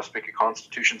point must make a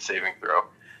Constitution saving throw.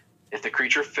 If the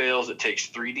creature fails, it takes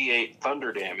 3d8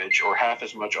 thunder damage, or half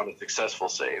as much on a successful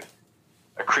save.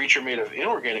 A creature made of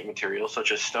inorganic material,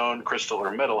 such as stone, crystal, or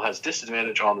metal, has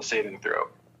disadvantage on the saving throw.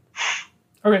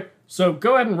 Okay, so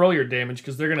go ahead and roll your damage,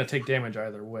 because they're going to take damage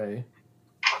either way.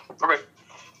 Okay.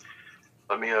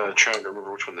 Let me try and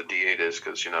remember which one the D8 is,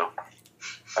 because, you know,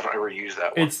 I don't ever use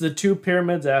that one. It's the 2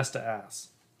 pyramids ass to ass.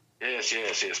 Yes.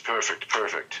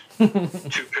 Perfect. 2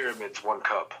 pyramids, 1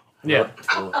 cup. Yeah.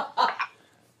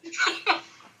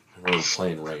 We're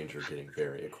playing Ranger, getting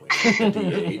very acquainted with the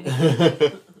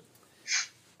D8.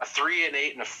 A 3, an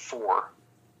 8, and a 4.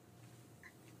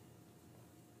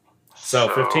 So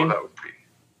 15? That would be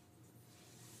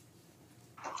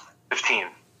 15.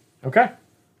 Okay,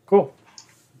 cool.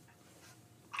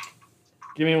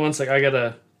 Give me 1 sec. I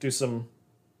gotta do some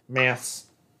maths.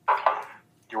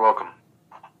 You're welcome.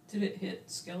 Did it hit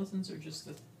skeletons or just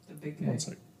the big guy? 1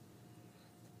 sec.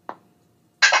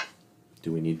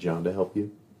 Do we need John to help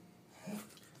you?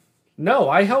 No,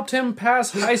 I helped him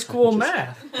pass high school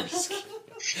math.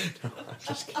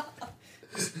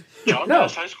 John No.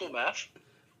 passed high school math?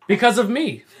 Because of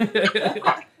me.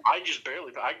 I just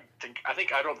barely. I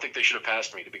don't think they should have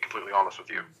passed me, to be completely honest with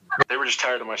you. They were just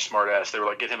tired of my smart ass. They were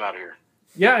like, get him out of here.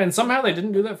 Yeah, and somehow they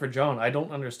didn't do that for Joan. I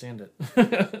don't understand it.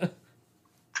 It's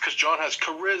because John has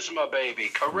charisma,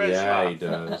 baby. Charisma. Yeah, he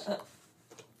does.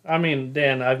 I mean,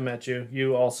 Dan, I've met you.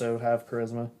 You also have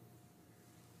charisma.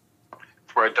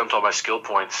 That's where I dumped all my skill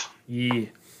points. Yeah.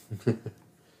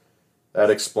 That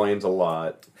explains a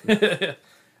lot.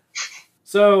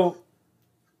 So,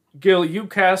 Gil, you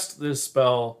cast this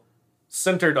spell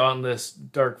centered on this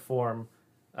dark form.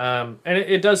 And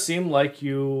it does seem like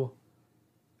you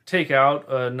take out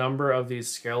a number of these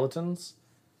skeletons,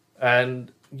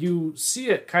 and you see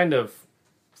it kind of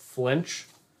flinch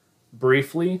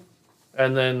briefly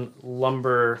and then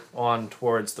lumber on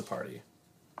towards the party.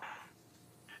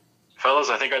 Fellas,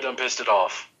 I think I done pissed it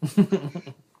off.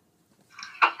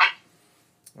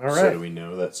 All right. So do we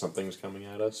know that something's coming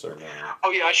at us or no?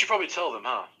 Oh, yeah, I should probably tell them,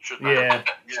 huh? Shouldn't I? Yeah.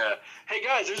 Yeah. Hey,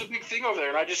 guys, there's a big thing over there,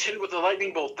 and I just hit it with the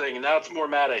lightning bolt thing, and now it's more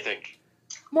mad, I think.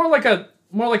 More like a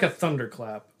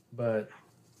thunderclap, but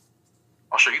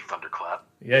I'll show you thunderclap.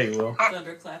 yeah, you will.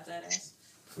 Thunderclap that ass.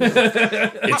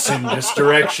 It's in this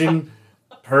direction.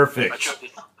 I Perfect. tried to...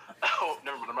 Oh,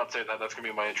 never mind. I'm not saying that. That's gonna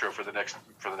be my intro for the next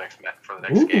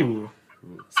game. Ooh,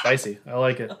 spicy. I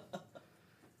like it.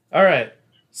 All right.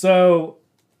 So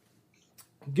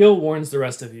Gil warns the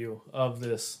rest of you of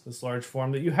this large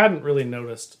form that you hadn't really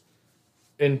noticed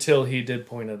until he did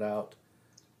point it out.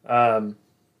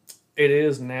 It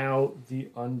is now the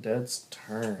undead's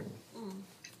turn.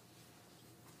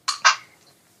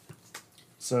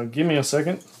 So give me a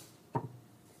second.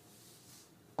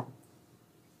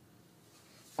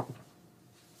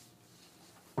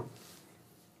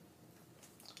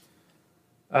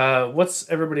 What's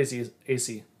everybody's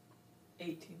AC?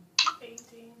 18.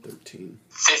 13.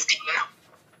 15.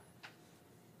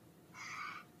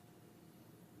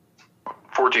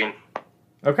 14.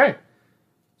 Okay.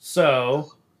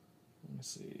 So, let me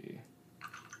see.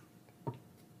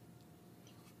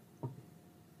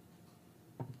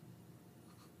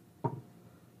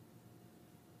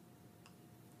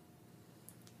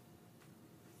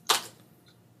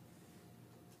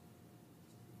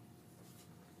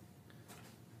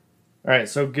 All right,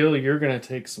 so Gil, you're going to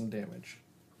take some damage.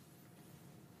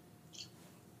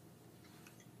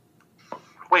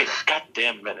 Wait a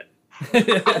goddamn minute.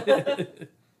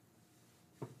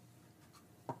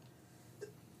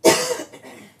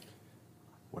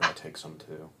 Would I take some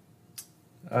too?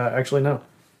 Actually, no.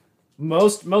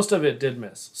 Most of it did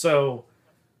miss. So,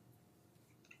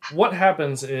 what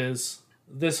happens is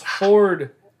this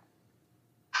horde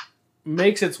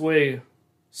makes its way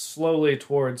slowly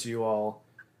towards you all,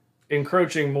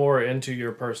 encroaching more into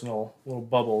your personal little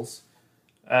bubbles,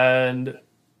 and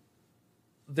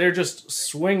they're just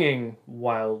swinging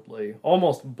wildly,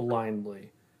 almost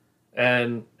blindly,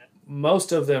 and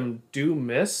most of them do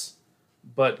miss,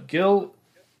 but Gil,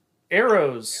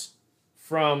 arrows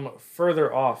from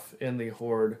further off in the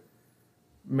horde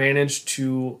manage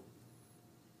to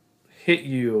hit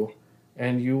you,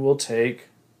 and you will take...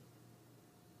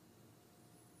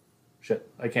 Shit,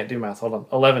 I can't do math. Hold on.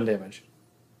 11 damage.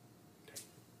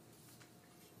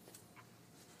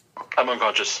 I'm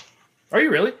unconscious. Are you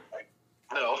really?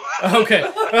 No. Okay.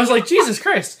 I was like, Jesus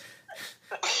Christ.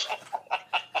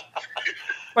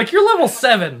 Like, you're level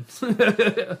 7.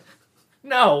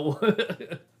 No.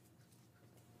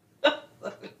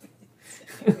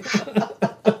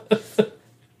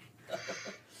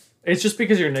 It's just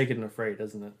because you're naked and afraid,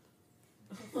 isn't it?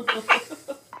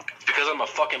 Because I'm a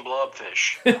fucking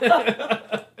blobfish.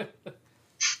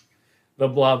 The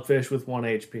blobfish with 1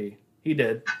 HP. He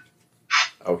did.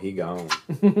 Oh, he gone.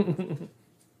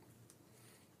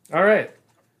 All right.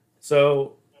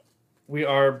 So we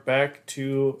are back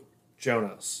to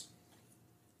Jonas.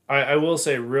 I will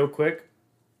say real quick,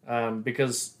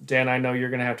 because Dan, I know you're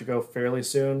going to have to go fairly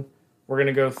soon. We're going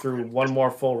to go through one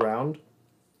more full round,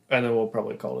 and then we'll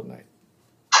probably call it a night.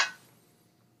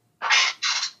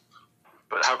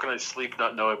 But how can I sleep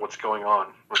not knowing what's going on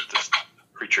with this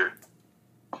creature?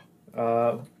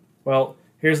 Well,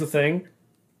 here's the thing.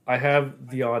 I have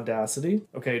the audacity.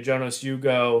 Okay, Jonas, you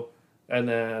go, and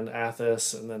then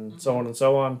Athos, and then so on and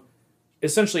so on.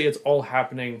 Essentially, it's all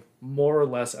happening more or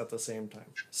less at the same time.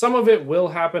 Some of it will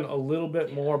happen a little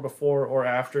bit more before or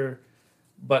after,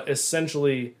 but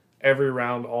essentially every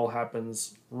round all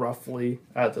happens roughly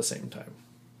at the same time.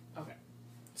 Okay.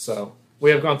 So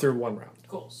we have gone through one round.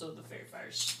 Cool. So the fairy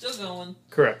fire's still going.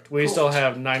 Correct. We Cool. still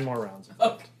have 9 more rounds.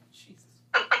 Okay. Jesus.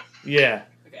 Yeah.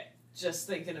 Okay. Just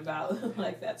thinking about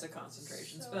like that's a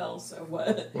concentration spell. So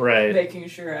what? Right. Making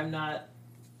sure I'm not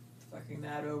fucking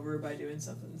that over by doing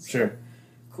something. So. Sure.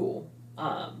 Cool.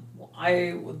 Well,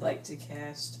 I would like to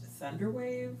cast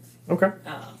Thunderwave. Okay.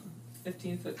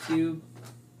 15-foot cube.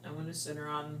 I'm going to center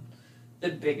on the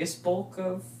biggest bulk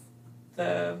of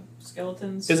the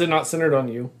skeletons. Is it not centered on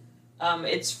you?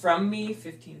 It's from me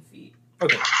 15 feet.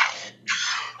 Okay.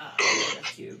 And a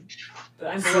cube. But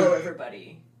I'm below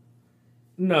everybody.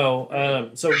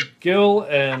 No. So Gil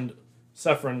and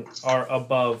Sephron are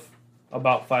above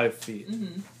about 5 feet.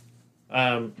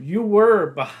 Mm-hmm. You were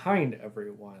behind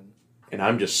everyone. And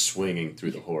I'm just swinging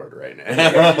through the horde right You're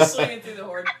now. just swinging through the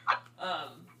horde.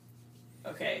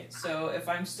 Okay, so if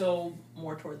I'm still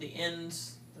more toward the end,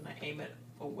 then I aim it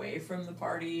away from the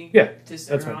party. Yeah, To that's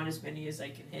center fine. on as many as I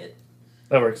can hit.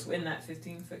 That works. In that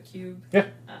 15-foot cube. Yeah.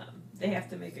 They have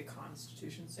to make a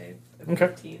Constitution save of Okay.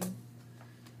 15.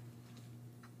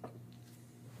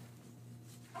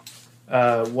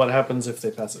 What happens if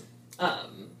they pass it? Okay.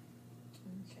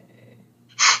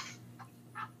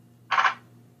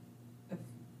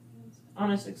 On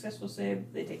a successful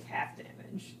save, they take half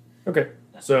damage. Okay.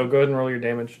 So go ahead and roll your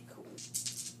damage. Cool.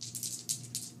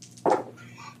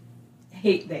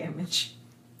 8 damage.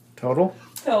 Total?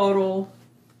 Total.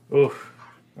 Oof.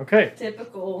 Okay.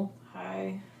 Typical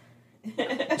high.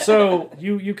 So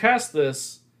you cast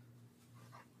this,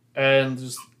 and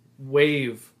this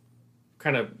wave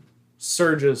kind of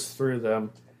surges through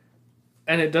them,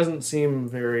 and it doesn't seem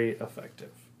very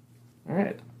effective. All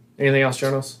right. Anything else,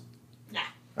 Jonas? Nah.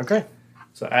 Okay.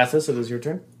 So Athos, it is your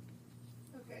turn.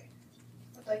 Okay.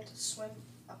 I'd like to swim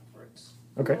upwards.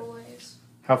 Okay. A little ways.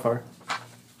 How far?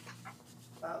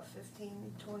 About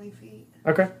 15, 20 feet.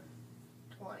 Okay.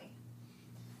 20.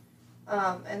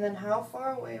 And then how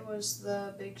far away was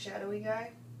the big shadowy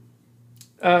guy?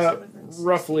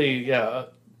 Roughly, yeah,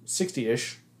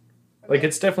 60-ish. Like, Okay.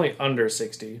 it's definitely under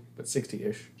 60, but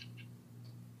 60-ish.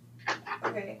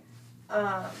 Okay.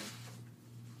 I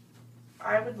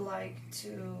would like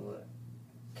to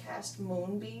cast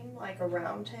Moonbeam, like,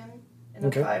 around him in a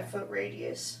Okay. 5-foot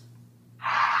radius.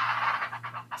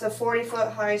 It's a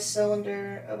 40-foot high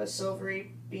cylinder of a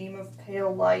silvery beam of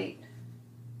pale light,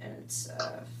 and it's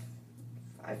a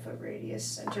 5-foot radius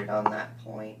centered on that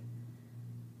point.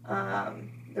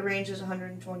 The range is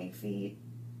 120 feet.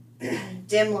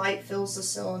 Dim light fills the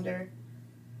cylinder,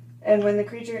 and when the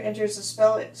creature enters the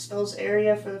spell's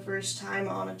area for the first time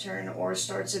on a turn or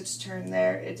starts its turn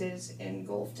there, it is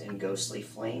engulfed in ghostly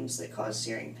flames that cause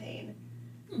searing pain,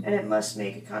 and it must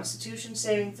make a Constitution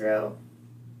saving throw.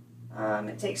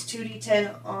 It takes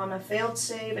 2d10 on a failed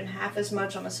save and half as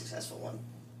much on a successful one.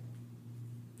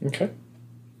 Okay.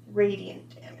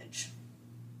 Radiant damage.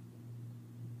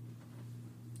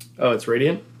 Oh, it's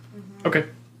radiant? Okay.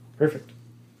 Perfect.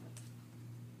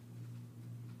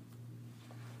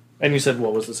 And you said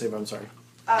what was the save? I'm sorry.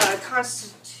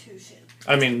 Constitution.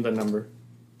 I mean the number.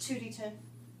 2d10.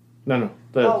 No.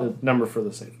 The number for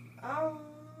the save.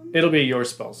 It'll be your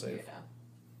spell save.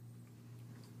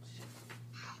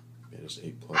 It is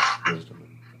 8 plus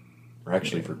wisdom. Or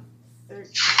actually for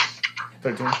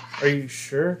 13. Are you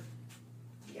sure?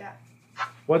 Yeah.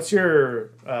 What's your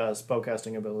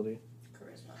spellcasting ability?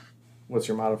 Charisma. What's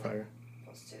your modifier?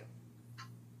 +2.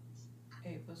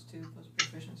 8 plus 2 plus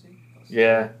proficiency. Plus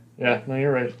Yeah. No,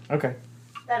 you're right. Okay.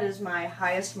 That is my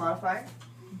highest modifier.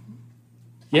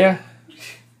 Yeah.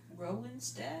 Rolling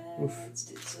stats. Oof.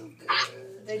 Did so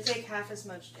good. They take half as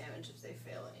much damage if they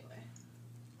fail anyway.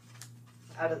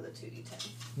 Out of the 2d10.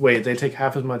 Wait, they take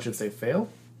half as much if they fail?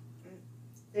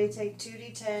 They take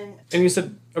 2d10 And you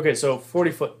said, okay, so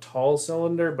 40-foot tall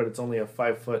cylinder, but it's only a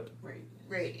 5-foot.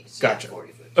 radius. Gotcha. Yeah,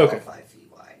 40 foot tall, Okay. 5 feet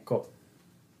wide. Cool.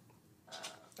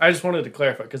 I just wanted to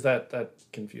clarify because that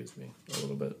confused me a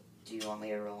little bit. Do you want me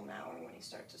to roll now or when he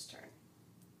starts his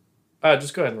turn?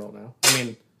 Just go ahead and roll now. I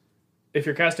mean, if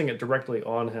you're casting it directly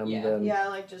on him, then Yeah,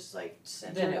 like just like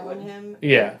center Then it it on would him.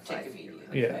 Yeah. Take Take immediate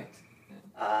immediate Yeah. effect.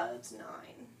 It's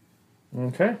 9.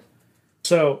 Okay.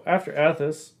 So after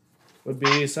Athos would be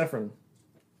Sephron.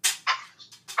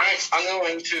 Alright, I'm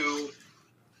going to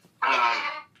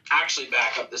actually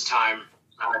back up this time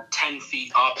 10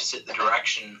 feet opposite the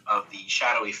direction of the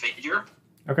shadowy figure.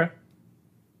 Okay.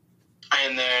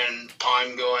 And then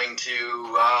I'm going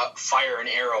to fire an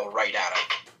arrow right at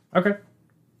it. Okay.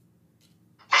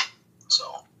 So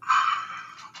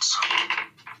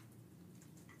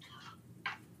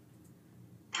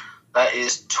that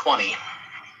is 20.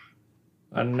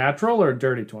 A natural or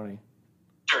dirty 20?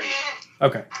 Dirty.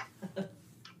 Okay.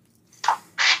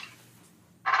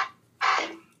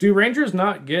 Do Rangers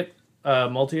not get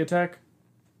multi-attack?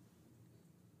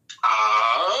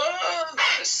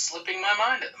 That is slipping my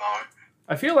mind at the moment.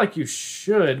 I feel like you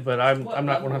should, but I'm What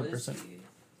not level 100%. is he?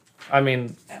 I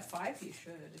mean, At 5 you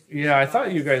should. If you yeah, I survive.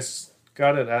 thought you guys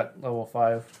got it at level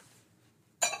 5.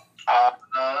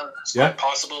 That's Yeah. not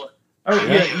possible. Oh,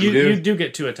 Yeah, yeah, you you do. do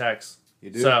get 2 attacks. You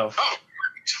do. So, Oh,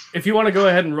 if you want to go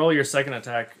ahead and roll your second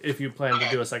attack, if you plan to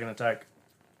do a second attack.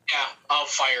 yeah, I'll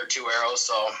fire 2 arrows,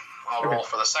 so I'll Okay. roll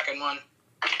for the second one.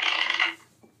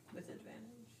 With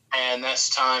advantage. And this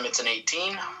time it's an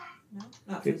 18. No,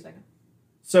 not for the second.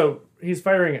 So, he's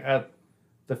firing at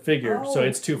the figure, so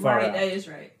it's too far right, out. That is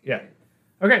right. Yeah.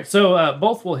 Okay, so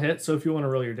both will hit, so if you want to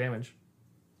roll your damage.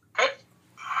 Okay.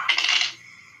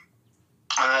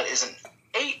 That is an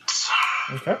 8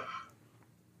 Okay.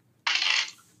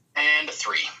 and a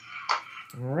 3.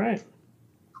 All right.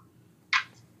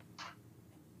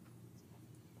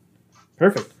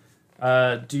 Perfect.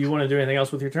 Do you want to do anything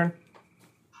else with your turn?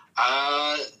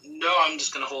 No, I'm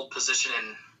just going to hold position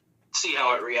and see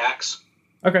how it reacts.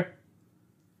 Okay.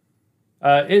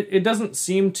 It doesn't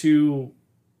seem to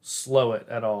slow it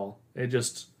at all. It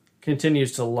just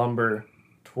continues to lumber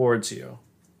towards you.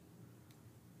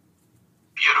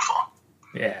 Beautiful.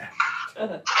 Yeah.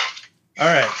 All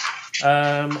right.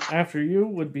 After you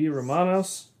would be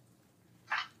Romanos.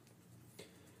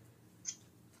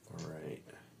 All right.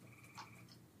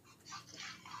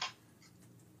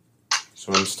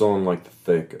 So I'm still in like the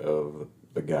thick of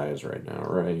the guys right now,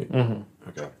 right? Mm-hmm.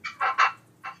 Okay.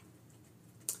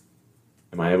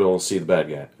 Am I able to see the bad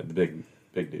guy, the big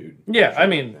dude? Yeah, I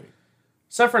mean,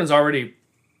 Sephron's already,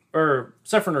 or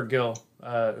Sephron or Gil,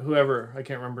 whoever, I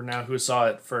can't remember now who saw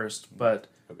it first, but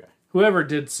Okay. whoever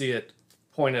did see it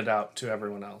pointed out to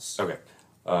everyone else. Okay.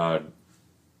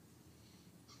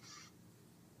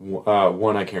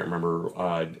 One I can't remember.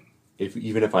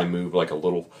 Even if I move like a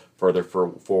little further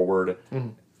forward,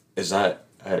 is that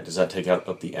does that take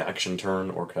out the action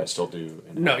turn, or could I still do?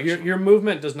 No, your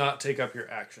movement does not take up your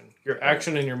action. Your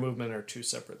action and your movement are two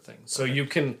separate things. So you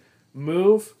can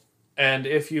move, and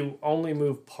if you only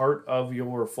move part of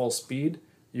your full speed,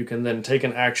 you can then take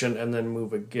an action and then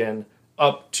move again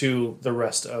up to the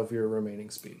rest of your remaining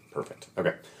speed. Perfect.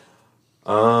 Okay.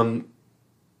 I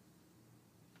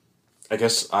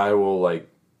guess I will like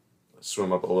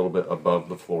swim up a little bit above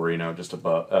the floor, just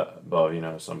above,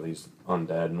 some of these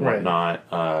undead and whatnot.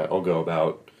 I'll go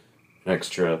about an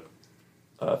extra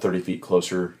 30 feet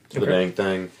closer to the dang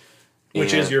thing.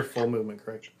 Which is your full movement,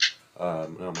 correct?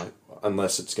 No,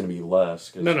 unless it's going to be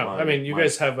less. No. I mean, you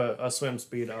guys have a swim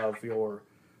speed of your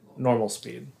normal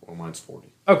speed. Well, mine's 40.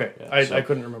 Okay, yeah, I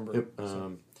couldn't remember. Yep.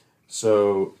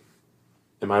 So,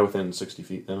 am I within 60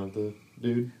 feet then of the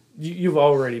dude? You've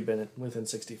already been within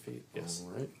 60 feet, yes.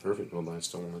 All right, perfect. Well, I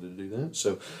still wanted to do that.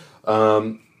 So,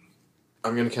 I'm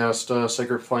going to cast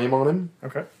Sacred Flame on him.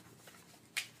 Okay.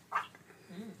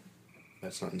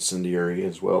 That's not incendiary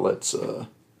as well. That's... Is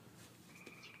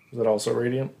that also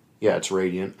radiant? Yeah, it's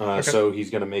radiant. So he's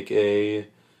going to make a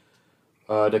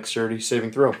dexterity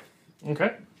saving throw.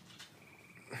 Okay.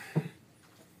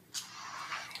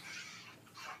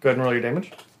 Go ahead and roll your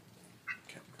damage.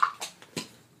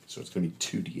 So it's going to be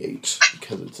 2d8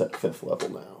 because it's at 5th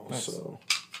level now. Nice. So,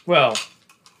 well,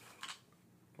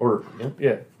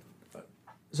 yeah.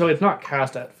 So it's not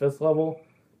cast at 5th level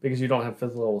because you don't have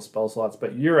 5th level spell slots,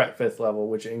 but you're at 5th level,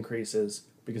 which increases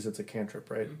because it's a cantrip,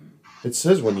 right? It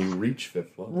says when you reach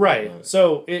 5th level. Right.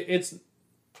 So it's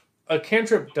a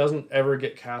cantrip doesn't ever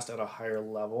get cast at a higher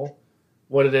level.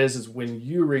 What it is when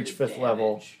you reach 5th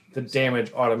level, the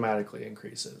damage automatically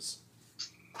increases.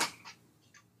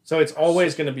 So it's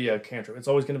always going to be a cantrip. It's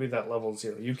always going to be that level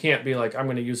 0. You can't be like, I'm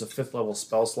going to use a 5th level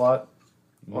spell slot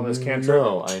on this cantrip.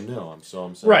 No, I know. I'm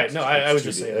saying. Right. No, I was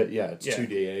just saying. Yeah, it's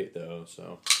 2d8 though.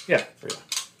 So yeah.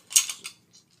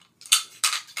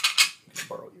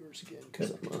 Borrow yours again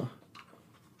because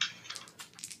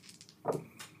I'm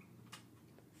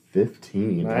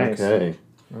 15. Nice. Okay.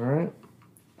 All right.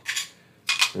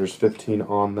 There's 15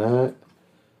 on that.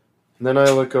 And then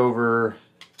I look over.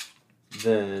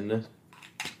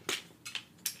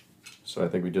 So I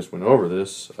think we just went over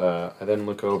this. I then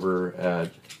look over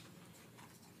at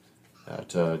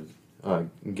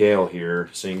Gale here,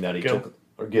 seeing that he took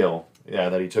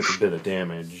that he took a bit of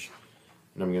damage,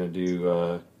 and I'm going to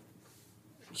do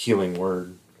Healing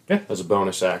Word as a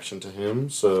bonus action to him.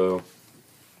 So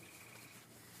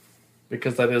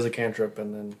because that is a cantrip,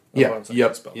 and then bonus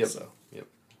spell. Yep.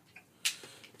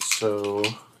 So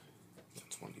that's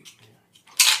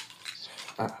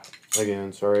 1d.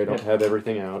 Again, sorry, I don't have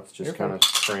everything out. It's just kind of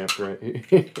cramped right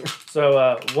here.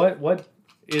 So, what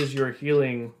is your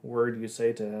healing word you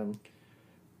say to him?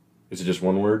 Is it just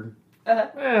one word?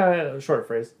 Short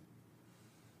phrase.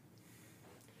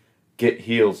 Get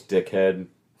heals, dickhead.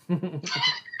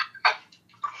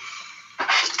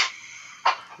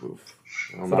 Oof.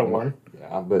 Is that a 1?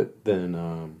 Yeah, but then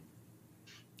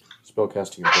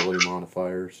spellcasting ability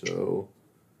modifier, so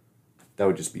that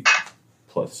would just be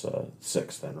plus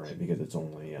 6 then, right? Because it's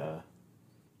only...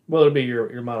 Well, it'll be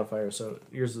your modifier, so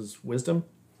yours is wisdom,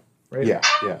 right? Yeah.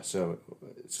 So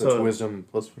it's wisdom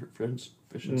plus proficiency?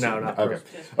 No, not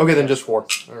proficiency. Okay, then just 4.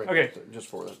 All right. Okay. Just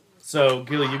 4 then. So,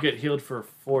 Gil, you get healed for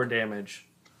 4 damage.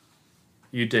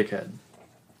 You dickhead.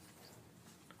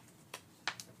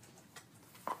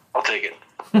 I'll take it.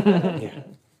 Yeah.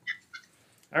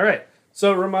 All right.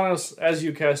 So, Romanos, as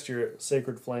you cast your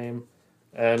Sacred Flame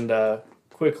and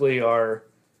quickly are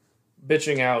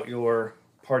bitching out your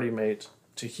party mate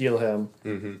to heal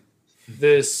him,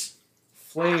 this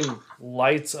flame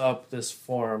lights up this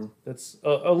form that's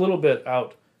a little bit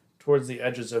out towards the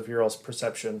edges of your all's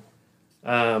perception.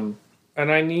 And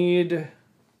I need...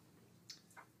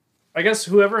 I guess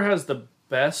whoever has the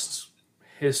best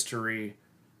history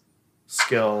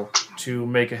skill to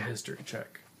make a history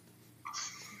check.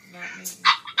 Not me.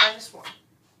 -1.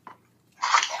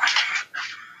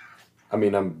 I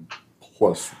mean, I'm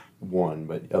 +1,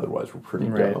 but otherwise we're pretty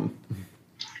dumb.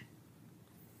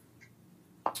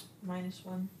 -1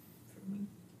 for me.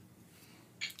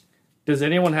 Does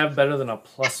anyone have better than a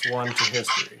 +1 to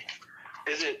history?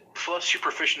 Is it plus your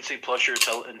proficiency plus your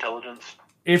intelligence?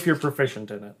 If you're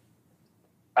proficient in it.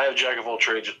 I have Jack of all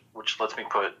trades, which lets me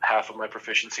put half of my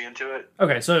proficiency into it.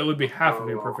 Okay, so it would be half of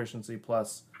your proficiency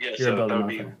plus your so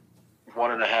ability that would modifier. be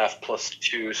 1.5 plus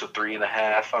 2, so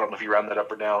 3.5. I don't know if you round that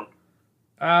up or down.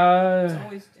 It's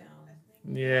always down.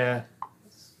 Yeah.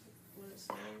 That's what it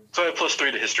says. So I have plus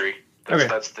 3 to history.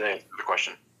 That's the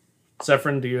question.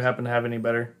 Sephron, do you happen to have any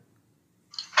better?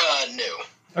 No.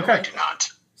 Okay. I do not.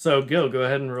 So, Gil, go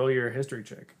ahead and roll your history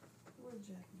check. Or Jack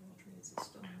of all trades is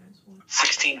still -1.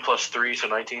 16 plus 3, so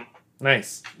 19.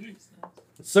 Nice.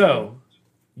 So,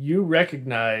 you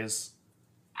recognize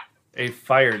a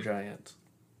fire giant.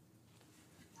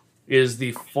 is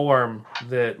the form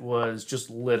that was just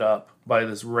lit up by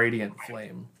this radiant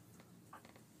flame.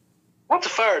 What's a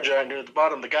fire giant doing at the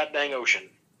bottom of the goddamn ocean?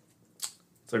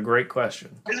 It's a great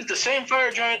question. Is it the same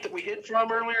fire giant that we hid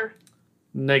from earlier?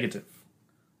 Negative.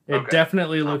 It Okay.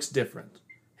 definitely looks different.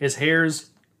 His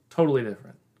hair's totally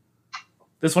different.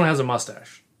 This one has a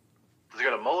mustache. Has he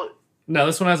got a mullet? No,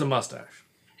 this one has a mustache.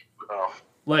 Oh,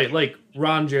 Like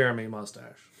Ron Jeremy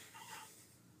mustache.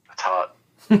 that's hot.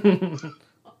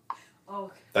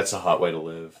 Oh, That's a hot way to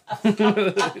live.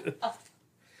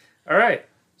 All right.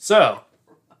 So,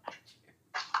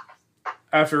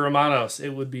 after Romanos, it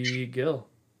would be Gil.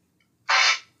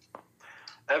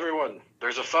 Everyone,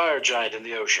 there's a fire giant in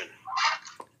the ocean.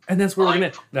 And that's where we're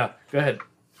going to... No, go ahead.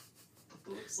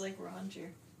 Looks like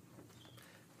Roger.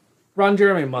 Ron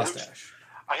Jeremy mustache.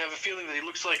 I have a feeling that he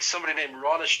looks like somebody named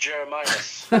Ronish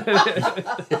Jeremias.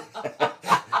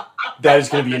 That is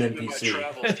going to be an In my NPC.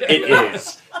 travels. It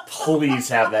is. Please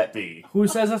have that be. Who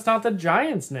says that's not the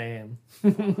giant's name?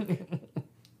 We just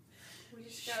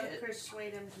gotta Shit.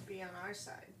 persuade him to be on our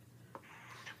side.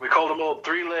 We called him old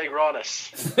three-leg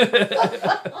Ronis.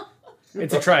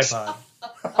 It's a tripod.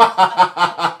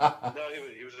 No,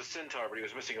 he was a centaur, but he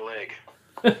was missing a leg.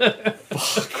 I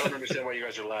don't understand why you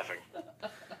guys are laughing.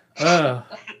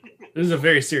 This is a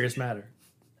very serious matter.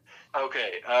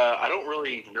 Okay, I don't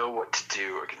really know what to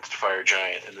do against Fire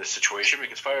Giant in this situation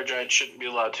because Fire Giant shouldn't be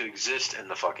allowed to exist in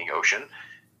the fucking ocean.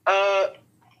 I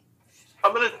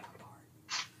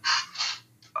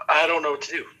don't know what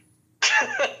to do.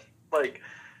 Like,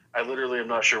 I literally am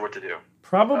not sure what to do.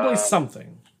 Probably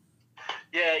something.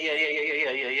 Yeah.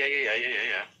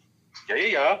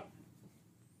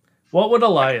 What would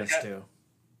Elias do?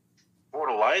 What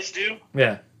would Elias do?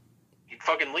 Yeah. He'd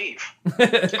fucking leave.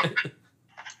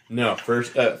 No,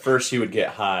 first he would get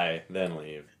high, then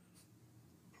leave.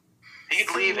 He'd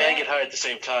leave and get high at the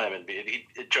same time, and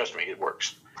trust me, it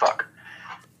works. Fuck.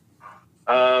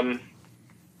 What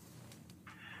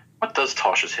does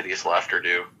Tasha's hideous laughter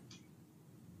do?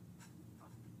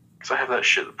 Because I have that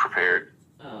shit prepared.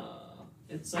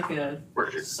 It's like a Where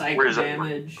is psych that?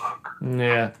 damage Fuck.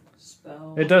 Yeah.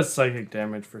 spell. It does psychic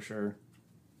damage for sure.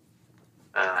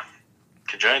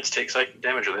 Can giants take psychic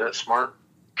damage? Are they that smart?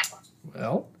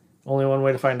 Well, only one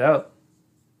way to find out.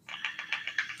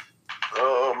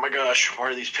 Oh my gosh, why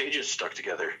are these pages stuck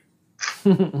together?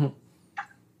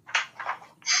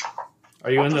 Are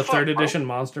you What in the the fuck, third bro? edition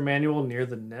monster manual near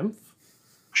the nymph?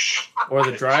 Or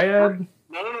the dryad?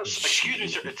 No, excuse me,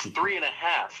 sir. It's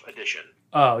 3.5 edition.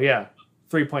 Oh, yeah.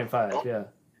 3.5, yeah.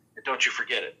 Don't you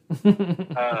forget it.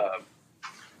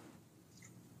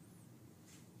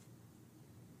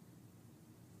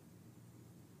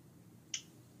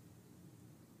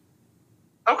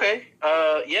 Okay.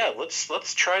 Yeah.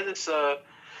 Let's try this.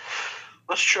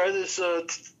 Let's try this.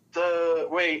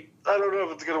 Wait. I don't know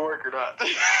if it's gonna work or not.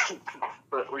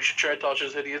 But we should try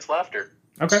Tasha's hideous laughter.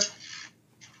 Okay.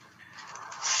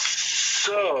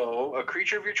 So, a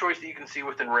creature of your choice that you can see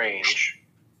within range.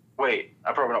 Wait,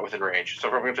 I'm probably not within range, so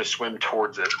I'm probably going to have to swim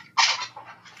towards it.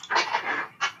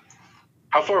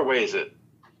 How far away is it?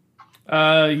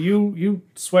 You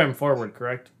swam forward,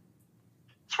 correct?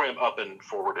 Swam up and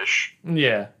forwardish.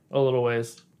 Yeah, a little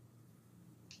ways.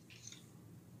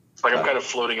 It's like I'm kind of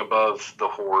floating above the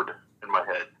horde in my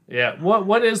head. Yeah.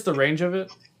 What is the range of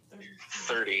it?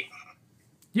 30.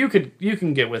 You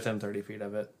can get within 30 feet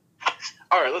of it.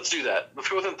 All right, let's do that. Let's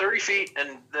go within 30 feet,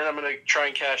 and then I'm going to try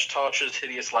and cast Tasha's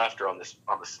hideous laughter on this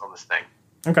thing.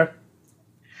 Okay.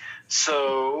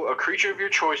 So, a creature of your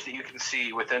choice that you can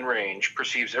see within range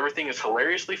perceives everything as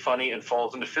hilariously funny and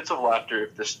falls into fits of laughter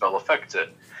if this spell affects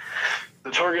it.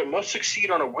 The target must succeed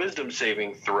on a wisdom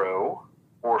saving throw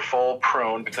or fall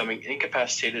prone, becoming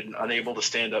incapacitated and unable to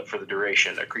stand up for the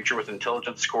duration. A creature with an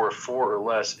intelligence score of 4 or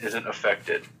less isn't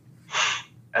affected.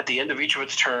 At the end of each of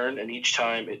its turn, and each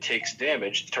time it takes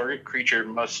damage, the target creature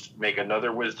must make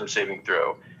another wisdom saving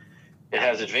throw. It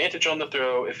has advantage on the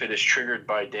throw if it is triggered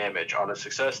by damage. On a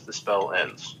success, the spell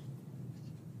ends.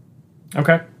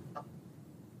 Okay.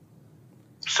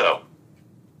 So,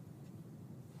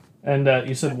 And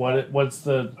you said what's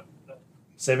the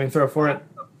saving throw for it?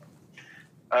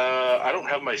 I don't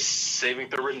have my saving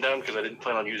throw written down because I didn't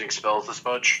plan on using spells this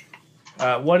much.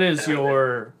 What's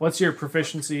your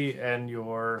proficiency and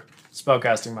your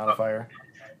spellcasting modifier?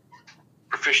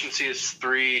 Proficiency is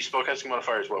 3. Spellcasting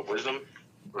modifier is what? Wisdom?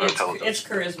 Or intelligence? It's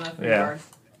charisma for Yeah. Bard.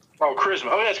 Oh, charisma.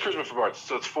 Oh, yeah, it's charisma for bards.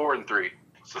 So it's 4 and 3.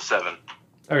 So 7.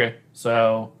 Okay,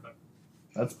 so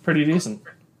that's pretty decent.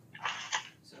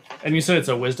 And you said it's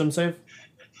a wisdom save?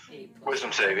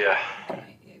 Wisdom save, yeah.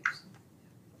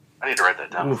 I need to write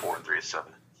that down. Oof. 4 and 3 is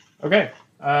 7. Okay.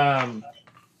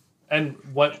 And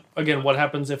what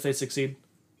happens if they succeed?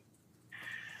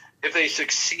 If they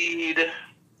succeed,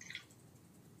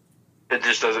 it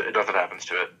just doesn't. Nothing happens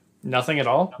to it. Nothing at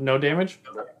all? No damage?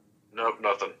 Nope,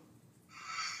 nothing.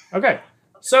 Okay.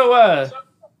 So,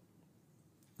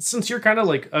 since you're kind of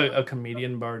like a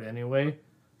comedian bard anyway,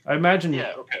 I imagine...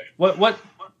 Yeah, okay.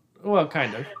 Well,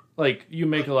 kind of. Like, you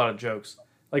make a lot of jokes.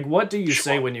 Like, what do you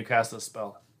say when you cast a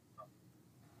spell?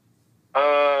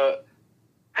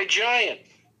 Hey, Giant,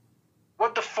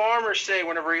 what'd the farmer say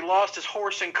whenever he lost his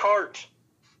horse and cart?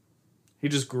 He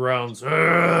just groans.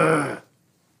 "Ugh."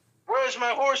 Where's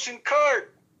my horse and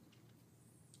cart?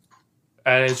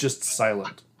 And it's just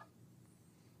silent.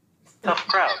 Tough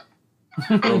crowd.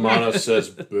 Romanos says,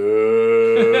 boo.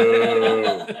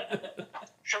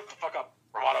 Shut the fuck up,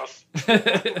 Romanos.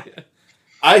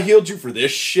 I healed you for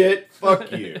this shit?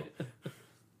 Fuck you.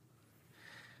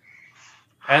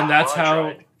 And that's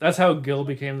Well, how Gil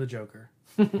became the Joker.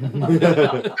 We live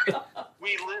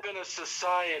in a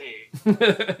society. My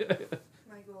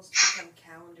goal is to become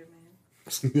Calendar Man.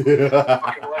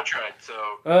 Fucking well, I tried, so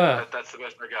that's the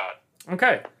best I got.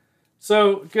 Okay.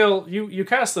 So, Gil, you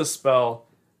cast this spell,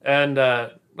 and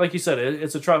like you said,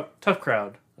 it's a tough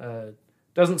crowd.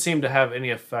 Doesn't seem to have any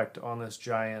effect on this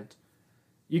giant.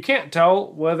 You can't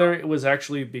tell whether it was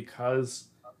actually because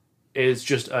it's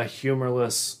just a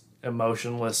humorless,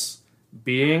 emotionless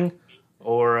being,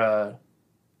 or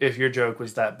if your joke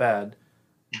was that bad.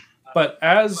 But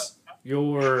as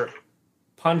your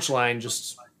punchline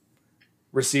just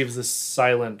receives this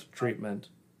silent treatment,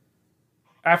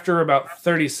 after about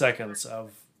 30 seconds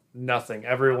of nothing,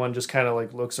 everyone just kind of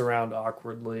like looks around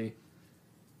awkwardly.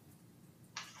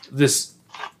 This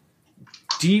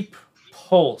deep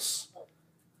pulse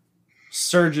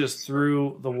surges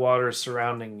through the water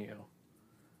surrounding you.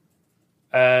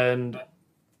 And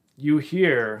you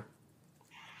hear,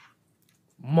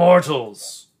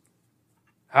 "Mortals,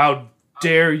 how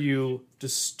dare you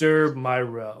disturb my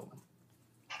realm?"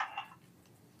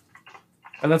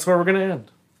 And that's where we're going to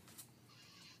end.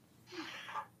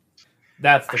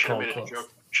 That's the cold close.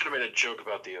 Should have made a joke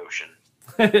about the ocean.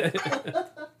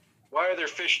 Why are there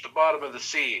fish at the bottom of the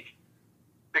sea?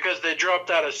 Because they dropped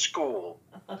out of school.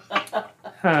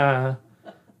 Huh.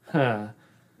 No?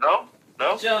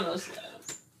 Jonas.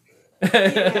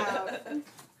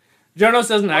 Jonas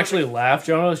doesn't actually laugh.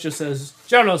 Jonas just says,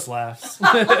 "Jonas laughs."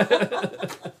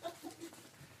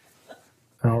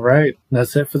 All right.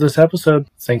 That's it for this episode.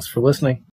 Thanks for listening.